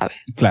se lo sabe.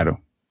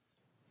 Claro.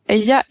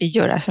 Ella y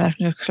Llora son las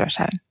únicas que se lo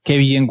saben. Qué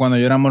bien cuando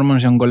Llora Mormont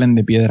sea un golem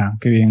de piedra,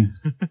 qué bien.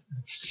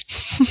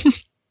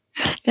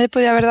 Ya le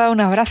podía haber dado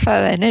un abrazo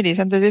a Daenerys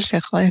antes de irse,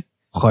 joder.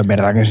 Joder,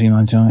 verdad que sí,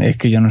 macho. Es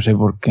que yo no sé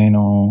por qué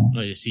no...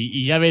 Oye, sí,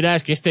 y ya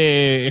verás que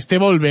este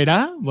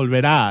volverá.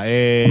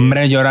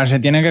 Hombre, Llora se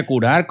tiene que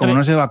curar, ¿cómo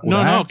no se va a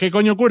curar? No, ¿qué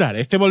coño curar?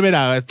 Este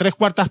volverá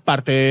 3/4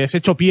 partes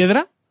hecho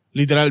piedra,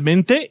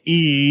 literalmente,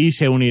 y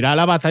se unirá a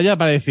la batalla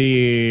para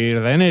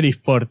decir, Daenerys,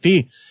 por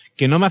ti,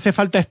 que no me hace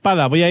falta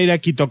espada, voy a ir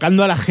aquí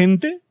tocando a la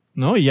gente,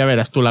 ¿no? Y ya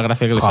verás tú la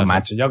gracia que les hace.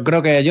 Macho, yo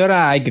creo que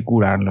Llora hay que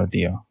curarlo,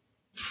 tío.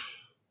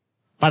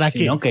 ¿Para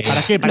qué?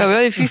 ¿Para qué? Lo veo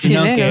difícil,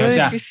 lo veo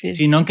difícil.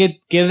 Si no,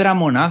 qué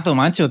dramonazo,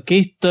 macho. Qué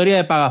historia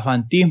de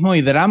pagafantismo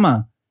y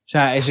drama. O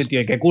sea, ese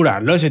tío hay que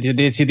curarlo. Ese tío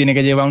se tiene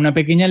que llevar una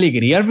pequeña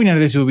alegría al final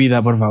de su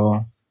vida, por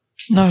favor.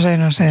 No sé.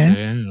 No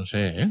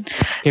sé.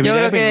 Yo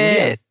creo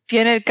que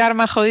tiene el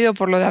karma jodido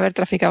por lo de haber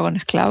traficado con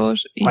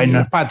esclavos. Ay,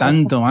 no es para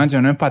tanto,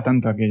 macho. No es para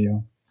tanto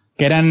aquello.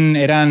 Que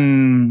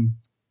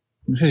eran...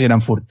 No sé si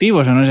eran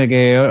furtivos o no sé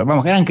qué.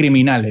 Vamos, que eran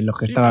criminales los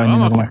que estaban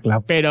vendiendo como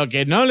esclavos. Pero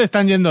que no le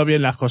están yendo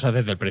bien las cosas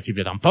desde el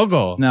principio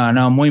tampoco.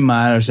 No, muy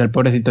mal. O sea, el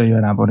pobrecito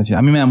Llora, pobrecito.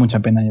 A mí me da mucha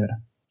pena Llora.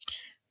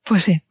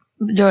 Pues sí,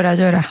 llora.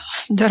 Llora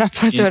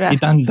por llorar. Y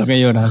tanto que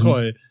llora.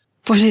 Joder.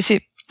 Pues sí.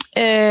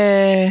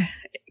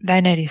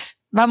 Daenerys.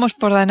 Vamos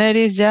por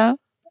Daenerys ya.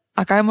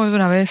 Acabemos de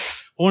una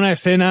vez. Una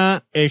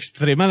escena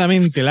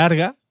extremadamente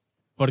larga.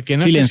 Porque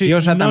no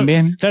silenciosa sé si,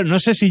 también. Claro, no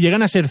sé si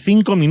llegan a ser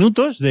 5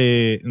 minutos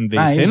de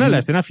escena, sí. La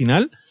escena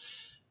final,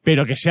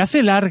 pero que se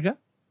hace larga,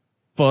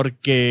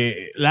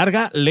 porque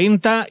larga,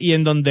 lenta y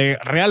en donde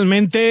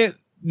realmente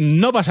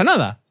no pasa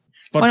nada.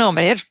 Bueno,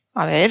 hombre,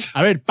 a ver,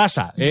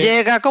 pasa.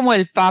 Llega como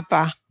el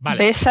Papa,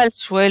 vale. Besa el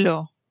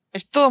suelo.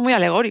 Es todo muy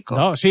alegórico.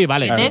 No, sí,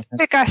 vale. En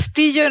este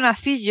castillo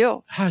nací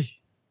yo. Ay.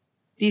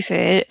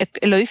 Dice,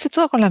 lo dice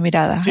todo con la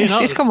mirada. Sí,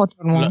 es como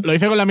todo el mundo. Lo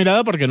dice con la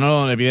mirada porque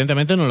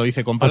evidentemente no lo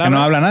dice con palabras. Porque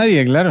no habla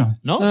nadie, claro.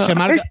 ¿No? Se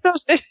marca...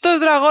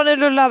 estos dragones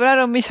los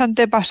labraron mis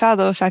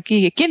antepasados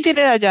aquí. ¿Quién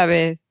tiene la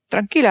llave?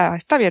 Tranquila,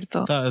 está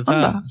abierto.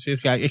 Anda. Sí,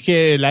 es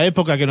que la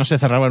época que no se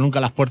cerraban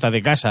nunca las puertas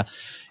de casa.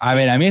 A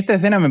ver, a mí esta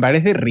escena me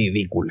parece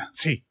ridícula.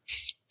 Sí.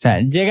 O sea,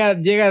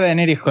 llega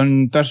Daenerys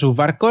con todos sus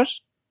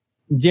barcos,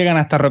 llegan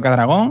hasta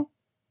Rocadragón,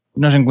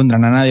 no se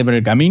encuentran a nadie por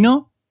el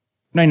camino,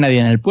 no hay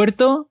nadie en el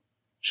puerto.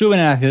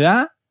 Suben a la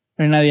ciudad,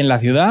 no hay nadie en la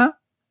ciudad,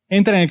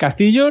 entran en el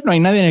castillo, no hay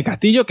nadie en el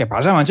castillo. ¿Qué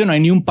pasa, macho? ¿No hay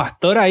ni un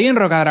pastor ahí en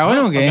Rocadragón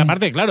o qué? Porque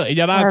aparte, claro,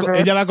 ella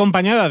va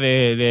acompañada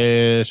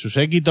de su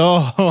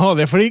séquito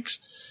de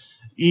freaks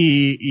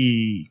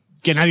y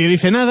que nadie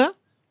dice nada,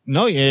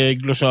 ¿no?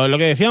 Incluso lo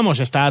que decíamos,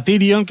 está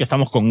Tyrion, que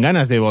estamos con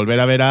ganas de volver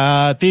a ver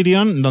a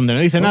Tyrion, donde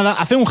no dice nada,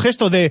 hace un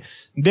gesto de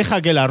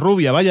deja que la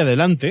rubia vaya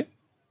adelante.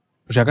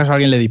 Por si acaso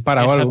alguien le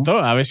dispara o algo. Exacto,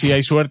 a ver si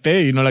hay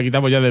suerte y no la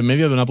quitamos ya de en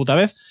medio de una puta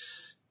vez.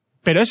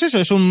 Pero es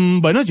eso,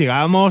 bueno,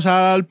 llegamos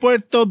al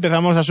puerto,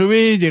 empezamos a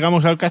subir,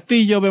 llegamos al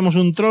castillo, vemos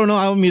un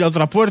trono, mira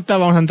otra puerta,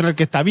 vamos a entrar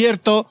que está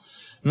abierto,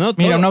 ¿no?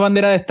 Mira, una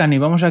bandera de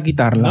Stannis, vamos a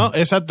quitarla. No,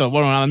 exacto,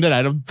 bueno, una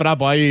bandera, era un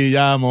trapo ahí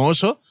ya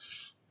mohoso.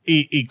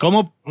 Y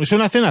como, es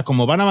una escena,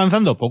 como van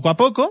avanzando poco a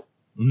poco,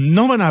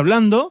 no van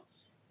hablando,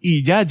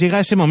 y ya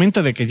llega ese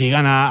momento de que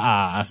llegan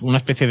a una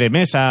especie de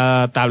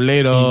mesa,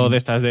 tablero, sí, de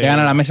estas de... Llegan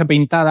a la mesa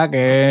pintada,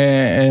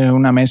 que es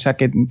una mesa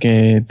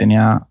que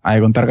tenía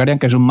Aegon Targaryen,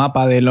 que es un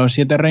mapa de los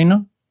 7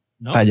 reinos,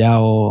 ¿no?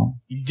 Tallado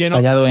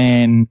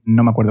en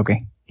no me acuerdo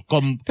qué.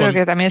 Pero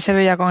que también se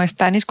veía con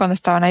Stannis cuando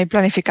estaban ahí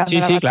planificando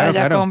la batalla,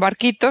 claro. Con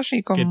barquitos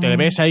y con... Que te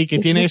ves ahí que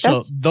tiene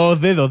eso, 2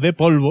 dedos de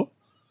polvo,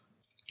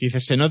 que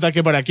dices, se nota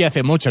que por aquí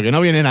hace mucho que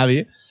no viene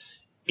nadie.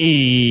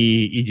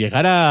 Y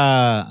llegar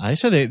a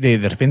eso de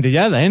repente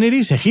ya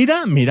Daenerys se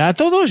gira, mira a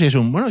todos y es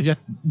bueno, ya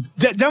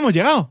hemos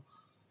llegado.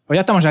 Pues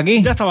ya estamos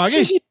aquí. Ya estamos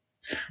aquí. Sí.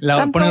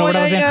 Pone los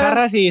brazos en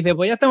jarras y dice,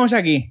 pues ya estamos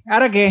aquí.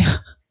 ¿Ahora qué?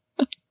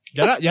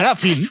 Y ahora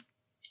fin.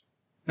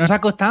 Nos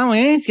ha costado,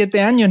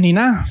 7 años ni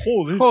nada.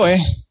 Joder.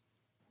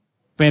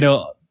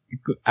 Pero,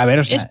 a ver,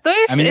 o sea... Esto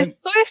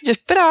es, yo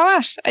esperaba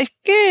más. Es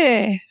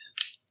que...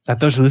 ¿Está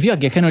todo sucio?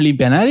 ¿Aquí es que no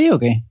limpia nadie o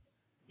qué?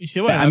 Y sí,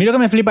 bueno, A mí lo que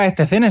me flipa de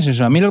esta escena es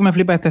eso. A mí lo que me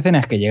flipa de esta escena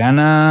es que llegan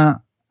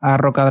a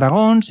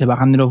Rocadragón, se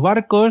bajan de los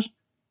barcos,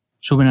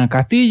 suben al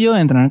castillo,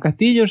 entran al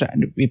castillo, o sea,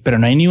 pero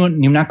no hay ni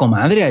una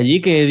comadre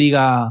allí que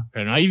diga...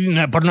 Pero no hay,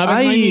 por una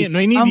vez no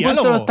hay ni han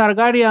diálogo. vuelto los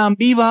Targaryen,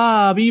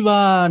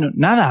 viva, no,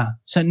 nada.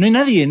 O sea, no hay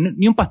nadie,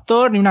 ni un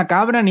pastor, ni una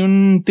cabra, ni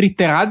un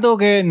triste gato,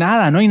 que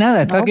nada, no hay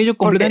nada. Está aquello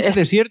completamente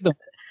desierto.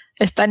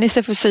 Stannis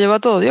se llevó a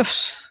todo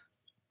Dios.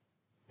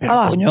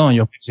 Pero, coño,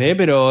 yo qué sé,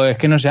 pero es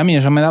que no sé, a mí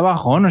eso me da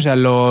bajón. O sea,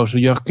 lo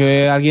suyo es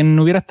que alguien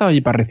hubiera estado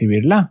allí para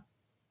recibirla.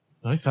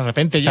 ¿No? Y de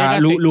repente o sea, llega...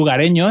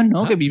 lugareños,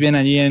 ¿no? Que viven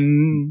allí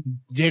en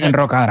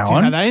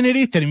Rocadragón. Llega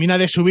Daenerys, termina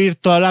de subir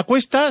toda la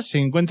cuesta, se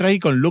encuentra ahí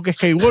con Luke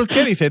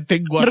Skywalker y dice,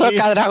 tengo aquí...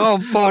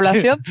 Rocadragón,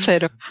 población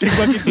cero.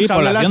 Tengo aquí Sí,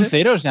 población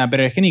cero, o sea,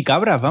 pero es que ni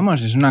cabras,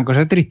 vamos, es una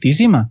cosa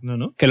tristísima.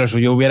 No. Que lo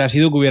suyo hubiera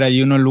sido que hubiera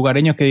allí unos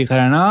lugareños que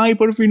dijeran, ¡ay,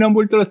 por fin han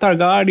vuelto los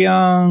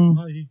Targaryen!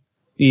 Ay.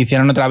 Y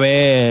hicieron otra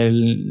vez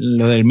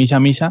lo del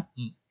Misa,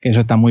 que eso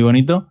está muy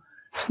bonito.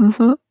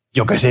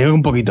 Yo que sé,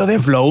 un poquito de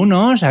flow,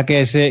 ¿no? O sea,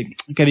 que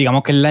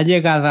digamos que es la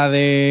llegada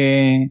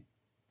de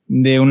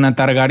una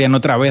Targaryen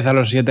otra vez a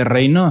los 7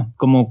 reinos,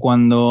 como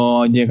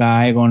cuando llega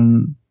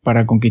Aegon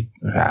para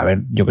conquistar. O sea, a ver,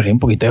 yo que sé, un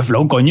poquito de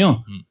flow,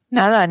 coño.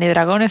 Nada, ni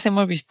dragones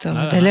hemos visto,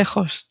 Nada. de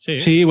lejos.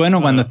 Sí,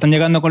 bueno, cuando están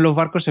llegando con los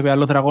barcos se ve a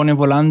los dragones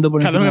volando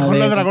por A lo encima mejor de...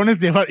 los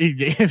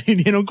dragones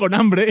vinieron con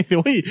hambre y dice,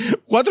 uy,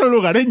 4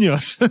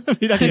 lugareños.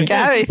 Mira que...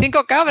 Claro, y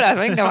 5 cabras,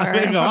 venga,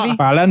 Venga, va.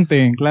 Para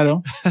adelante,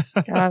 claro.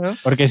 Claro.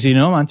 Porque si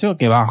no, macho,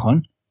 qué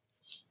bajón.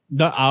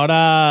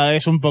 Ahora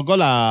es un poco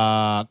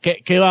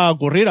 ¿Qué va a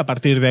ocurrir a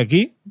partir de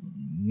aquí?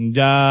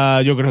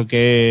 Ya yo creo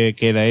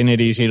que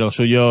Daenerys y los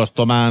suyos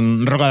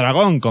toman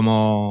Rocadragón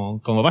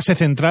como base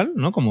central,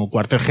 ¿no? Como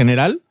cuartel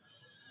general.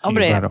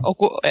 Hombre, claro.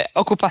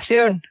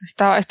 ocupación.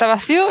 Está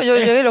vacío, yo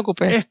llegué y lo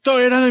ocupé. Esto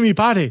era de mi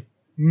padre.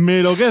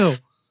 Me lo quedo.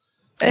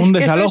 Es un que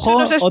desalojo,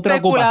 sois unos otra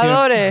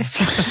especuladores.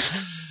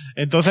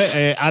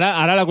 Entonces,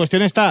 ahora la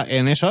cuestión está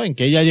en eso, en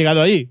que ella ha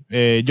llegado ahí.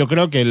 Yo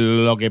creo que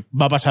lo que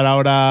va a pasar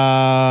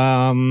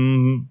ahora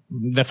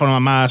de forma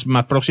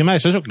más próxima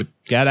es eso,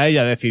 que ahora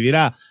ella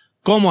decidirá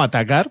cómo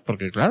atacar,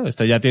 porque claro,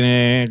 esto ya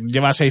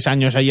lleva 6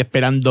 años ahí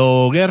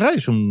esperando guerra,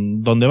 es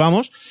 ¿dónde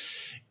vamos?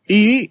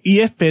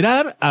 Y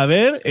esperar a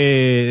ver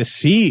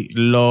si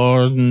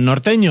los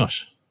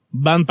norteños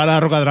van para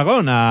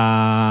Rocadragón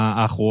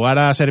a jugar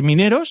a ser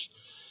mineros.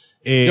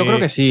 Yo creo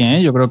que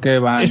sí, yo creo que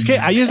van... Es que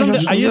ahí es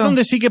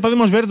donde sí que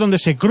podemos ver donde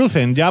se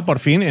crucen ya por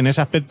fin en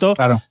ese aspecto,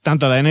 claro,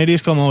 tanto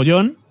Daenerys como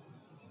Jon,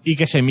 y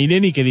que se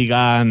miren y que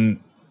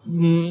digan,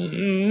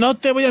 no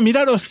te voy a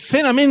mirar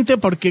obscenamente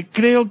porque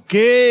creo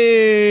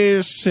que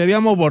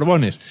seríamos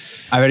borbones.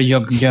 A ver,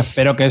 yo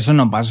espero que eso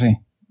no pase.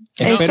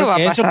 Eso va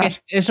a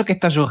pasar. Eso que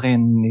está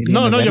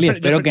sugiriendo. No, yo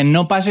espero que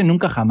no pase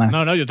nunca jamás.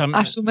 No, yo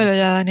también. Asúmelo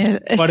ya,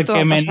 Daniel.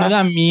 Porque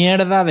menuda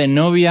mierda de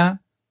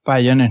novia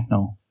para Jon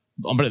Snow.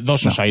 Hombre, 2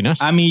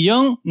 Susainas. A mi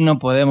Jon no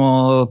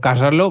podemos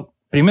casarlo.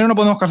 Primero no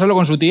podemos casarlo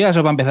con su tía,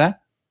 eso para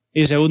empezar.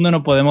 Y segundo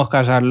no podemos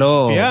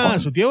casarlo con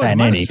su tía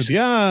Daenerys.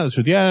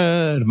 su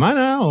tía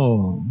hermana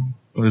o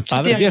el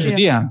padre.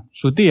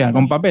 Su tía,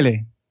 con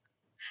papeles.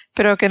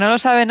 Pero que no lo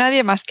sabe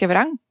nadie más que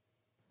Bran.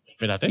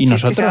 Espérate. Y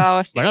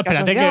nosotros. Bueno,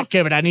 espérate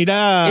que Bran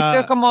irá...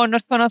 Esto es como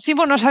nos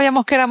conocimos, no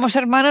sabíamos que éramos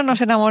hermanos,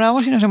 nos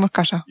enamoramos y nos hemos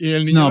casado. Y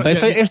el niño, no,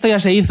 pero esto ya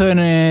se hizo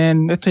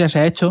esto ya se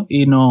ha hecho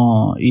y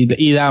no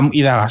y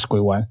da asco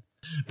igual.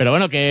 Pero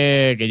bueno,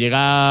 que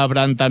llega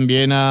Bran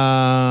también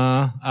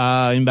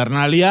a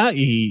Invernalia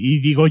y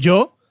digo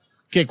yo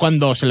que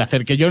cuando se le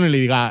acerque Jon y le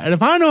diga,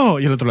 hermano,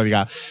 y el otro le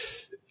diga,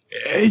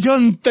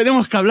 Jon,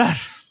 tenemos que hablar.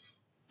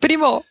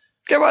 Primo,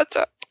 ¿qué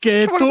pasa?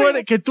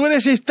 Que tú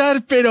eres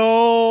Stark,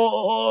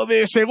 pero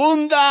de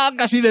segunda,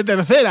 casi de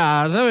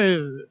tercera, ¿sabes?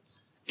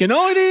 Que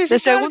no eres de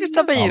Stark, segundo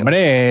apellido.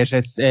 Hombre,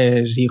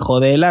 es hijo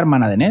de la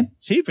hermana de Ned.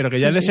 Sí, pero que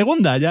ya es de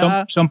segunda,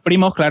 ya. Son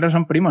primos, claro,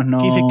 son primos, no.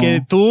 Que dice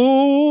que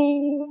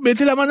tú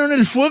mete la mano en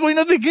el fuego y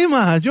no te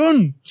quemas,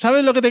 Jon.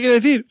 ¿Sabes lo que te quiero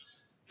decir?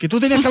 Que tú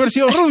tenías que haber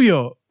sido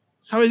rubio.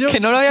 ¿Sabes, Jon? Que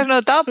no lo habías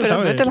notado, pero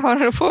 ¿sabes? mete la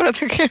mano en el fuego, no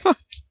te quemas.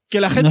 Que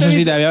la gente no sé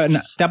dice, si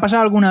 ¿te ha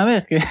pasado alguna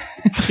vez?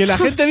 Que la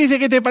gente dice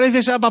que te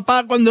pareces a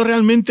papá cuando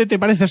realmente te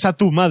pareces a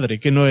tu madre,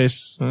 que no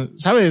es,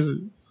 ¿sabes?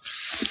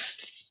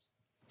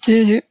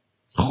 Sí.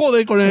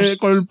 Joder, con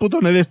el puto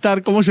Ned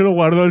Stark, ¿cómo se lo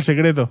guardó el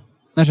secreto?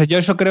 No sé, yo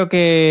eso creo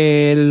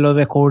que lo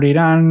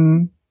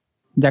descubrirán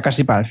ya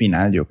casi para el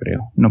final, yo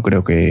creo. No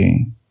creo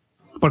que...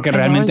 Porque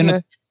realmente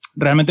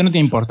no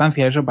tiene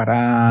importancia eso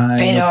para...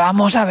 Pero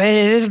vamos a ver,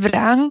 eres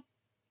Bran.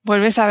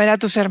 ¿Vuelves a ver a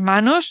tus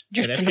hermanos?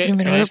 Yo es que lo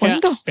primero le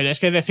cuento. Pero es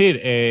que decir,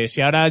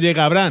 si ahora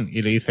llega Bran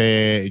y le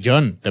dice,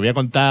 Jon, te voy a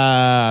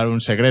contar un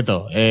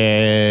secreto.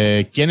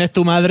 ¿Quién es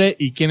tu madre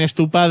y quién es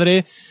tu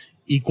padre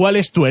y cuál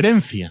es tu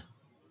herencia?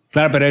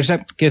 Claro, pero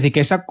quiero decir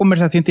que esa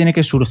conversación tiene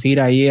que surgir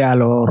ahí a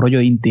lo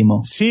rollo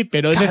íntimo. Sí,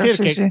 pero es Claro,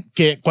 decir, sí.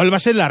 que ¿cuál va a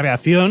ser la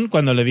reacción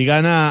cuando le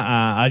digan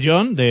a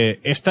Jon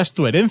de esta es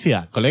tu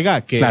herencia,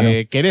 colega,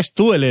 que eres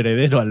tú el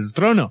heredero al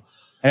trono?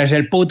 Eres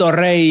el puto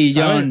rey,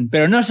 Jon, ¿sabes?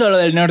 pero no solo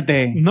del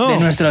norte, No. de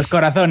nuestros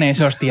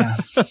corazones, hostia.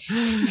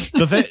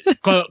 Entonces,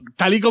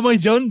 tal y como es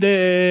Jon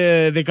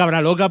de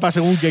cabra loca para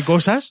según qué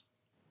cosas,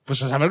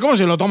 pues a saber cómo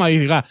se lo toma y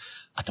diga,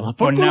 a tomar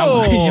por Pues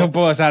culo. nada, yo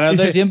puedo,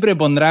 Sarauto Dice- siempre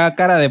pondrá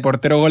cara de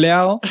portero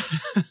goleado.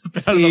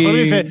 Pero a lo mejor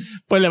y dice,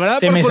 pues le van a dar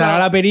se por me culo. sale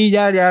la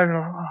perilla, ya.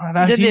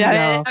 Ahora Yo sí, diré,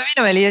 ya. a mí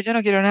no me líes, yo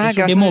no quiero nada.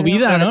 Eso, que qué vas a hacer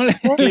movida, un ¿no?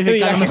 programa. Que dice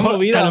que a lo Qué mejor,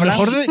 movida, que a lo Fran.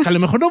 mejor, que a lo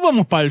mejor nos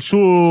vamos para el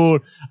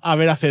sur a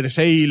ver a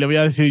Cersei y le voy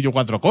a decir yo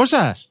 4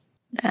 cosas.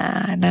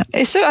 No.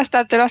 Eso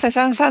hasta te lo hace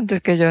Sansa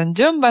antes que Jon.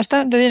 Jon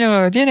bastante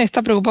dinero que tiene,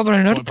 está preocupado por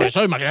el Pues norte. por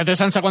eso, imagínate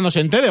Sansa cuando se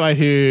entere, va a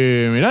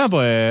decir, mira,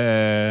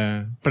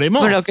 pues, primo.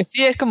 Bueno, lo que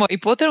sí es como, ¿y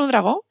puedo tener un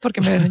dragón?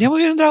 Porque me vendría muy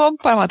bien un dragón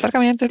para matar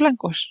caminantes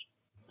blancos.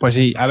 Pues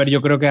sí, a ver,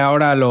 yo creo que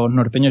ahora los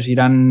norteños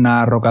irán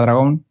a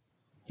Rocadragón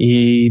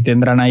y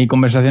tendrán ahí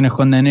conversaciones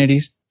con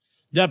Daenerys.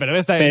 Ya, pero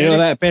esta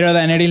Pero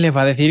Daenerys les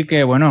va a decir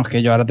que, bueno, es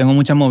que yo ahora tengo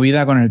mucha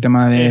movida con el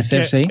tema de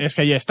Cersei. es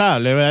que ya está,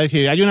 le voy a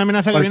decir, hay una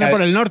amenaza que Porque viene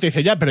por el norte, y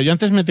dice, ya, pero yo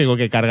antes me tengo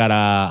que cargar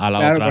a la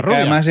Claro, otra porque rubia.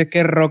 además es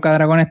que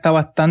Rocadragón está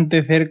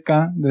bastante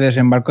cerca de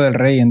Desembarco del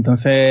Rey,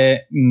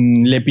 entonces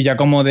le pilla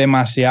como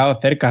demasiado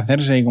cerca a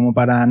Cersei como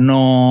para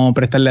no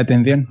prestarle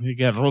atención. Y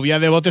que rubia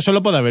de bote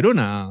solo puede haber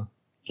una.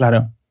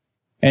 Claro.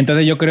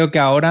 Entonces yo creo que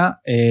ahora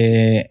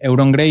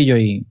Euron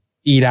Greyjoy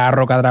irá a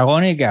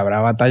Rocadragón y que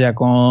habrá batalla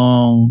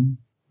con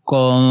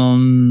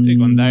Sí,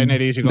 con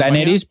Daenerys y compañía.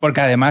 Daenerys, porque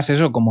además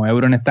eso, como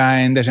Euron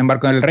está en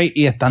Desembarco del Rey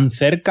y están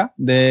cerca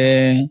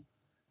de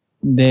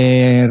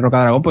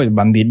Rocadragón, pues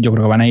yo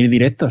creo que van a ir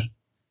directos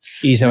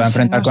y se va a No sé,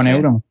 enfrentar no con sé.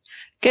 Euron.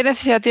 ¿Qué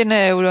necesidad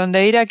tiene Euron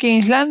de ir a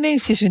King's Landing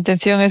si su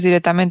intención es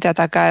directamente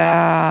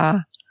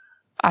atacar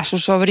a su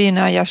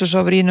sobrina y a su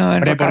sobrino en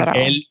Hombre, porque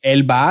Rocadragón?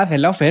 él va a hacer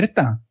la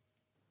oferta.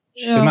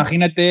 Yo-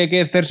 Imagínate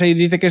que Cersei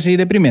dice que sí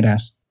de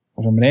primeras.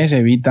 Pues hombre, se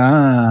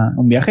evita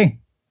un viaje.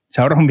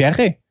 Se ahorra un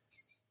viaje.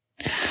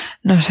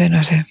 No sé.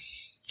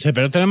 Sí,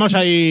 pero tenemos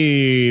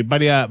ahí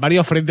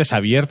varios frentes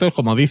abiertos,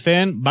 como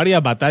dicen,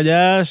 varias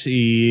batallas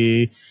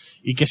y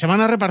que se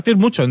van a repartir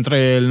mucho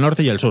entre el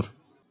norte y el sur.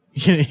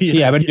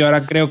 Sí, a ver, yo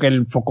ahora creo que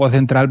el foco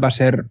central va a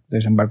ser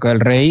Desembarco del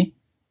Rey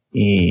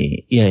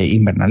y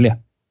Invernalia.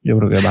 Yo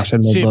creo que va a ser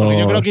los Sí, porque yo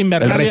dos. creo que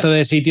Invernalia- El resto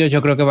de sitios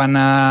yo creo que van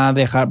a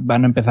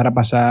empezar a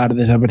pasar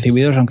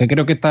desapercibidos, aunque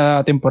creo que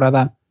esta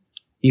temporada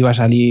iba a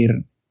salir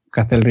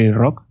Castle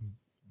Rock.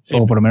 Sí,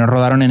 O por lo menos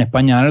rodaron en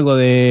España algo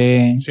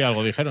de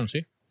algo dijeron, sí.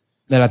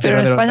 la Pero tierra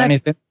en de los España-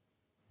 Lannister.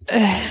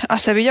 ¿A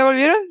Sevilla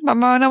volvieron?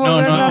 ¿Van a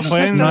volver no, las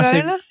fue en- cestas no de sé.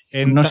 arena?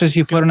 No sé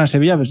si fueron a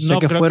Sevilla, pero sé no,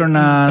 que creo fueron que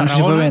en a. No sé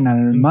si fue Tarragona. en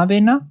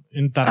Almádena.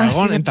 En Tarragona,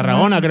 sí, en Tarragona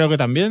Tarragona. creo que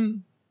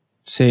también.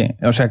 Sí,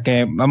 o sea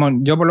que, vamos,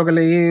 yo por lo que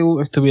leí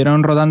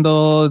estuvieron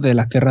rodando de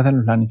las tierras de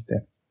los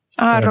Lannister.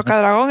 Pero-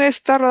 Rocadragón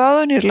está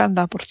rodado en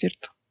Irlanda, por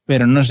cierto.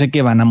 Pero no sé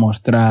qué van a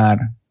mostrar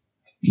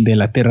de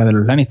las tierras de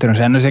los Lannister. O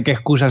sea, no sé qué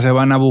excusas se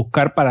van a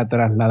buscar para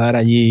trasladar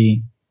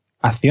allí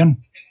acción.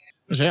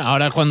 No sé,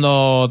 ahora es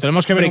cuando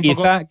tenemos que ver Hombre, un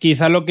poco...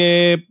 quizá lo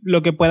que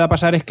pueda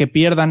pasar es que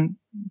pierdan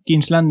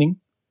King's Landing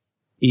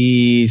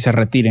y se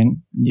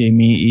retiren.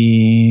 Jaime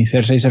y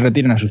Cersei se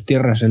retiren a sus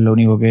tierras, es lo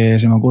único que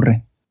se me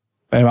ocurre.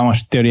 Pero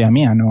vamos, teoría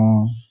mía,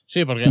 no.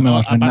 Sí, porque No me va a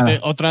hacer aparte, nada.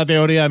 otra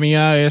teoría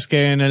mía es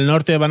que en el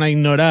norte van a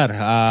ignorar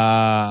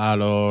a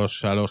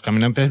los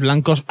caminantes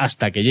blancos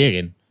hasta que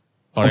lleguen.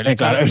 Por el Hombre, hecho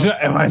claro,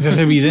 de- eso es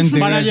evidente.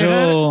 Van a eso-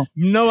 llegar,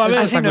 no va a haber,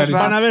 Así nos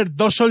va. van a haber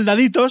 2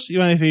 soldaditos y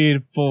van a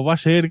decir, pues va a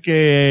ser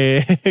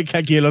que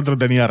aquí el otro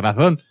tenía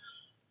razón.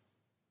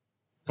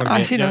 Porque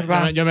Así nos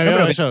va. yo me No, veo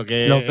pero eso,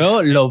 que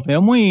Lo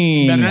veo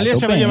muy. Invernalia a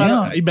se va a tope,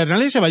 llevar, ¿eh?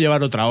 Invernalia se va a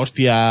llevar otra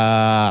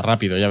hostia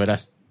rápido, ya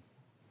verás.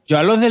 Yo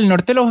a los del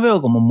norte los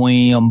veo como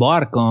muy on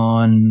board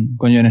con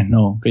Jon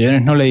Snow. Que Jon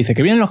Snow le dice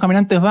que vienen los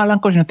caminantes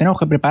blancos y nos tenemos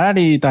que preparar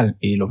y tal.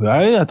 Y los veo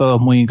a todos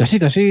muy, casi,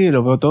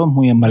 los veo todos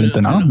muy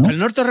envalentonados, ¿no? El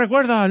norte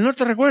recuerda,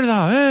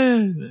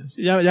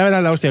 Sí, ya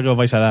verás la hostia que os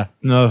vais a dar.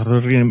 No,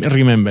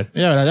 remember.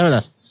 Ya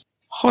verás.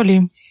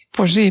 Jolín,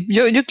 pues sí.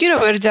 Yo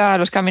quiero ver ya a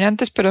los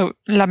caminantes, pero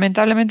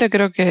lamentablemente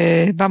creo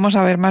que vamos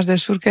a ver más del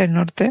sur que del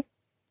norte.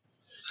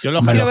 Yo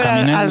los Hombre, Quiero ver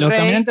al los rey,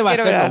 caminantes va a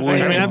quiero ser ver lo al bueno.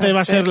 rey. caminantes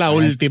va a ser la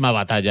última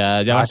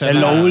batalla. Ya Va a ser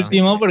lo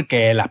último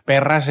porque las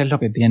perras es lo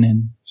que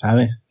tienen,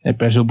 ¿sabes? El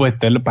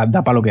presupuesto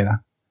da para lo que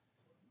da.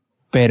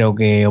 Pero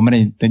que,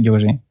 hombre, yo qué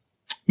sé.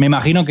 Me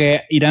imagino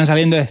que irán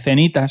saliendo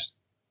escenitas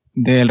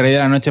del Rey de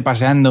la Noche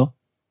paseando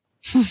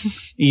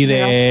y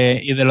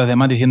de los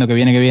demás diciendo que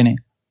viene.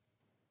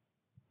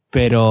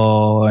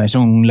 Pero es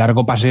un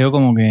largo paseo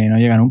como que no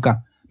llega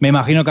nunca. Me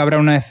imagino que habrá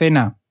una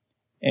escena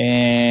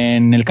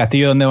en el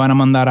castillo donde van a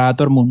mandar a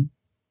Tormund,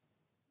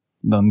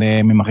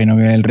 donde me imagino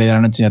que el Rey de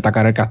la Noche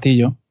atacará el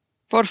castillo.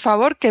 Por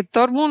favor, que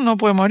Tormund no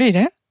puede morir,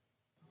 ¿eh?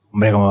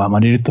 Hombre, ¿cómo va a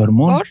morir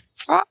Tormund? Por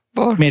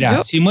favor. Mira,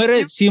 Yo- si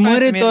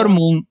muere miedo.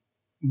 Tormund,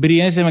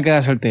 Brienne se me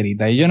queda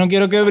solterita. Y yo no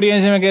quiero que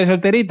Brienne se me quede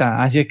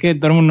solterita. Así es que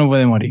Tormund no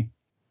puede morir.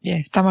 Bien,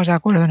 estamos de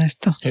acuerdo en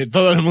esto.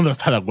 Todo el mundo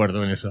está de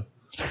acuerdo en eso.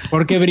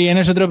 Porque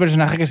Brienne es otro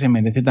personaje que se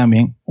merece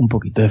también un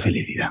poquito de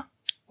felicidad.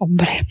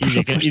 Hombre, por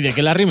supuesto. Y de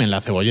que la rimen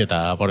la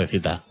cebolleta,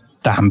 pobrecita.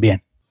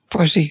 También.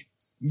 Pues sí.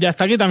 Y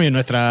hasta aquí también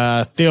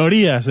nuestras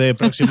teorías de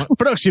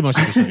próximos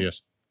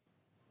episodios.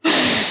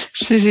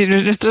 Sí,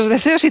 nuestros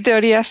deseos y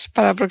teorías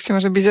para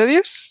próximos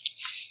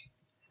episodios.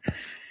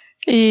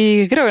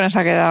 Y creo que nos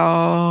ha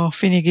quedado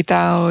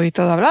finiquitado y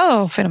todo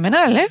hablado.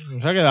 Fenomenal, ¿eh?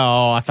 Nos ha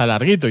quedado hasta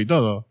larguito y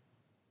todo.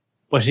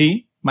 Pues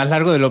sí, más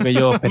largo de lo que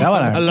yo esperaba.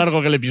 La Más verdad.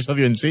 largo que el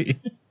episodio en sí.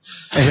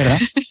 Es verdad.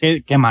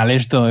 Qué mal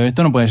esto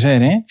no puede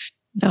ser, ¿eh?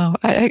 No,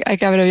 hay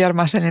que abreviar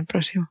más en el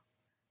próximo.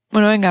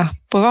 Bueno, venga,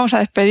 pues vamos a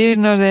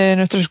despedirnos de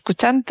nuestros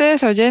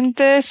escuchantes,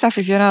 oyentes,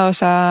 aficionados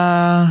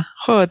a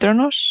Juego de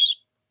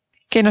Tronos,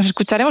 que nos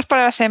escucharemos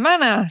para la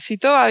semana, si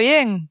todo va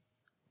bien.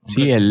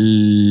 Sí,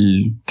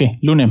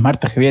 lunes,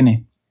 martes que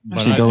viene.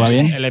 Bueno, si todo va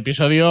bien. El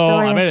episodio, Si todo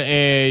va a bien. ver,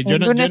 El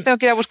lunes tengo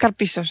que ir a buscar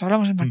pisos,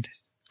 hablamos el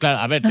martes. Claro,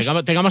 a ver,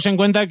 tengamos en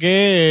cuenta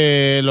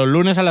que los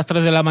lunes a las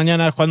 3 de la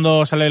mañana es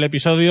cuando sale el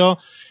episodio.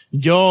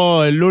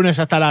 Yo el lunes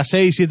hasta las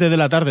 6, 7 de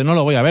la tarde no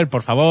lo voy a ver,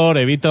 por favor,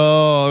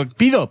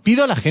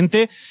 pido a la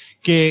gente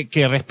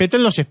que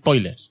respeten los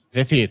spoilers.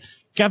 Es decir,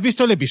 que has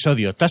visto el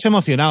episodio, te has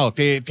emocionado,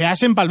 te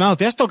has empalmado,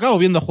 te has tocado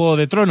viendo Juego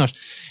de Tronos.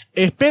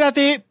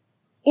 Espérate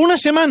una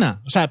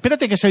semana, o sea,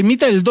 espérate que se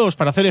emita el 2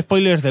 para hacer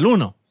spoilers del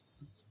 1.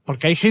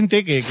 Porque hay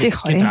gente que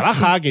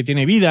trabaja, que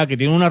tiene vida, que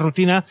tiene una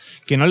rutina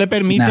que no le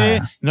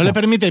permite, le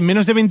permite en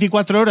menos de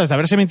 24 horas de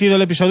haberse emitido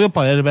el episodio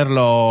poder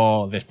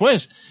verlo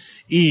después.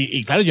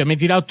 Y claro, yo me he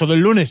tirado todo el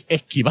lunes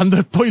esquivando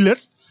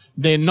spoilers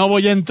de no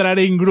voy a entrar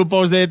en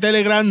grupos de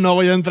Telegram, no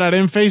voy a entrar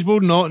en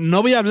Facebook,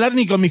 no voy a hablar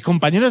ni con mis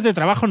compañeros de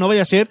trabajo, no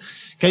vaya a ser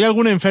que haya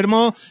algún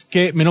enfermo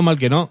que, menos mal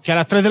que no, que a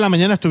las 3 de la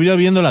mañana estuviera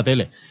viendo la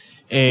tele.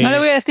 No le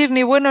voy a decir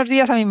ni buenos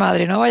días a mi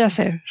madre, no vaya a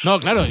ser. No,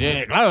 claro,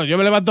 yo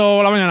me levanto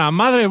por la mañana.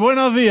 Madre,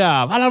 buenos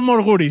días. Valar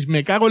Morguris.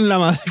 Me cago en la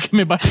madre que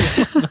me parió.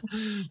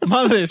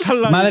 Madre,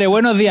 sal la... Madre,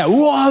 buenos días.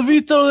 ¿Has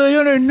visto lo de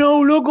Jon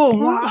Snow,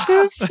 loco?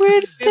 ¡Qué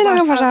fuerte lo que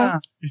ha pasado!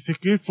 Dice,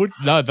 qué fuerte.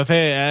 No,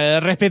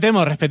 entonces,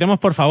 respetemos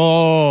por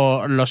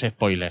favor los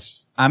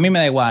spoilers. A mí me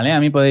da igual, ¿eh? A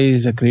mí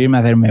podéis escribirme,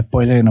 hacerme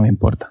spoilers, que no me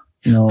importa.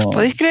 No...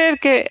 ¿Podéis creer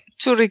que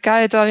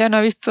Churricae todavía no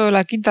ha visto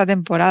la 5ª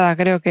temporada,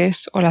 creo que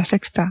es, o la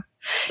 6ª?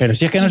 Pero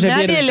si es que no se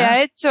pierde ¿Nadie le nada.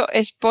 ha hecho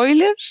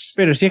spoilers?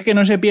 Pero si es que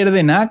no se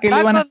pierde nada, ¿qué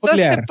le van a con 2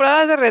 spoilear?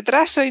 temporadas de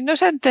retraso y no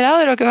se ha enterado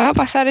de lo que va a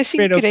pasar, es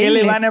Pero increíble.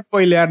 ¿qué le van a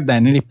spoilear?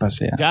 Daenerys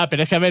pasea. Ya,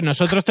 pero es que a ver,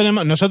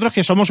 nosotros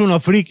que somos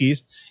unos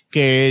frikis,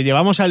 que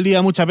llevamos al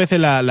día muchas veces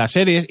las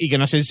series y que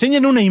nos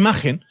enseñen una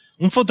imagen,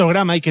 un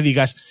fotograma y que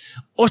digas,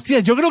 hostia,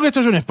 yo creo que esto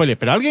es un spoiler,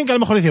 pero alguien que a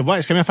lo mejor dice,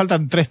 es que me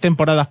faltan 3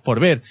 temporadas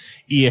por ver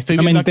y estoy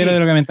No me viendo entero aquí, de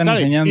lo que me están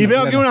enseñando. y veo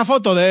claro. aquí una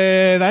foto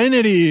de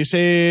Daenerys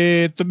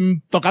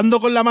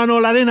tocando con la mano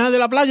la arena de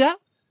la playa,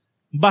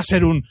 va a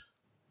ser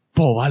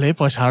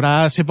pues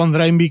ahora se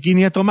pondrá en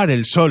bikini a tomar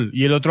el sol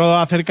y el otro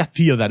a hacer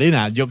castillo de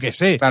arena, yo qué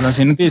sé. Claro,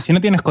 si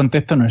no tienes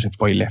contexto no es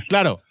spoiler.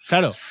 Claro.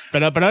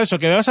 Pero eso,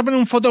 que vas a poner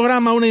un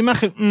fotograma, una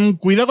imagen,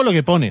 cuidado con lo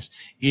que pones.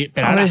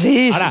 Pero Ahora,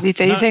 ahora, si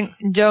te dicen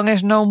Jon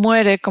Snow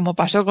muere, como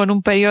pasó con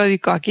un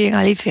periódico aquí en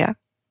Galicia,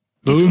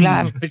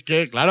 titular,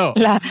 que, claro.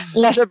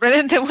 la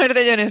sorprendente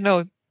muerte de Jon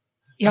Snow.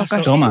 Y aunque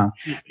así, Toma.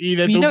 Y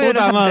de Mi tu novio no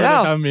puta se ha madre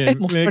enterado. también. Es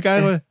muy Me fuerte.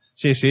 cago.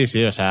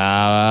 Sí, o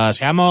sea,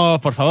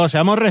 por favor,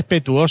 seamos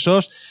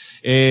respetuosos.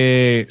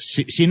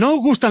 Si no os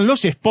gustan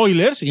los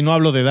spoilers, y no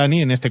hablo de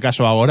Dani en este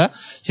caso ahora,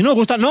 si no os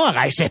gustan, no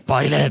hagáis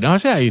spoilers, no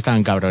seáis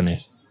tan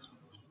cabrones.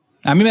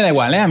 A mí me da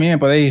igual, ¿eh? A mí me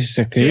podéis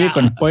escribir Sí,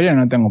 con spoiler,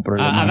 no tengo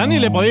problema. A Dani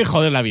no. le podéis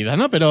joder la vida,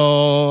 ¿no?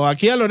 Pero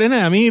aquí a Lorena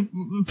y a mí,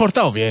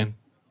 portaos bien.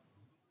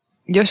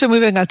 yo soy muy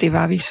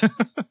vengativa, aviso.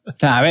 O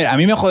sea, a ver, a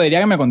mí me jodería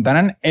que me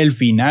contaran el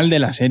final de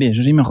la serie,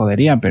 eso sí me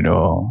jodería,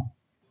 pero...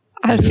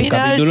 Al el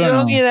final capítulo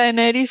Jon no. y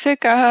Daenerys se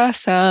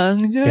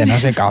casan. Que no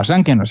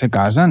se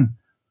casan.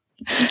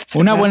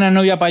 Una buena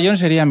novia para Jon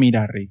sería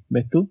Mira, Rick,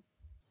 ¿ves tú?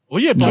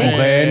 Oye, Una pues...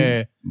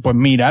 mujer, pues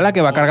mira la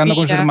que va cargando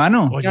con su Mira.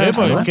 hermano. Oye,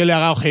 pues que le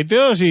haga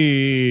ojeteos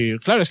y...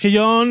 Claro, es que a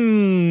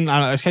Jon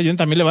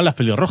también le van las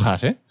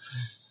pelirrojas, ¿eh?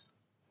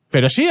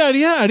 Pero sí,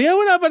 haría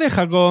buena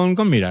pareja con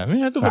Mira.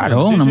 Mira tú,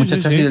 Claro, sí, una sí,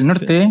 muchacha sí, así del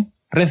norte,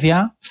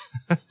 recia.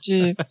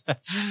 Sí.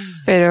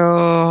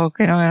 Pero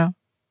que no.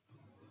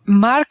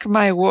 Mark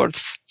my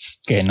words.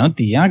 Que no,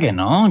 tía, que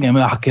no.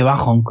 Que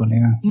bajón,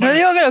 colega. No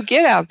digo que lo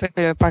quiera,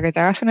 pero para que te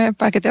hagas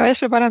para que te vayas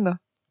preparando.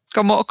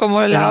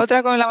 Como la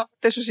otra con la muerte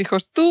de sus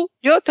hijos.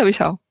 Yo te he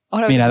avisado.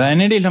 Ahora Mira,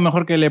 Daenerys lo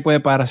mejor que le puede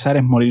pasar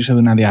es morirse de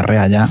una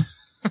diarrea ya.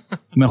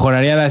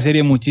 Mejoraría la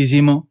serie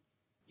muchísimo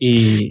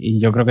y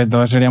yo creo que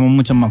todos seríamos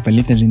mucho más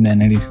felices sin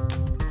Daenerys.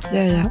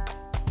 Ya.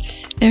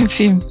 En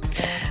fin,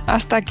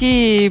 hasta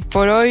aquí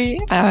por hoy.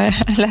 A ver,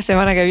 la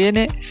semana que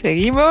viene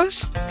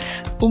seguimos.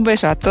 Un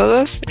beso a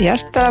todos y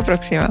hasta la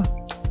próxima.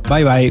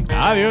 Bye, bye.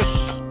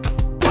 Adiós.